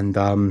 and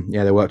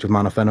they worked with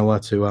Mana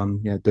Whenua to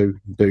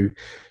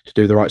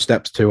do the right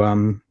steps to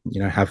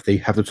have the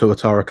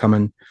tuatara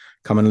come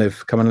and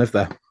live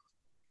there.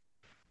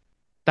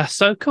 That's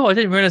so cool. I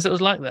didn't realize it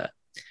was like that.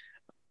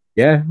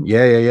 Yeah.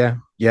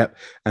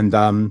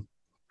 And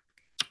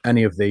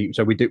any of the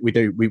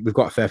we've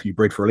got a fair few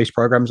breed for release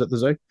programs at the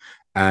zoo,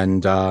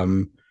 and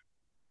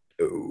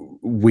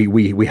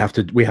we have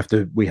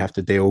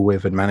to deal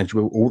with and manage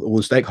with all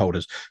the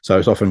stakeholders. So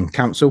it's often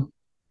council,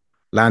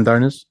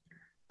 landowners,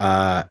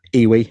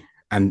 iwi,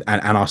 and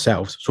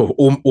ourselves, sort of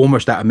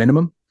almost at a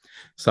minimum.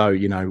 So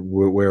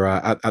we're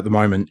at the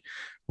moment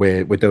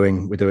we're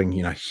doing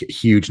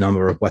huge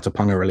number of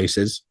Wetapunga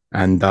releases,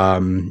 and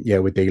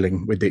we're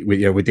dealing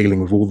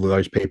with all of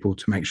those people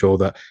to make sure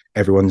that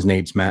everyone's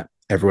needs met,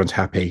 everyone's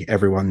happy,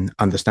 everyone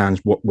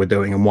understands what we're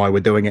doing and why we're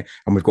doing it,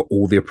 and we've got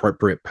all the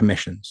appropriate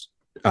permissions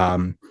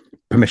and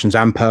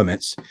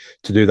permits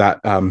to do that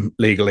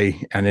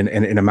legally and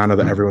in a manner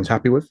that everyone's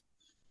happy with.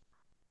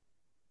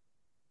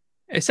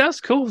 It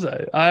sounds cool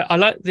though. I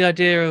like the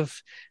idea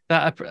of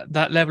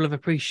that level of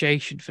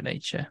appreciation for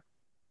nature.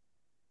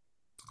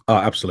 Oh,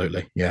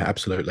 absolutely. Yeah,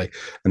 absolutely.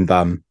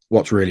 And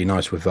what's really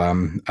nice with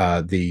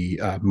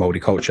the moldy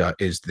culture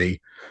is the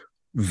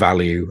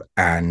value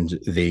and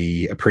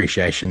the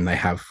appreciation they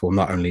have for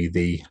not only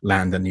the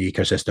land and the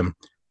ecosystem,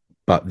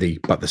 but the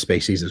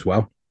species as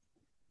well.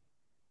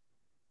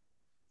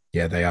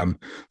 Yeah, they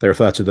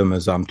refer to them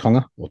as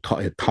Tonga or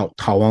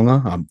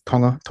Taonga,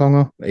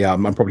 Tonga. Yeah,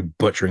 I'm probably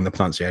butchering the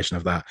pronunciation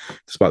of that,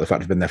 despite the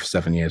fact I've been there for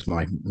 7 years.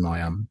 My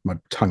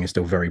tongue is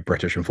still very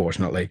British,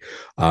 unfortunately.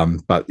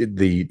 But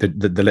the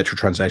literal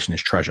translation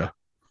is treasure.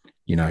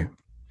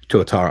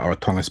 Tuatara are a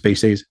Tonga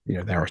species.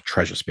 They're a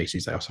treasure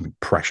species. They are something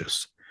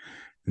precious,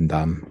 and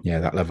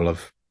that level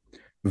of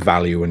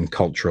value and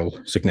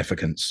cultural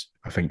significance.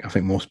 I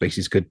think more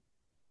species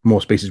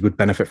would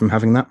benefit from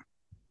having that.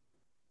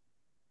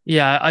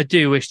 Yeah, I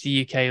do wish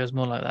the UK was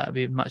more like that. It'd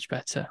be much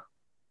better.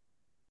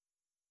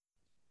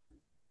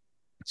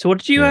 So what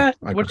did you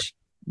what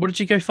did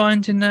you go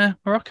find in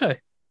Morocco?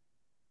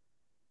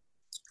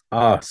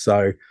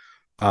 So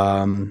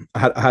I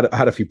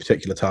had a few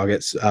particular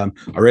targets. I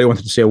really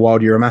wanted to see a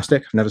wild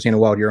Uromastic. I've never seen a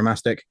wild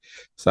Uromastic,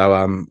 so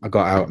I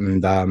got out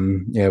and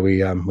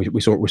we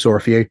saw a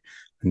few,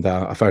 and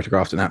I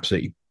photographed an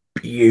absolutely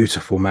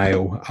beautiful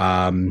male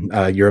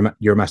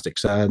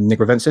Uromastic's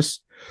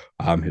nigravensis,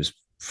 who's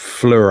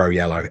fluoro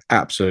yellow,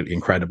 absolutely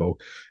incredible.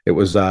 It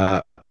was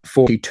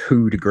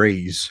 42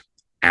 degrees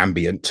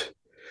ambient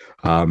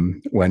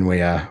when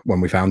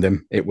we found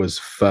him. It was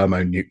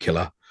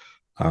thermonuclear,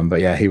 but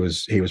yeah, he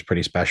was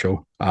pretty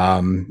special.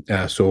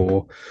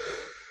 Saw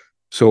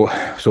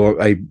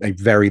a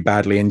very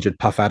badly injured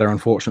puff adder.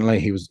 Unfortunately,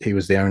 he was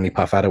the only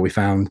puff adder we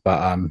found,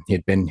 but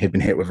he'd been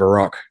hit with a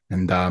rock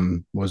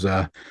and was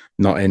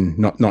not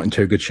in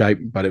too good shape.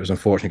 But it was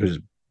unfortunate because it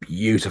was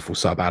beautiful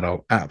sub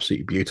adult,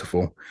 absolutely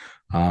beautiful.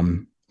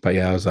 But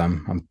yeah, I was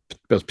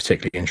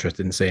particularly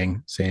interested in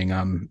seeing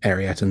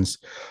Arietans.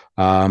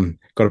 Got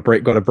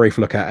a brief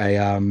look at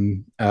a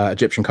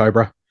Egyptian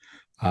cobra,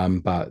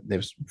 but it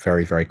was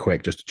very, very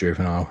quick, just a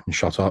juvenile, and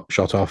shot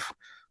off.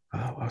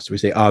 What else do we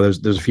see?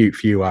 There's a few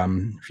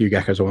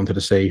geckos I wanted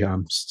to see.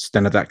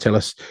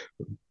 Stenodactylus,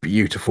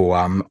 beautiful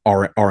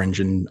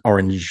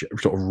orange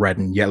sort of red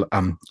and yellow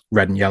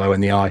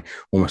in the eye,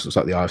 almost looks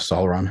like the eye of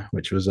Sauron,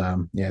 which was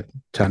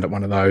turned up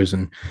one of those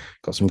and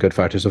got some good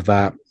photos of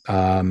that.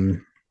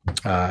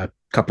 A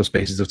couple of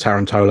species of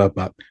Tarantula,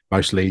 but I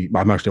mostly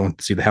wanted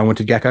to see the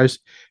helmeted geckos,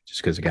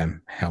 just because again,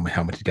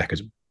 helmeted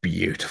geckos are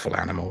beautiful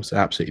animals,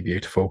 absolutely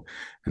beautiful.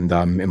 And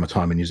in my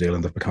time in New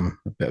Zealand, I've become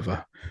a bit of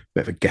a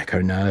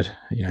gecko nerd,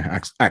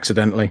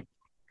 accidentally.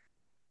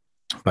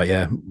 But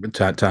yeah,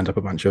 turned up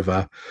a bunch of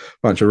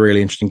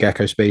really interesting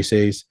gecko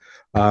species.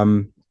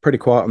 Pretty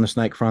quiet on the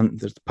snake front.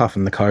 There's the puff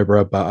and the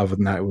cobra, but other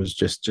than that, it was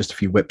just a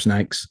few whip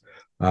snakes.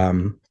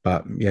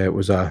 But yeah, it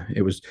was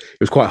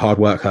quite hard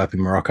work herping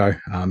Morocco.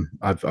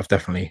 I've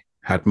definitely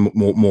had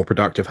more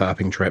productive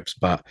herping trips,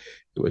 but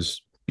it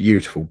was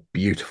beautiful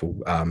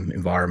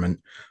environment.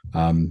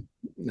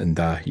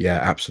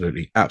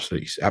 Absolutely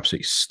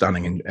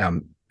stunning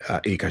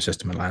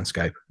ecosystem and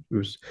landscape. It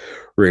was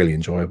really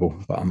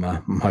enjoyable, but I'm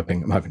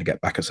hoping to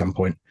get back at some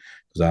point,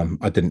 because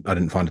I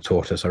didn't find a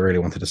tortoise. I really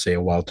wanted to see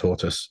a wild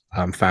tortoise.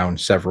 Found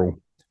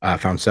several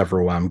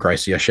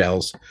Gracia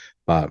shells,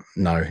 but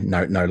no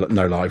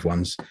live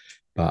ones.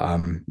 But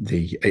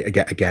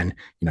again,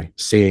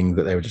 seeing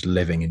that they were just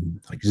living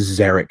in like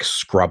xeric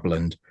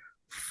scrubland,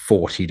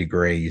 40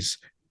 degrees,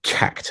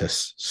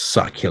 cactus,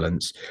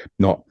 succulents,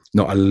 not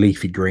a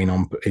leafy green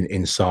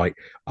in sight,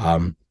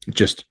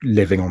 just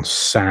living on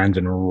sand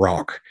and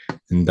rock.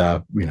 And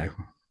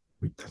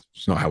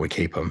it's not how we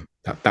keep them.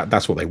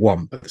 That's what they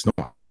want, but it's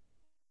not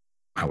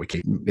how we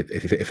keep it.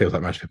 It feels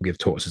like most people give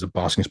tortoises a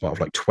basking spot of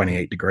like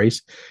 28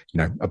 degrees.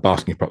 A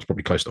basking spot's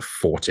probably close to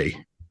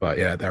 40. But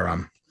yeah, they're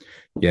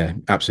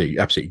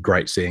absolutely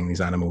great seeing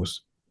these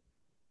animals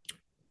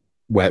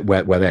where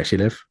they actually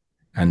live.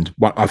 And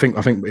I think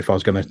if I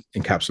was going to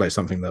encapsulate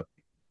something that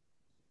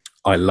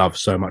I love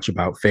so much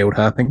about field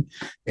herping,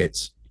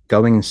 it's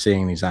going and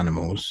seeing these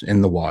animals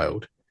in the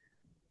wild,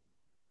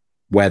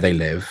 where they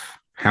live,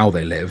 how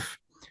they live.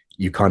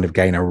 You kind of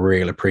gain a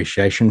real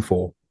appreciation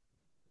for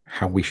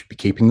how we should be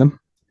keeping them.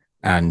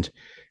 And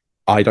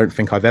I don't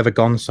think I've ever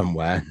gone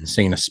somewhere and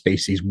seen a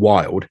species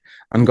wild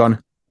and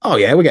gone, oh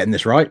yeah, we're getting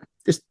this right.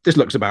 This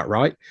looks about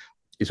right.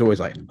 It's always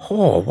like,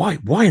 oh, why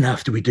on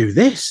earth do we do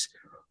this?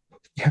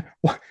 Yeah,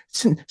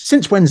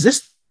 since when's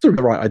this the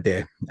right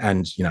idea?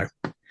 And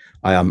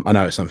I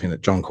know it's something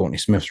that John Courtney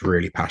Smith's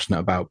really passionate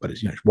about, but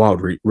it's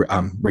wild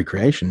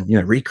recreation.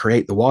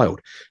 Recreate the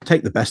wild,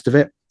 take the best of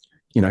it.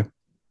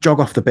 Jog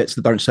off the bits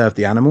that don't serve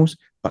the animals,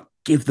 but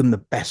give them the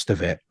best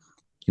of it.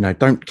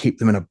 Don't keep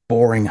them in a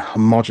boring,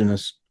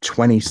 homogenous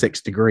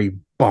 26-degree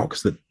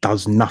box that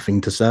does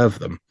nothing to serve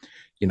them.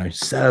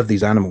 Serve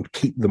these animals,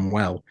 keep them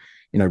well.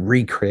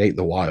 Recreate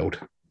the wild.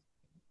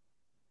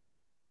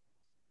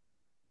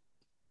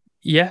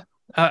 Yeah,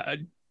 I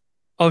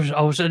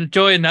was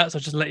enjoying that, so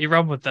I just let you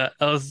run with that.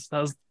 That was.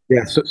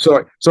 Yeah.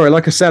 Sorry.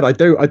 Like I said, I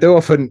do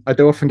often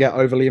get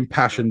overly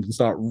impassioned and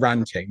start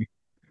ranting.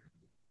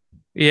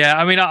 Yeah,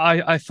 I mean,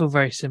 I feel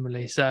very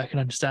similarly, so I can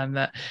understand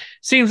that.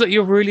 Seems like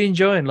you're really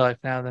enjoying life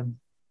now, then.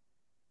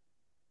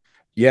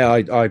 Yeah,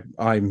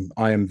 I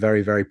am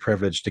very, very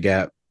privileged to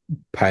get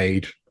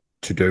paid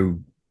to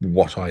do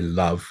what I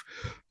love.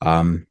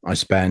 I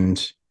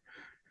spend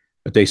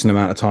a decent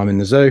amount of time in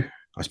the zoo.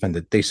 I spend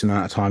a decent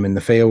amount of time in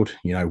the field,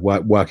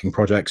 working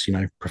projects,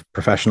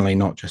 professionally,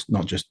 not just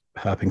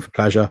herping for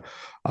pleasure.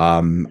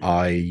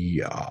 I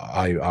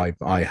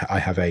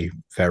have a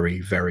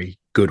very, very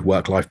good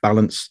work-life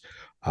balance.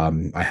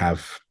 I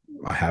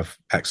have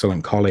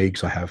excellent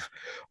colleagues. I'm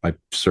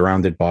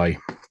surrounded by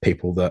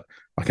people that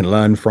I can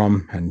learn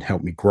from and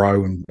help me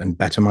grow and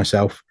better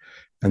myself.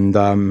 And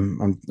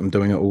I'm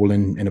doing it all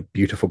in a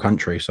beautiful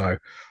country. So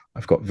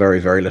I've got very,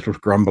 very little to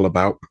grumble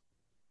about.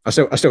 I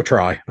still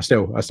try. I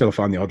still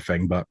find the odd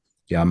thing, but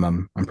yeah,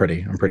 I'm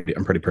pretty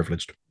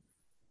privileged.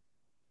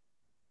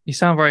 You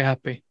sound very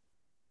happy.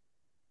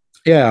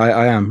 Yeah,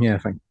 I am. Yeah,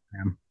 thank you.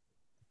 I am.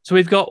 So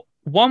we've got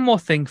one more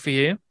thing for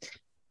you.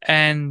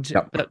 And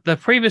Yep. the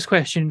previous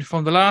question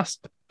from the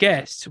last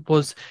guest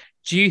was,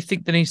 do you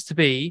think there needs to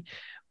be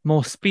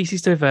more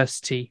species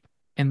diversity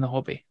in the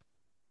hobby?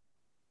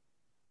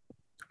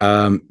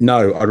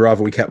 No, I'd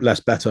rather we kept less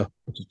better,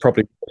 which is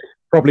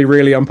probably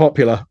really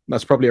unpopular.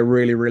 That's probably a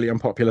really, really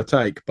unpopular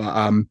take,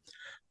 but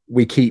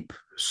we keep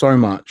so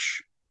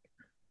much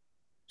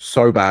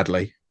so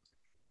badly.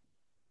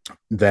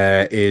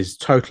 There is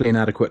totally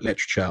inadequate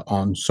literature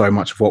on so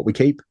much of what we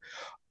keep.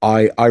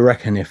 I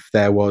reckon if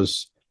there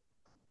was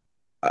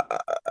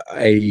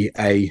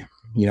a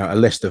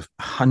list of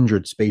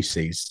 100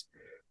 species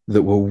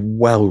that were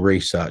well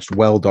researched,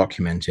 well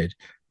documented,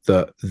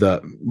 that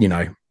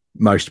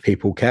most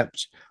people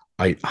kept,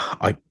 I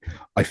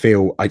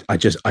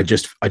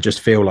just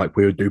feel like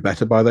we would do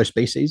better by those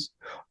species.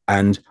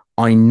 And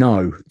I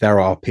know there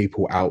are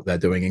people out there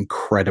doing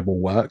incredible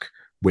work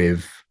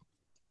with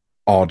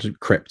odd,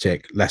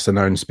 cryptic, lesser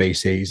known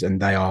species,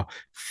 and they are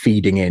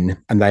feeding into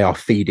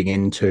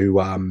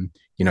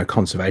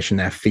conservation.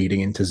 They're feeding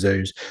into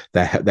zoos.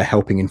 They're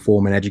helping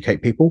inform and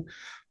educate people.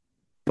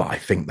 But I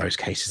think those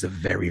cases are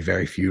very,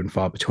 very few and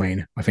far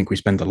between. I think we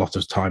spend a lot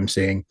of time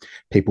seeing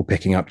people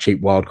picking up cheap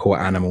wild caught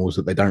animals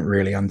that they don't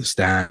really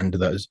understand,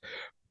 that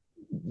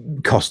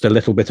cost a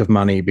little bit of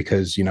money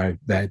because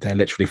they're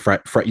literally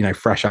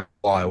fresh out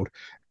wild,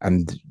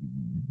 and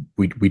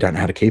we don't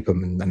know how to keep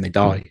them, and then they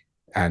die,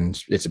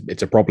 and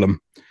it's a problem.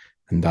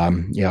 And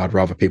I'd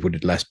rather people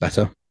did less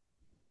better.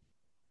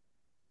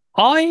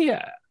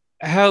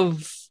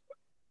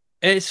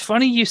 It's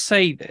funny you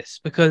say this,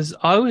 because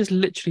I was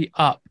literally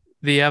up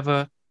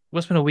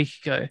what's been a week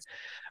ago,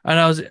 and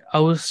I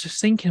was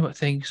just thinking about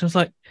things. I was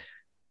like,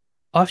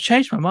 I've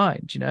changed my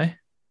mind,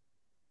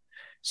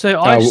 So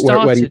I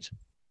started.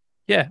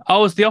 Yeah, I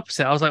was the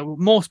opposite. I was like,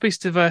 more species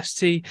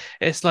diversity.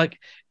 It's like,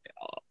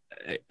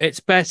 it's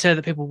better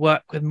that people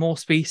work with more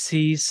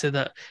species so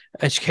that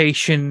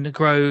education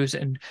grows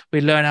and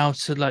we learn how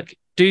to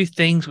do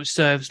things which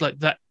serves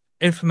that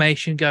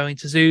information going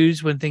to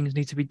zoos when things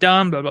need to be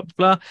done, blah, blah,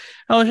 blah.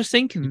 I was just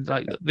thinking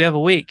the other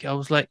week, I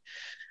was like,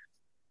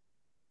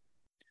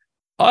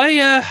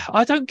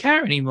 I don't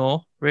care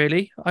anymore,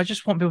 really. I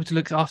just want people to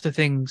look after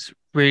things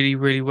really,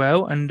 really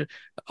well. And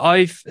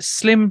I've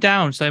slimmed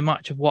down so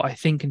much of what I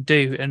think and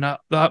do. And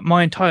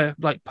my entire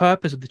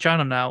purpose of the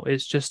channel now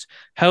is just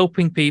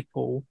helping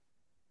people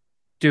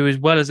do as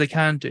well as they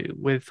can do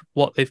with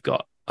what they've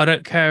got. I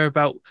don't care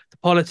about the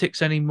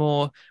politics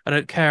anymore. I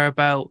don't care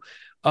about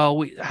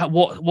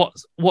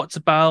what's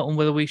about and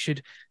whether we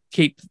should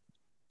keep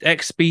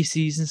X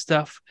species and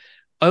stuff.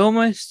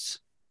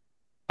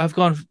 I've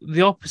gone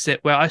the opposite,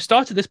 where I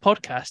started this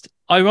podcast.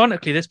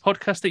 Ironically, this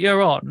podcast that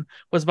you're on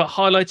was about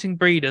highlighting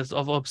breeders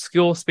of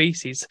obscure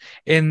species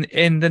in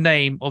the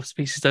name of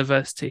species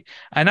diversity.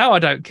 And now I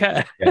don't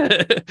care.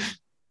 Yeah.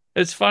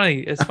 It's funny.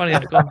 It's funny.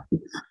 I've gone.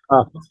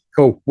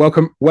 Cool.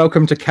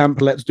 Welcome to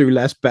camp. Let's do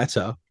less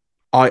better.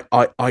 I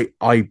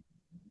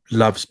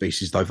love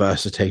species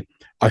diversity.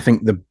 I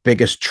think the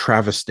biggest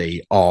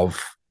travesty of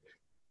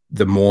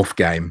the morph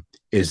game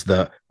is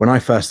that when I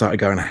first started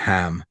going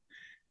ham,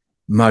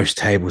 most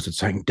tables had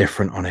something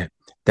different on it.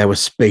 there were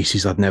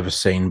species I'd never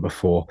seen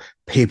before.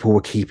 People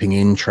were keeping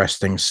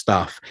interesting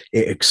stuff.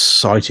 It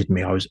excited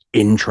me. I was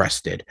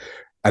interested.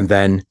 And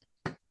then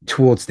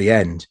towards the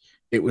end,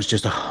 it was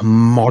just a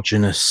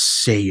homogenous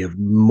sea of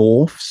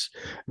morphs.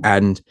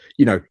 And,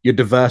 your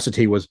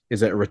diversity was,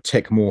 is it a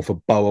retic morph, a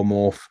boa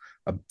morph,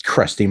 a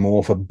cresty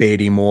morph, a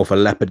beardy morph, a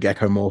leopard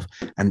gecko morph?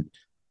 And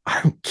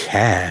I don't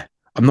care.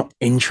 I'm not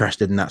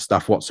interested in that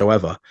stuff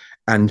whatsoever.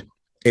 And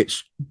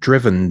it's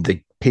driven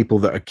the people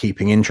that are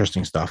keeping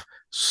interesting stuff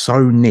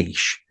so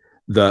niche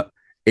that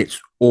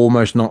it's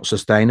almost not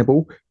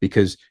sustainable,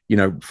 because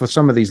for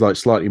some of these like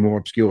slightly more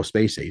obscure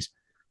species,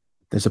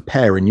 there's a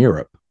pair in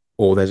Europe,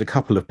 or there's a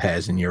couple of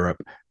pairs in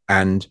Europe,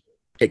 and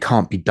it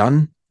can't be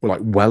done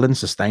like well and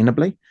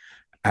sustainably.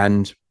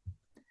 And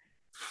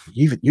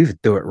you either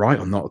do it right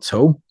or not at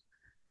all.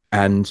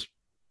 And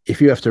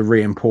if you have to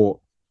re-import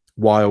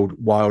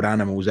wild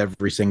animals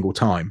every single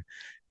time,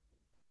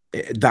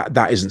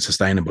 that isn't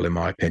sustainable, in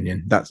my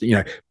opinion. That's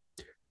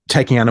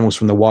taking animals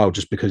from the wild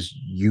just because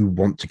you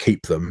want to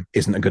keep them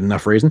isn't a good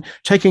enough reason.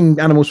 Taking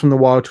animals from the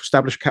wild to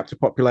establish a captive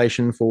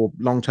population for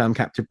long-term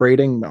captive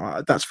breeding,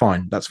 that's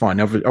fine.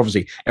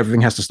 Obviously,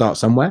 everything has to start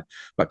somewhere,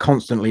 but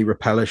constantly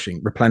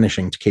replenishing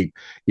to keep,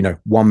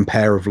 one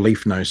pair of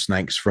leaf nose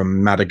snakes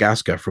from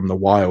Madagascar from the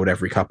wild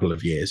every couple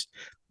of years.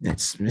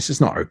 This is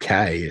not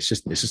okay. It's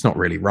just not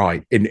really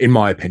right, in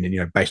my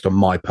opinion, based on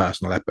my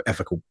personal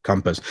ethical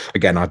compass.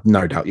 Again, I've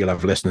no doubt you'll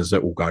have listeners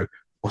that will go,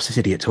 what's this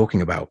idiot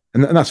talking about?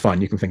 And that's fine.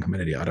 You can think I'm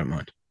an idiot. I don't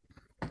mind.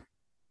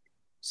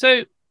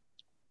 So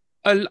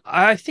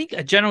I think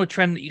a general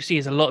trend that you see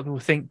is a lot of people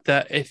think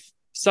that if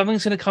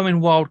something's going to come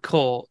in wild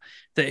caught,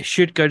 that it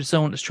should go to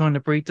someone that's trying to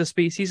breed the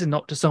species and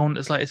not to someone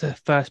that's like it's a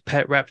first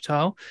pet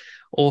reptile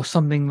or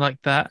something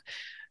like that.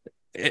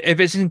 If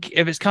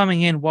it's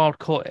coming in wild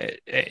caught,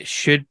 it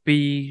should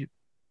be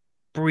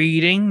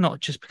breeding,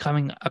 not just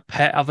becoming a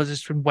pet. Others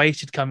just been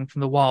weighted coming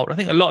from the wild. I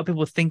think a lot of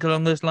people think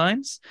along those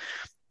lines.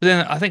 But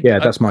then I think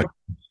that's my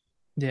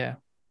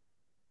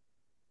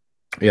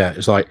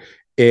it's like,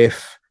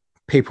 if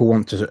people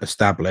want to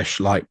establish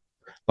like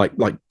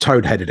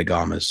toad-headed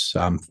agamas,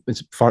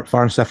 it's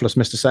Phyrocephalus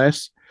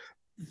mysticeus,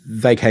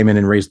 they came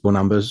in reasonable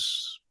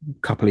numbers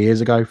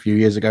a few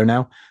years ago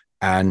now,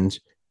 and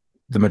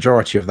the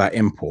majority of that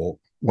import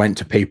went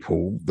to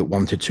people that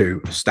wanted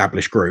to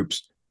establish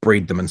groups,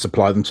 breed them, and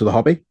supply them to the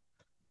hobby.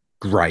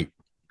 Great,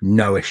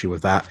 no issue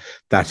with that.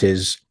 That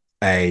is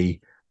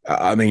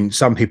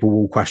some people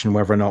will question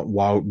whether or not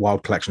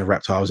wild collection of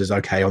reptiles is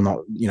okay or not,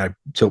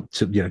 till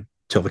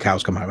the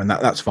cows come home, and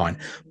that's fine.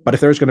 But if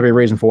there is going to be a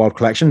reason for wild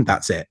collection,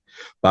 that's it.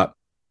 But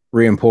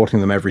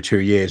re-importing them every 2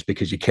 years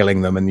because you're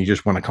killing them and you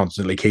just want to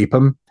constantly keep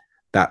them,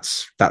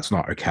 that's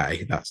not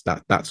okay.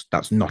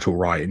 That's not all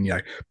right. And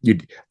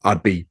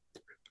I'd be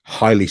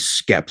highly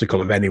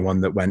skeptical of anyone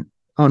that went,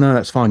 oh no,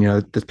 that's fine.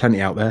 There's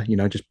plenty out there.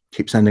 Just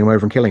keep sending them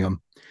over and killing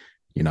them.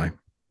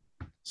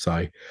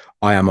 So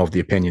I am of the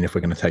opinion, if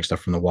we're going to take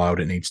stuff from the wild,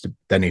 there needs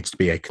to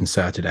be a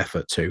concerted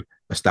effort to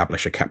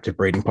establish a captive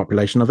breeding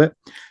population of it.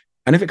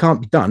 And if it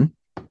can't be done,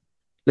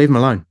 leave them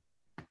alone.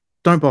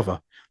 Don't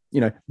bother.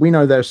 We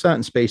know there are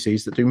certain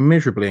species that do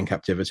miserably in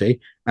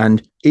captivity,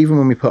 and even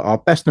when we put our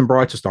best and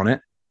brightest on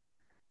it,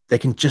 they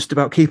can just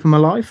about keep them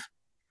alive.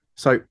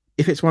 So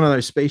if it's one of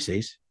those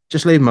species,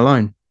 just leave them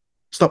alone.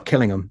 Stop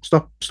killing them.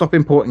 Stop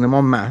importing them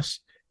en masse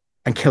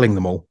and killing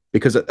them all,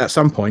 because at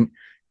some point,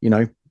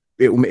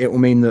 it will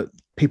mean that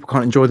people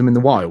can't enjoy them in the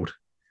wild,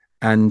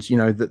 and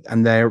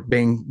and they're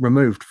being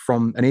removed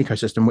from an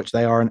ecosystem which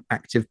they are an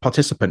active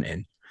participant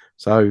in.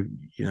 So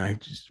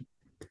just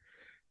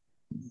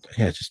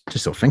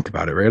sort of think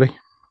about it, really.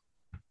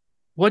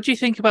 What do you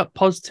think about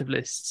positive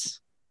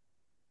lists?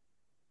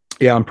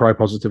 Yeah, I'm pro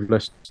positive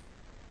lists.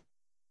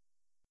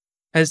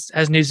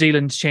 Has New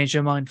Zealand changed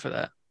your mind for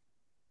that?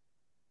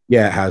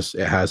 Yeah, it has.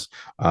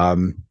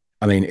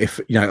 If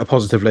a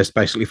positive list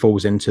basically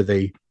falls into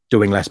the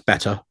doing less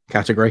better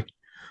category,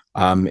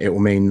 it will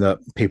mean that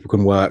people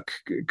can work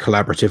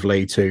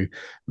collaboratively to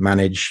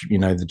manage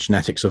the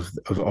genetics of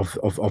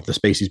the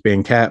species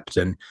being kept,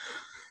 and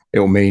it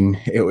will mean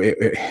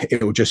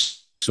it will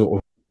just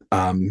sort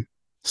of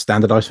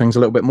standardize things a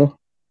little bit more.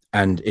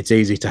 And it's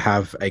easy to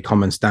have a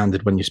common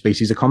standard when your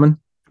species are common,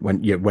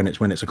 when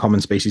it's a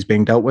common species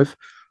being dealt with,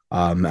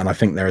 and I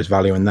think there is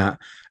value in that.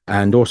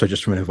 And also,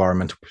 just from an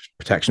environmental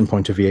protection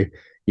point of view,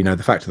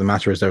 the fact of the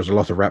matter is there's a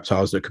lot of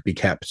reptiles that could be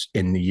kept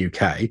in the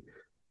UK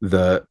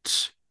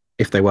that,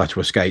 if they were to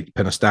escape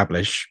and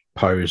establish,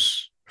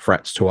 pose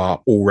threats to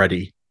our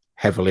already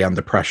heavily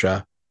under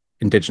pressure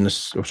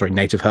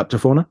native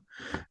herpetofauna.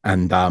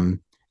 And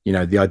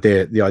the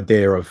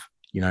idea of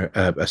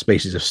a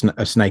species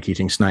of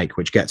snake-eating snake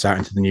which gets out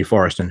into the New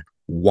Forest and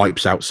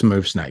wipes out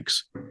smooth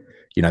snakes,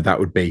 that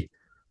would be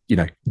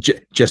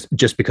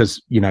just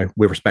because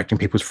we're respecting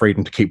people's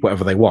freedom to keep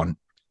whatever they want.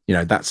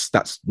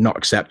 That's not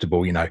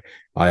acceptable. I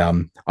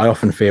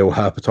often feel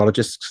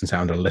herpetologists can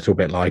sound a little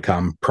bit like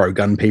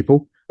pro-gun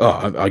people.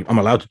 Oh, I'm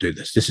allowed to do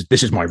this.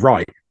 This is my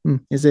right.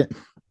 Is it?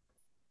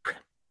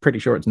 Pretty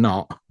sure it's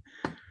not.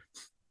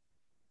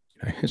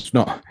 It's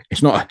not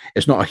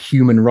a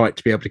human right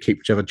to be able to keep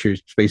whichever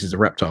species of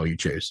reptile you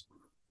choose.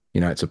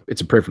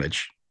 It's a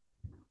privilege.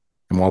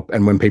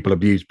 And when people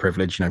abuse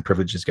privilege,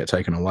 privileges get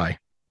taken away.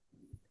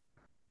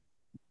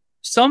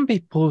 Some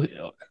people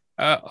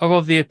are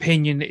of the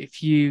opinion that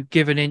if you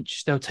give an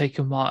inch, they'll take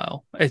a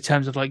mile in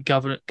terms of like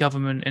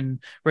government and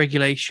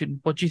regulation.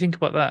 What do you think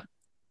about that?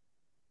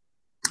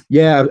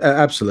 Yeah,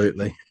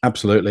 absolutely,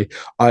 absolutely.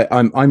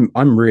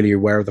 I'm really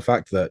aware of the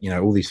fact that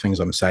all these things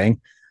I'm saying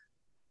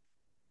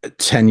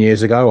 10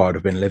 years ago, I would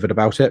have been livid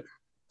about it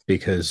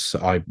because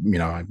I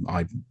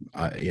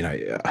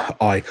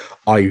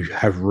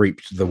have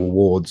reaped the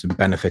rewards and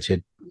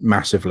benefited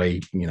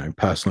massively,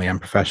 personally and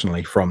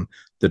professionally from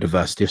the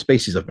diversity of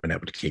species I've been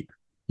able to keep.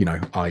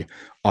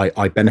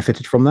 I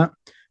benefited from that,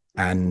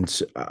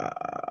 and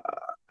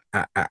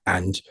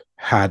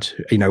had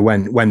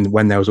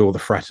when there was all the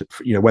threat,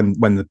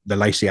 when the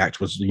Lacey Act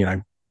was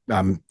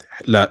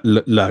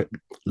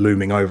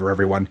looming over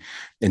everyone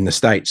in the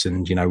States,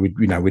 and we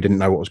didn't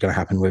know what was going to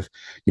happen with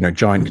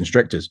giant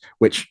constrictors,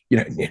 which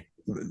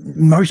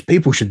most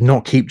people should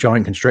not keep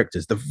giant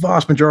constrictors. The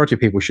vast majority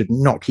of people should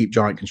not keep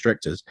giant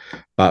constrictors.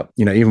 But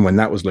even when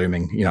that was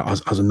looming, I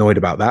was annoyed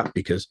about that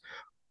because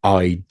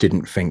I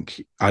didn't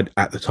think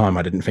at the time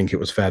I didn't think it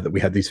was fair that we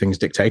had these things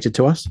dictated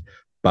to us.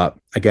 But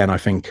again, I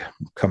think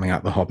coming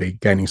out the hobby,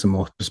 gaining some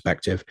more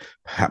perspective,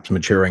 perhaps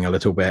maturing a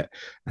little bit,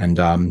 and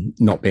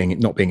not being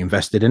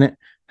invested in it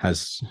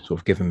has sort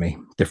of given me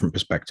different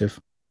perspective.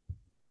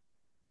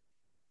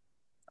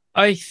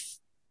 I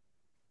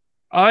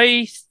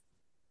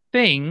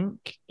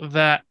think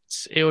that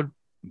it would.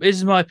 This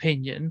is my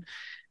opinion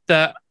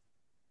that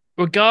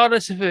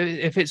regardless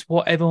if it's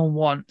what everyone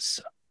wants,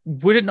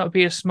 would it not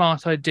be a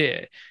smart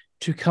idea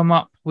to come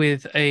up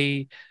with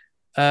a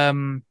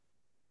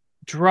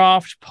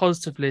draft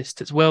positive list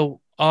that's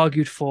well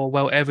argued for,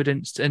 well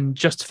evidenced, and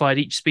justified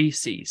each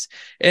species,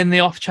 in the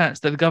off chance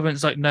that the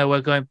government's like, no,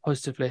 we're going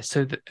positive list,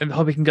 and the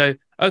hobby can go,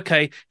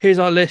 okay, here's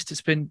our list,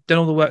 it's been done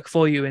all the work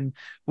for you and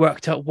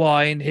worked out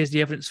why, and here's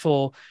the evidence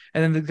for,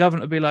 and then the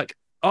government will be like,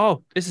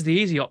 oh, this is the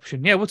easy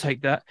option, yeah, we'll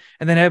take that,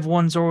 and then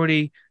everyone's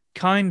already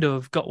kind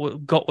of got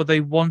what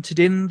they wanted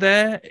in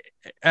there,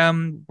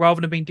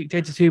 rather than being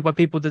dictated to by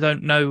people that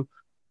don't know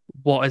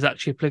what is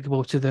actually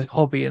applicable to the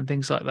hobby and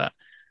things like that.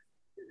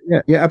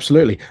 Yeah,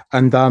 absolutely.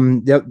 And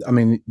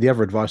the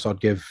other advice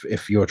I'd give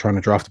if you're trying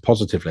to draft a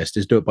positive list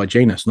is do it by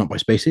genus, not by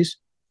species.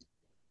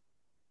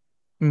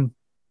 That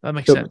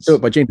makes sense. Do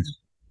it by genus,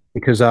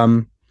 because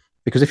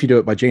if you do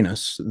it by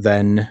genus,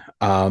 then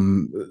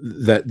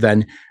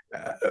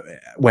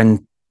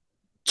when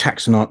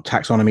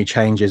taxonomy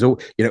changes, all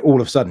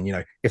of a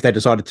sudden, if they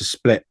decided to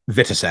split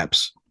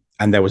Viticeps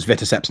and there was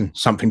Viticeps and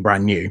something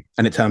brand new,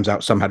 and it turns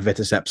out some had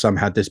Viticeps, some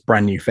had this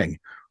brand new thing,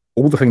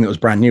 all the thing that was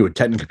brand new would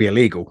technically be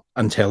illegal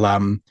until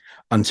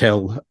such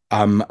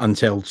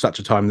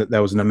a time that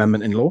there was an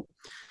amendment in law.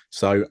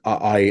 So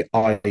I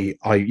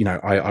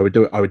would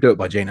do it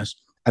by genus,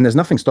 and there's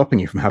nothing stopping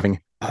you from having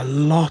a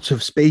lot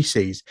of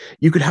species.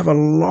 You could have a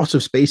lot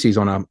of species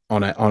on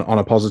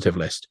a positive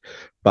list,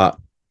 but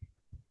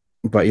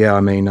yeah,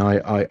 I mean, I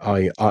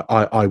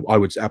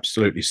would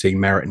absolutely see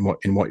merit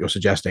in what you're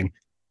suggesting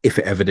if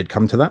it ever did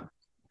come to that.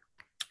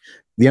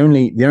 The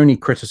only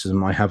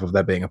criticism I have of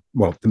there being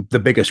the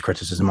biggest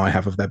criticism I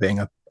have of there being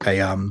a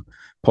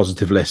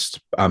positive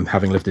list,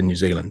 having lived in New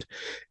Zealand,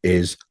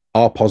 is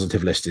our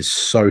positive list is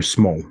so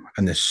small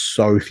and there's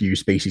so few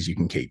species you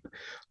can keep.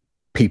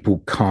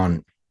 People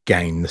can't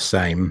gain the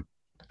same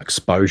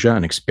exposure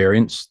and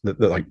experience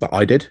that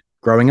I did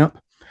growing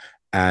up.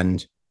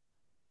 And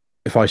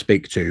if I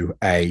speak to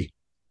a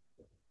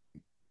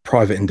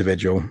private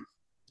individual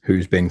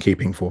who's been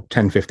keeping for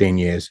 10, 15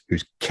 years,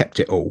 who's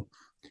kept it all,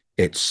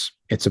 it's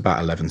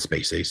about 11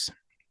 species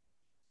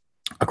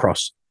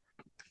across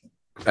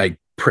a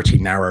pretty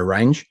narrow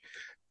range.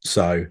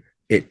 So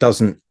it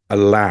doesn't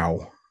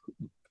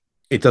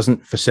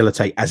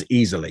facilitate as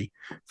easily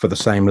for the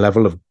same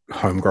level of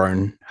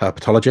homegrown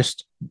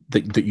herpetologist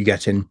that you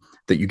get in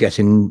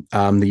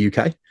the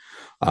UK.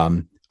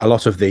 A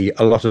lot of the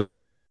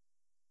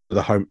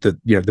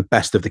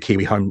best of the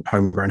Kiwi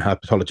homegrown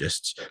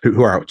herpetologists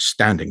who are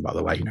outstanding, by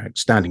the way,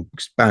 outstanding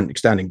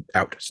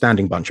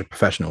bunch of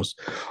professionals.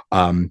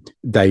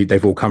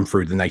 They've all come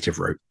through the native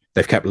route.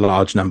 They've kept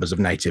large numbers of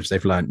natives.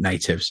 They've learned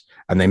natives,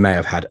 and they may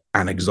have had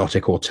an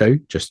exotic or two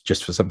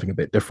just for something a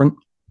bit different.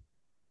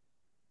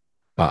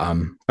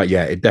 But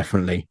yeah, it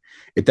definitely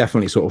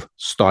sort of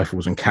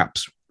stifles and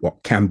caps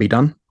what can be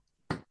done.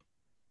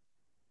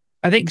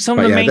 I think some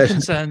of the main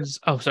concerns.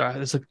 Oh, sorry,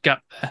 there's a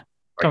gap there.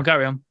 Come on,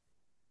 carry on.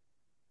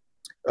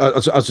 I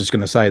was just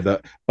going to say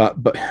that, but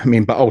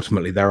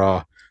ultimately there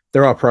are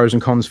pros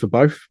and cons for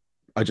both.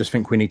 I just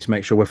think we need to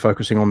make sure we're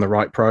focusing on the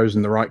right pros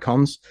and the right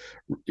cons,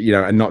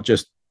 and not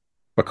just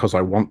because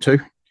I want to,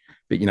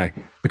 but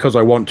because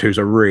I want to is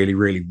a really,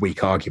 really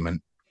weak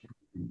argument.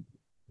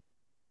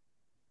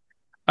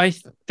 I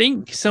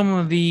think some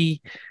of the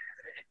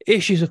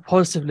issues with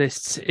positive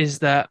lists is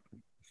that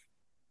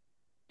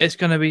it's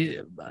going to be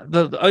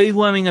the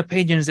overwhelming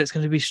opinion is it's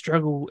going to be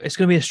struggle. It's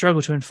going to be a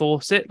struggle to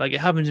enforce it. Like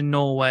it happened in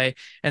Norway,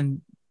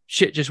 and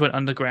shit just went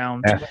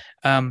underground.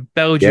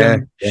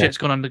 Belgium, shit's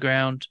gone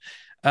underground.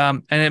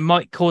 And it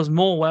might cause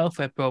more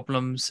welfare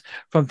problems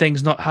from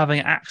things not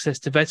having access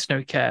to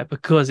veterinary care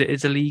because it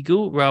is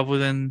illegal rather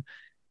than.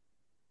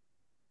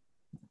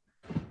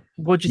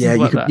 What do you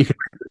think about that? You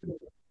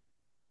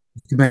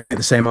could make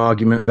the same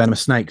argument with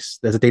venomous snakes.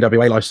 There's a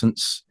DWA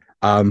license.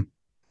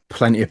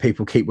 Plenty of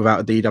people keep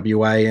without a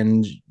DWA,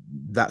 and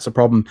that's a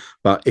problem.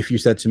 But if you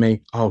said to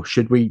me, "Oh,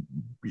 should we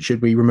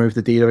remove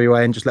the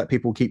DWA and just let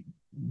people keep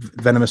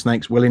venomous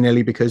snakes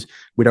willy-nilly because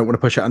we don't want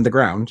to push it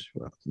underground?"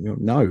 Well,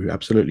 no,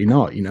 absolutely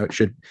not.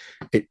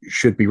 It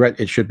should be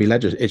regulated.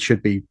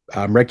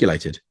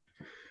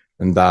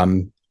 And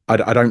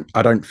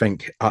I don't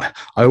think I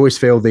always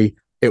feel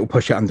it will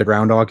push it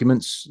underground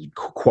arguments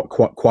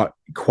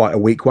quite a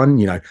weak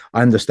one. I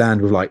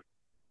understand with like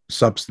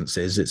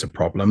substances it's a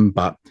problem,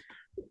 but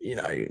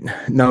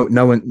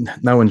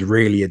no one's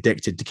really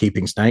addicted to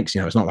keeping snakes.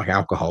 It's not like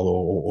alcohol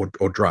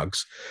or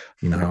drugs.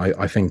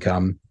 I think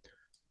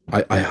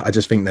I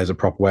just think there's a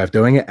proper way of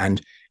doing it,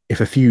 and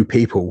if a few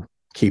people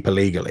keep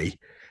illegally,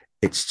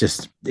 it's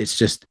just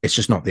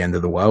not the end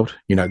of the world.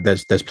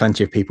 There's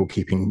plenty of people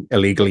keeping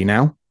illegally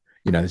now.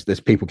 There's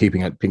people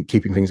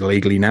keeping things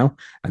illegally now,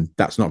 and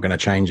that's not going to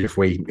change if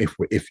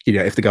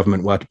the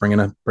government were to bring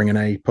in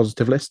a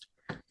positive list.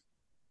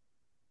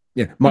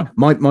 My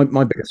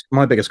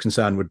biggest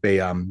concern would be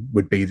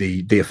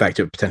the effect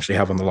it would potentially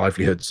have on the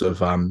livelihoods of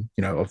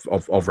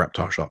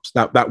reptile shops.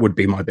 That would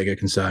be my bigger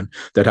concern.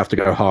 They'd have to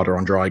go harder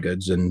on dry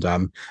goods and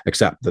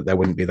accept that there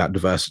wouldn't be that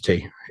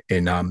diversity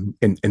in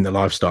the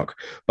livestock.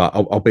 But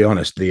I'll be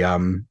honest,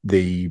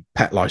 the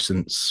pet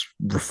license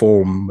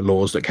reform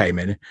laws that came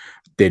in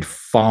did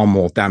far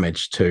more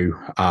damage to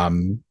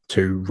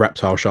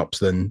reptile shops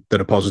than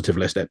a positive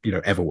list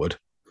ever would.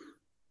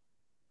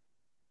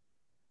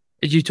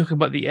 Are you talking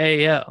about the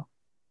AAL?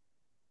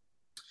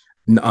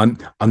 No,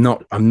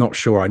 I'm not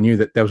sure. I knew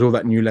that there was all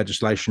that new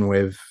legislation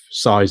with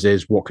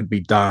sizes, what could be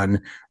done.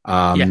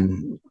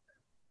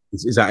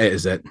 Is that it?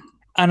 Is it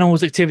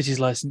animals activities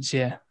license?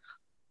 Yeah,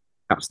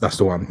 that's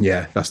the one.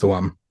 Yeah, that's the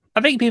one.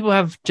 I think people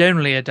have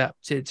generally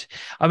adapted.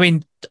 I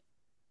mean,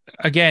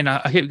 again,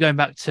 I keep going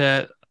back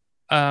to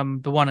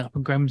the one up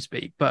in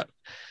Grimsby, but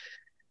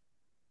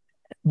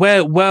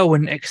where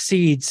Welwyn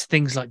exceeds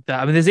things like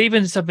that. I mean, there's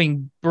even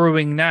something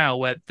brewing now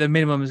where the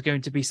minimum is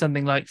going to be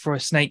something like, for a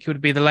snake, it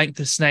would be the length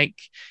of snake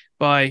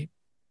by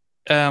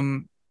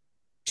 2/3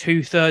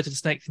 of the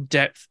snake in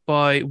depth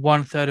by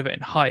 1/3 of it in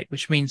height,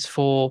 which means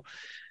for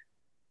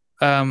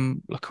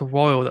like a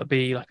royal, that'd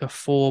be like a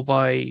 4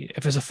 by,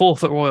 if it's a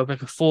 4-foot royal,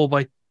 like a 4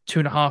 by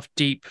 2.5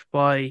 deep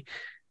by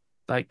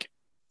like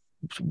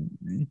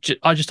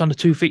just under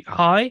 2 feet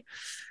high.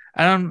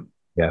 And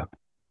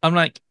I'm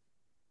like,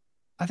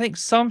 I think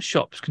some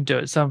shops can do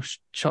it, some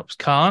shops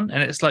can't,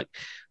 and it's like,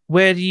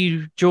 where do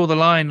you draw the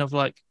line of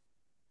like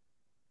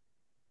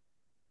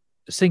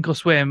sink or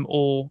swim,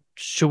 or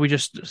should we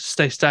just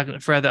stay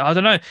stagnant forever? I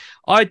don't know.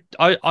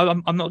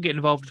 I'm not getting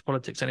involved with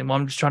politics anymore.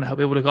 I'm just trying to help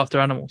people look after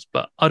animals,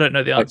 but I don't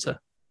know the answer.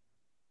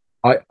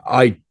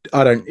 I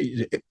don't.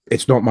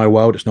 It's not my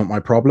world. It's not my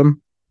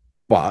problem.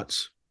 But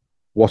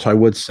what I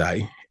would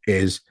say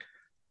is,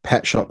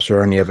 pet shops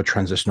are only ever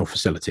transitional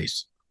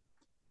facilities.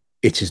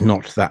 It is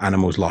not that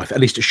animal's life.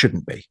 At least it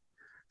shouldn't be.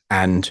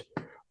 And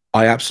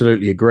I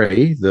absolutely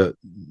agree that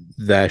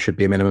there should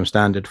be a minimum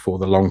standard for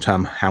the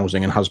long-term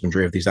housing and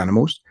husbandry of these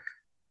animals.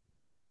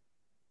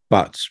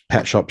 But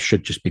pet shops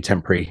should just be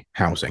temporary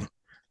housing.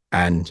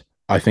 And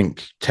I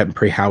think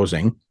temporary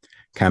housing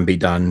can be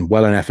done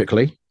well and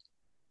ethically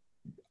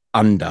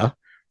under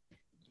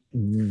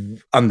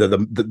the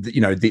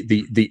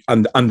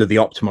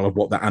optimal of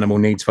what that animal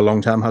needs for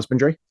long-term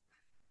husbandry.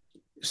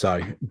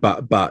 So,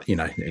 but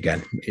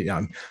again,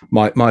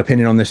 my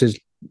opinion on this is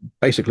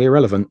basically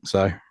irrelevant.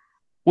 So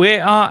we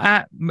are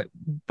at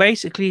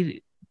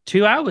basically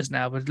 2 hours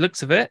now, by the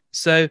looks of it.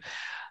 So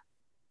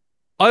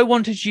I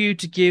wanted you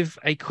to give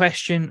a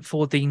question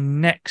for the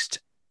next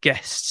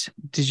guest.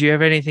 Did you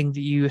have anything that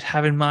you would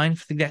have in mind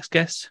for the next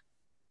guest?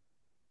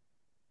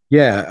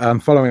 Yeah,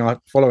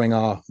 following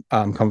our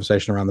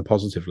conversation around the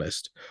positive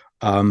list,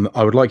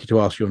 I would like you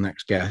to ask your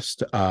next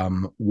guest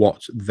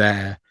what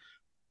their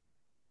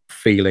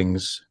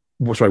feelings,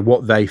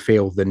 what they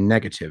feel the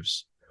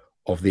negatives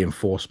of the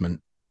enforcement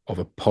of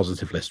a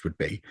positive list would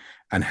be,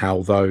 and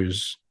how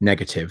those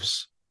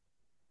negatives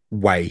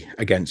weigh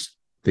against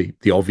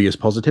the obvious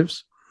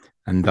positives.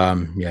 And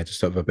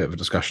just have a bit of a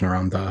discussion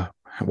around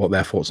what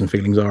their thoughts and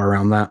feelings are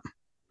around that.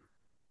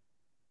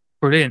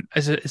 Brilliant.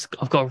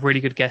 I've got a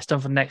really good guest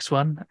on for the next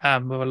one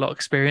with a lot of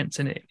experience,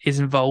 and it is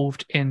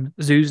involved in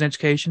zoos and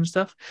education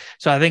stuff.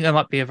 So I think that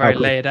might be a very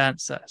layered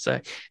answer. So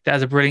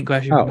that's a brilliant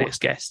question for the next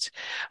guest.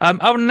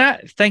 Other than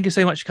that, thank you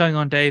so much for coming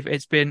on, Dave.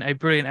 It's been a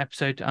brilliant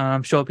episode.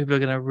 I'm sure people are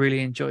going to really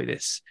enjoy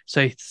this.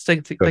 So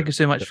thank you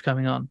so much for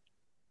coming on.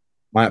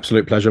 My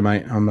absolute pleasure,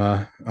 mate.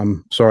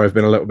 I'm sorry I've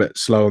been a little bit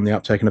slow on the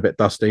uptake and a bit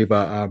dusty,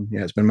 but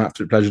yeah, it's been my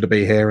absolute pleasure to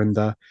be here, and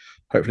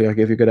hopefully I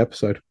give you a good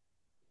episode.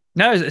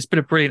 No, it's been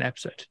a brilliant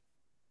episode.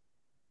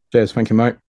 Cheers. Thank you, mate.